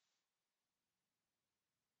on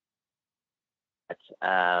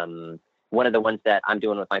one of the ones that I'm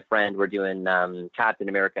doing with my friend. We're doing Captain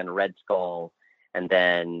America and Red Skull, and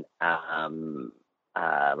then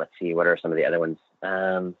let's see, what are some of the other ones?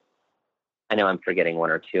 I know I'm forgetting one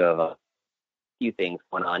or two of a few things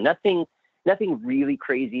going on. Nothing really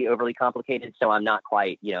crazy, overly complicated. So I'm not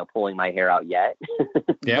quite, pulling my hair out yet.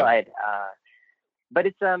 Yeah. But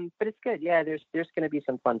it's good. Yeah, there's going to be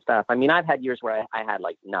some fun stuff. I mean, I've had years where I had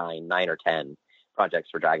like nine or 10 projects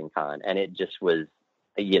for Dragon Con, and it just was,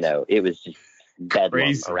 it was just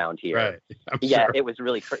bedlam around here. Right. Yeah, sure. It was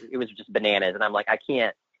just bananas, and I'm like,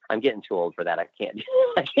 I'm getting too old for that. I can't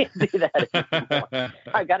do that anymore.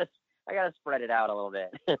 I gotta spread it out a little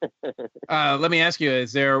bit. Let me ask you: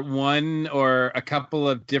 is there one or a couple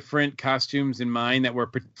of different costumes in mind that were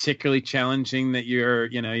particularly challenging that you're,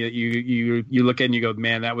 you look at and you go,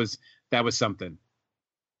 man, that was something?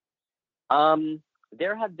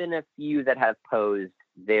 There have been a few that have posed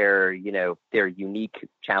their unique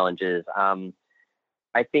challenges.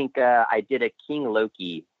 I think I did a King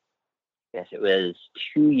Loki. Yes, it was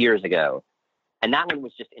 2 years ago, and that one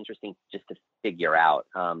was just interesting just to figure out.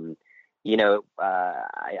 I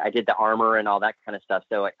did the armor and all that kind of stuff,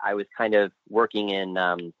 so I was kind of working in,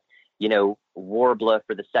 Warbler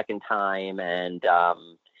for the second time, and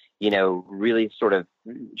really sort of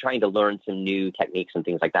trying to learn some new techniques and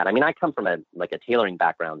things like that. I mean, I come from a tailoring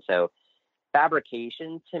background, so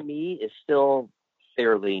fabrication to me is still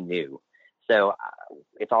fairly new. So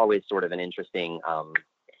it's always sort of an interesting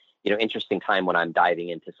time when I'm diving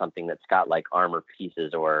into something that's got like armor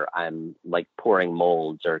pieces, or I'm like pouring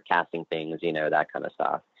molds or casting things, that kind of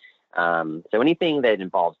stuff. So anything that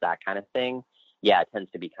involves that kind of thing, yeah, it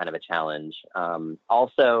tends to be kind of a challenge.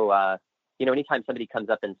 Also, anytime somebody comes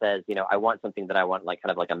up and says, I want something that I want like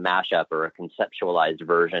kind of like a mashup or a conceptualized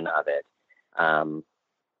version of it,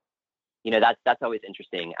 that's always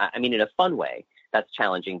interesting. I mean, in a fun way, that's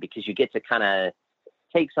challenging because you get to kind of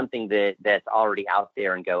take something that's already out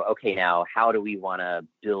there and go, okay, now how do we want to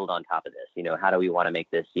build on top of this? How do we want to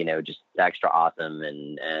make this, just extra awesome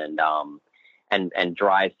and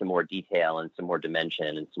drive some more detail and some more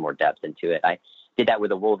dimension and some more depth into it. I did that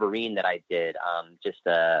with a Wolverine that I did just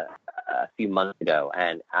a few months ago,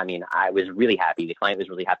 and I mean, I was really happy. The client was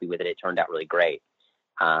really happy with it. It turned out really great.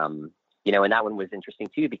 And that one was interesting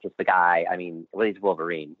too because the guy, I mean, well, he's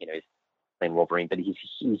Wolverine. He's playing Wolverine, but he's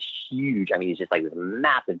huge. I mean, he's just like this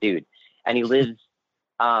massive dude, and he lives,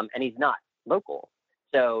 and he's not local.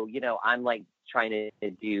 So, I'm like trying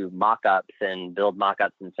to do mock-ups and build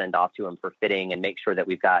mock-ups and send off to him for fitting and make sure that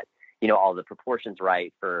we've got, all the proportions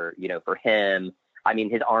right for him. I mean,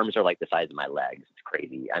 his arms are like the size of my legs. It's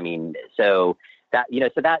crazy. I mean, so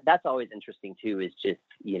that's always interesting too, is just,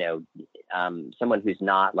 someone who's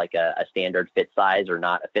not like a standard fit size or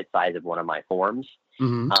not a fit size of one of my forms.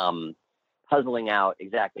 Mm-hmm. Puzzling out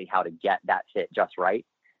exactly how to get that fit just right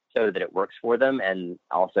so that it works for them and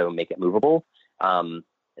also make it movable.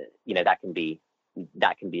 That can be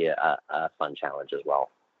a fun challenge as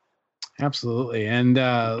well. Absolutely. And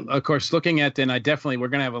of course, looking at, and we're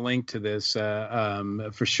going to have a link to this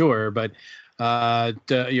for sure, but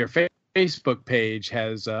your Facebook page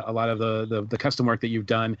has a lot of the custom work that you've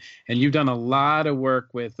done, and you've done a lot of work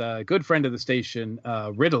with a good friend of the station,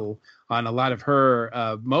 Riddle, on a lot of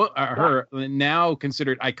her now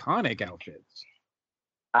considered iconic outfits.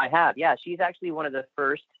 I have, yeah. She's actually one of the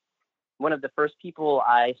first people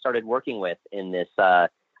I started working with in this. I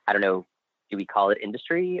don't know, do we call it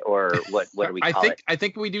industry or what do we call it? I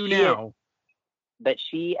think we do now. But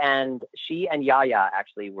she and Yaya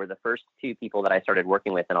actually were the first two people that I started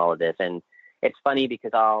working with in all of this. And it's funny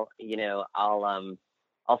because I'll see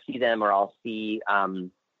them, or I'll see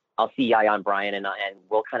Yaya and Brian, and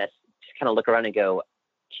we'll kind of look around and go,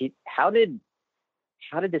 how did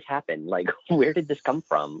this happen? Like, where did this come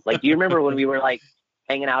from? Like, do you remember when we were like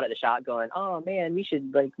hanging out at the shop going, oh man, we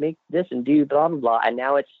should like make this and do blah, blah, blah. And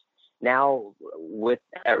now with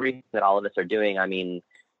everything that all of us are doing, I mean,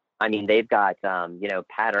 they've got,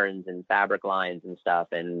 patterns and fabric lines and stuff.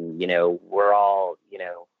 And, we're all,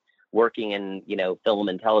 working in, film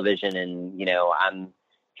and television, and,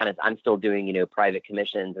 I'm still doing, private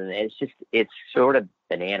commissions, and it's sort of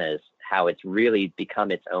bananas how it's really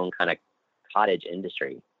become its own kind of cottage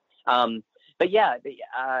industry. But yeah,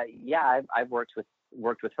 I've worked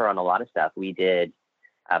with her on a lot of stuff. We did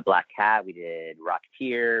Black Cat, we did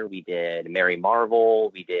Rocketeer, we did Mary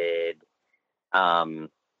Marvel, we did a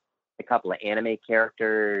couple of anime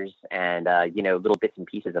characters, and little bits and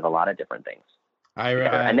pieces of a lot of different things.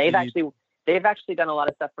 And they've actually done a lot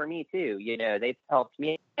of stuff for me too. They've helped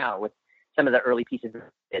me out with some of the early pieces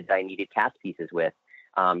that I needed cast pieces with.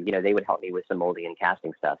 They would help me with some molding and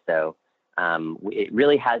casting stuff. So it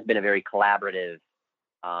really has been a very collaborative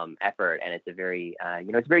effort, and it's a very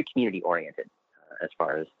it's very community oriented as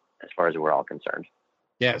far as we're all concerned.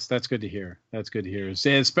 Yes, that's good to hear. That's good to hear,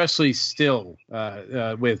 especially still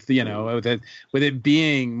with it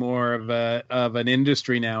being more of an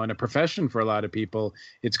industry now and a profession for a lot of people.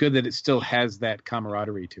 It's good that it still has that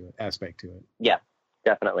camaraderie aspect to it. Yeah,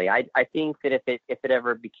 definitely. I think that if it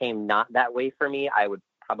ever became not that way for me, I would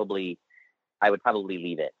probably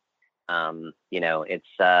leave it.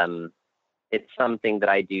 It's something that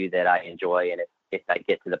I do that I enjoy, and if I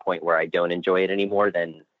get to the point where I don't enjoy it anymore,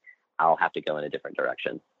 then I'll have to go in a different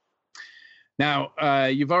direction. Now,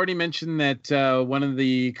 you've already mentioned that one of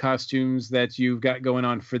the costumes that you've got going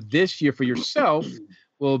on for this year for yourself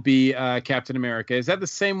will be Captain America. Is that the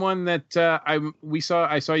same one that I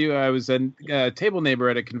saw you? I was a table neighbor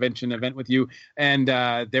at a convention event with you, and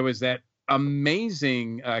there was that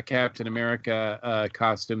amazing Captain America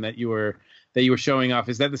costume that you were showing off.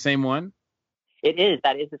 Is that the same one? It is.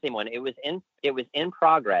 That is the same one. It was in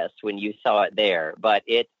progress when you saw it there, but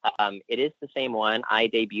it is the same one. I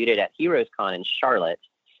debuted it at Heroes Con in Charlotte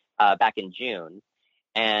back in June,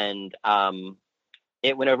 and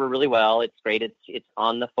it went over really well. It's great. It's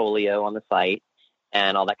on the folio on the site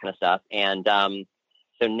and all that kind of stuff. And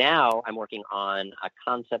so now I'm working on a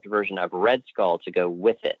concept version of Red Skull to go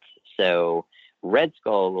with it. So Red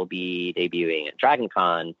Skull will be debuting at Dragon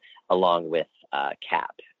Con along with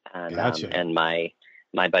Cap. And, gotcha. And my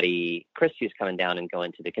buddy Chris, who's coming down and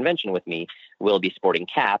going to the convention with me, will be sporting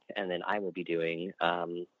Cap, and then I will be doing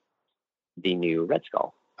the new Red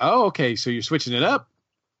Skull. Oh, okay. So you're switching it up.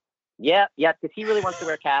 Yeah, because he really wants to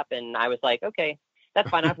wear Cap, and I was like, okay, that's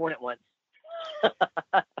fine. I've worn it once.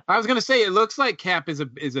 I was gonna say it looks like Cap is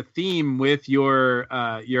a theme with your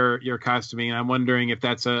costuming, and I'm wondering if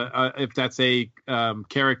that's a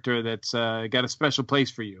character that's got a special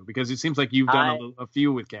place for you, because it seems like you've done a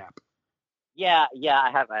few with Cap. Yeah,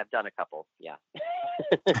 I have. I've done a couple. Yeah.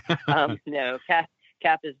 No,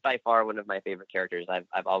 Cap is by far one of my favorite characters.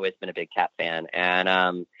 I've always been a big Cap fan,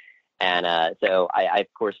 and so I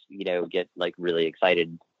of course get like really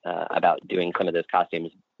excited about doing some of those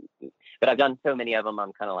costumes. But I've done so many of them.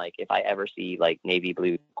 I'm kind of like, if I ever see like navy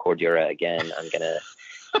blue Cordura again, I'm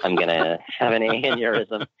gonna have an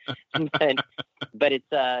aneurysm. But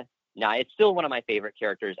it's still one of my favorite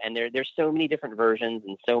characters, and there's so many different versions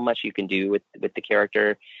and so much you can do with the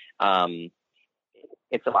character.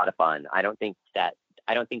 It's a lot of fun. I don't think that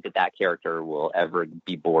character will ever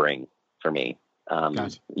be boring for me,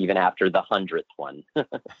 Gotcha. Even after the 100th one.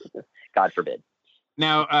 God forbid.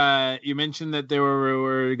 Now, you mentioned that there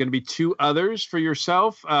were going to be 2 others for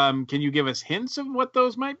yourself. Can you give us hints of what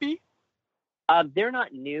those might be? They're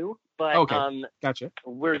not new, but okay. Gotcha.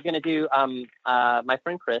 We're going to do my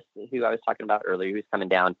friend Chris, who I was talking about earlier, who's coming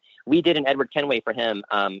down. We did an Edward Kenway for him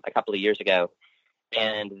a couple of years ago,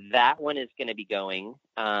 and that one is going to be going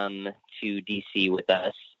to DC with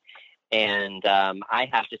us. And I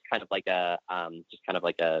have just kind of like a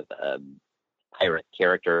pirate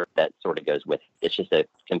character that sort of goes with it. It's just a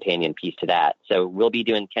companion piece to that. So we'll be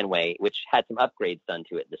doing Kenway, which had some upgrades done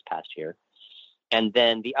to it this past year. And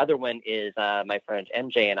then the other one is my friend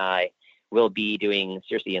MJ and I will be doing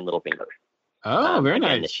Circe and Littlefinger. Oh, very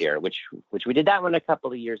nice. This year, which we did that one a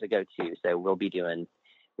couple of years ago too. So we'll be doing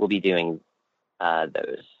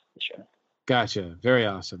those this year. Gotcha. Very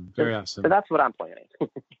awesome. Very awesome. So that's what I'm planning.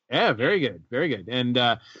 Yeah, very good. Very good. And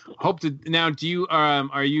hope to now. Do you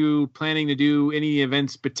are you planning to do any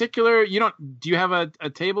events particular? Do you have a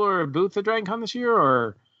table or a booth at Dragon Con this year,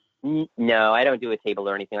 or? No, I don't do a table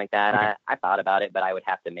or anything like that. Okay. I thought about it, but I would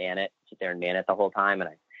have to sit there and man it the whole time, and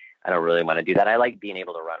I don't really want to do that. I like being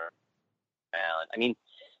able to run around. I mean,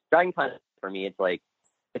 Dragon Con for me, it's like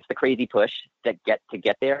it's the crazy push to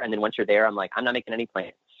get there, and then once you're there, I'm like, I'm not making any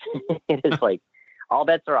plans. It is like all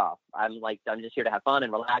bets are off. I'm just here to have fun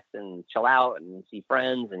and relax and chill out and see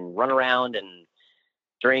friends and run around and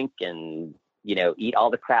drink and eat all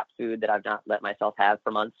the crap food that I've not let myself have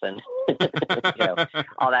for months and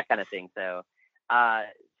all that kind of thing. So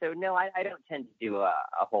no, I don't tend to do a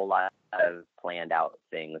whole lot of planned out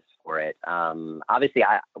things for it. Obviously,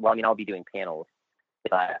 I'll be doing panels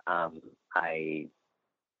but I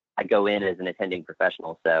go in as an attending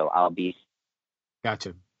professional, so I'll be.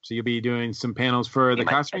 Gotcha. So you'll be doing some panels for the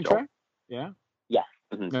costuming track? Yeah. Yes.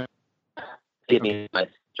 Mm-hmm. Give me my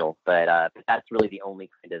schedule, but that's really the only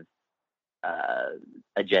kind of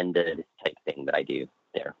agenda type thing that I do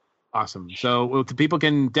there. Awesome. So people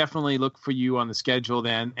can definitely look for you on the schedule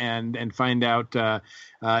then, and find out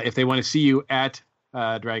if they want to see you at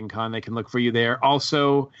Dragon Con, they can look for you there.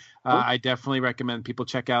 Also, I definitely recommend people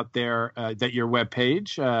check out your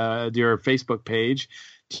webpage, your Facebook page.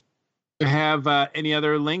 Do you have any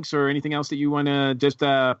other links or anything else that you want to just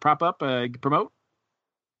prop up, promote?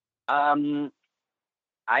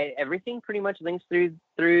 Everything pretty much links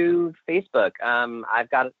through Facebook. I've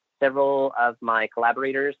got several of my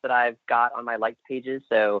collaborators that I've got on my liked pages,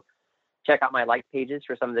 so check out my liked pages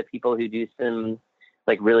for some of the people who do some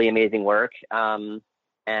like really amazing work. And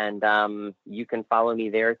you can follow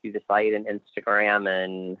me there through the site and Instagram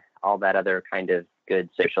and all that other kind of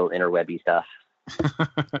good social interwebby stuff.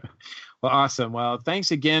 Well, awesome. Well,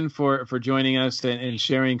 thanks again for joining us and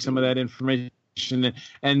sharing some of that information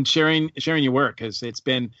and sharing your work, because it's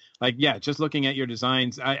been like, just looking at your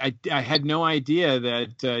designs, I had no idea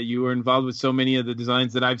that you were involved with so many of the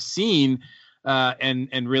designs that I've seen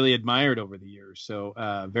and really admired over the years.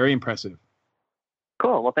 So very impressive.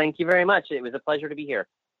 Cool. Well, thank you very much. It was a pleasure to be here.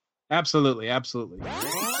 Absolutely.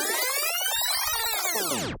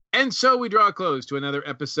 And so we draw a close to another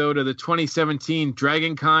episode of the 2017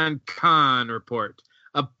 Dragon Con Report.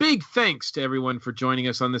 A big thanks to everyone for joining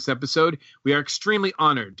us on this episode. We are extremely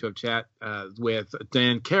honored to have chat with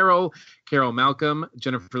Dan Carroll, Carol Malcolm,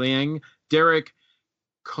 Jennifer Liang, Derek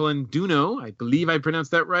Colanduno, I believe I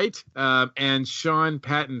pronounced that right, and Sean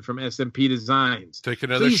Patton from SMP Designs. Take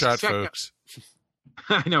another shot, folks.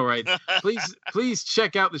 I know, right? Please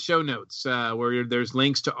check out the show notes where there's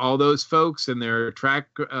links to all those folks and their track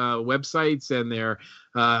websites and their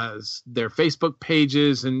Facebook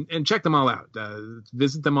pages, and check them all out.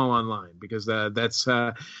 Visit them all online, because that's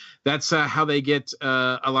how they get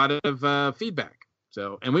a lot of feedback.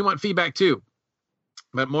 So, and we want feedback too.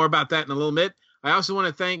 But more about that in a little bit. I also want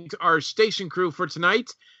to thank our station crew for tonight.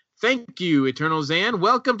 Thank you, Eternal Zan.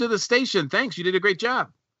 Welcome to the station. Thanks. You did a great job.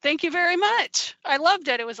 Thank you very much. I loved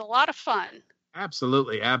it. It was a lot of fun.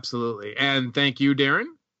 Absolutely. And thank you, Darren.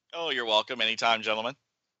 Oh, you're welcome. Anytime, gentlemen.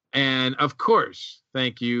 And of course,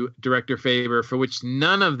 thank you, Director Faber, for which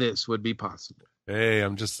none of this would be possible. Hey,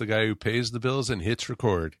 I'm just the guy who pays the bills and hits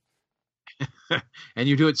record. And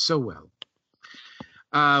you do it so well.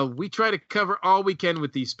 We try to cover all we can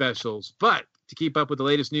with these specials, but to keep up with the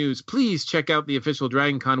latest news, please check out the official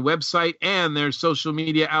Dragon Con website and their social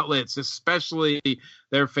media outlets, especially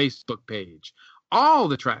their Facebook page. All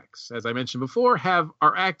the tracks, as I mentioned before,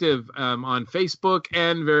 are active on Facebook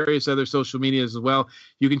and various other social medias as well.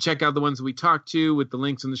 You can check out the ones that we talked to with the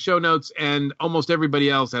links in the show notes, and almost everybody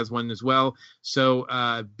else has one as well. So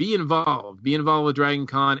be involved with Dragon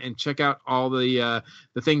Con, and check out all the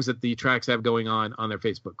things that the tracks have going on their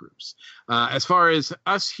Facebook groups. As far as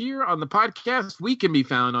us here on the podcast, we can be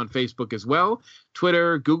found on Facebook as well,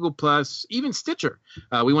 Twitter, Google+, even Stitcher.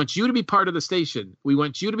 We want you to be part of the station. We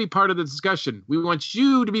want you to be part of the discussion. We want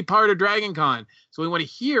you to be part of Dragon Con. So we want to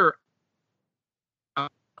hear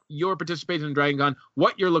your participation in Dragon Con,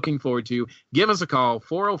 what you're looking forward to. Give us a call,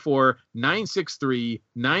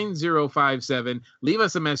 404-963-9057. Leave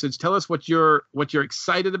us a message. Tell us what you're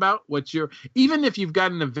excited about, even if you've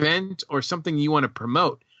got an event or something you want to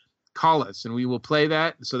promote. Call us and we will play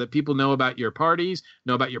that so that people know about your parties,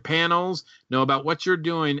 know about your panels, know about what you're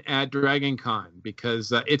doing at Dragon Con,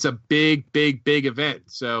 because it's a big event.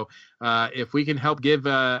 So if we can help give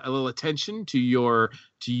a little attention to your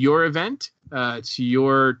event, to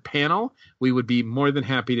your panel, we would be more than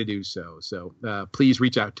happy to do so. So please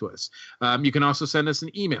reach out to us. You can also send us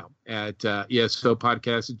an email at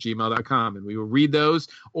esopodcast@gmail.com, and we will read those.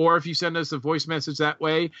 Or if you send us a voice message that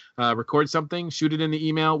way, record something, shoot it in the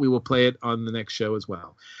email, we will play it on the next show as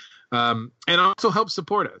well. And also help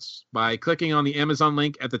support us by clicking on the Amazon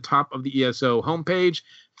link at the top of the ESO homepage,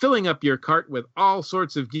 filling up your cart with all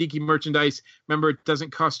sorts of geeky merchandise. Remember, it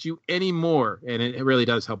doesn't cost you any more, and it really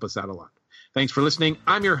does help us out a lot. Thanks for listening.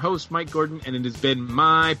 I'm your host, Mike Gordon, and it has been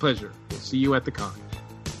my pleasure. We'll see you at the con.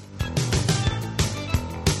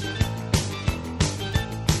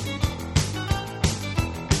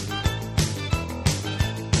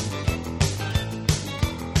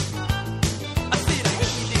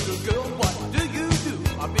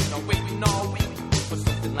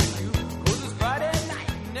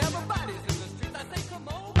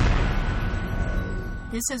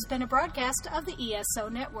 This has been a broadcast of the ESO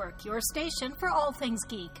Network, your station for all things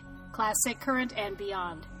geek. classic, current, and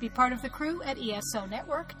beyond. Be part of the crew at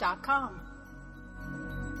ESONetwork.com.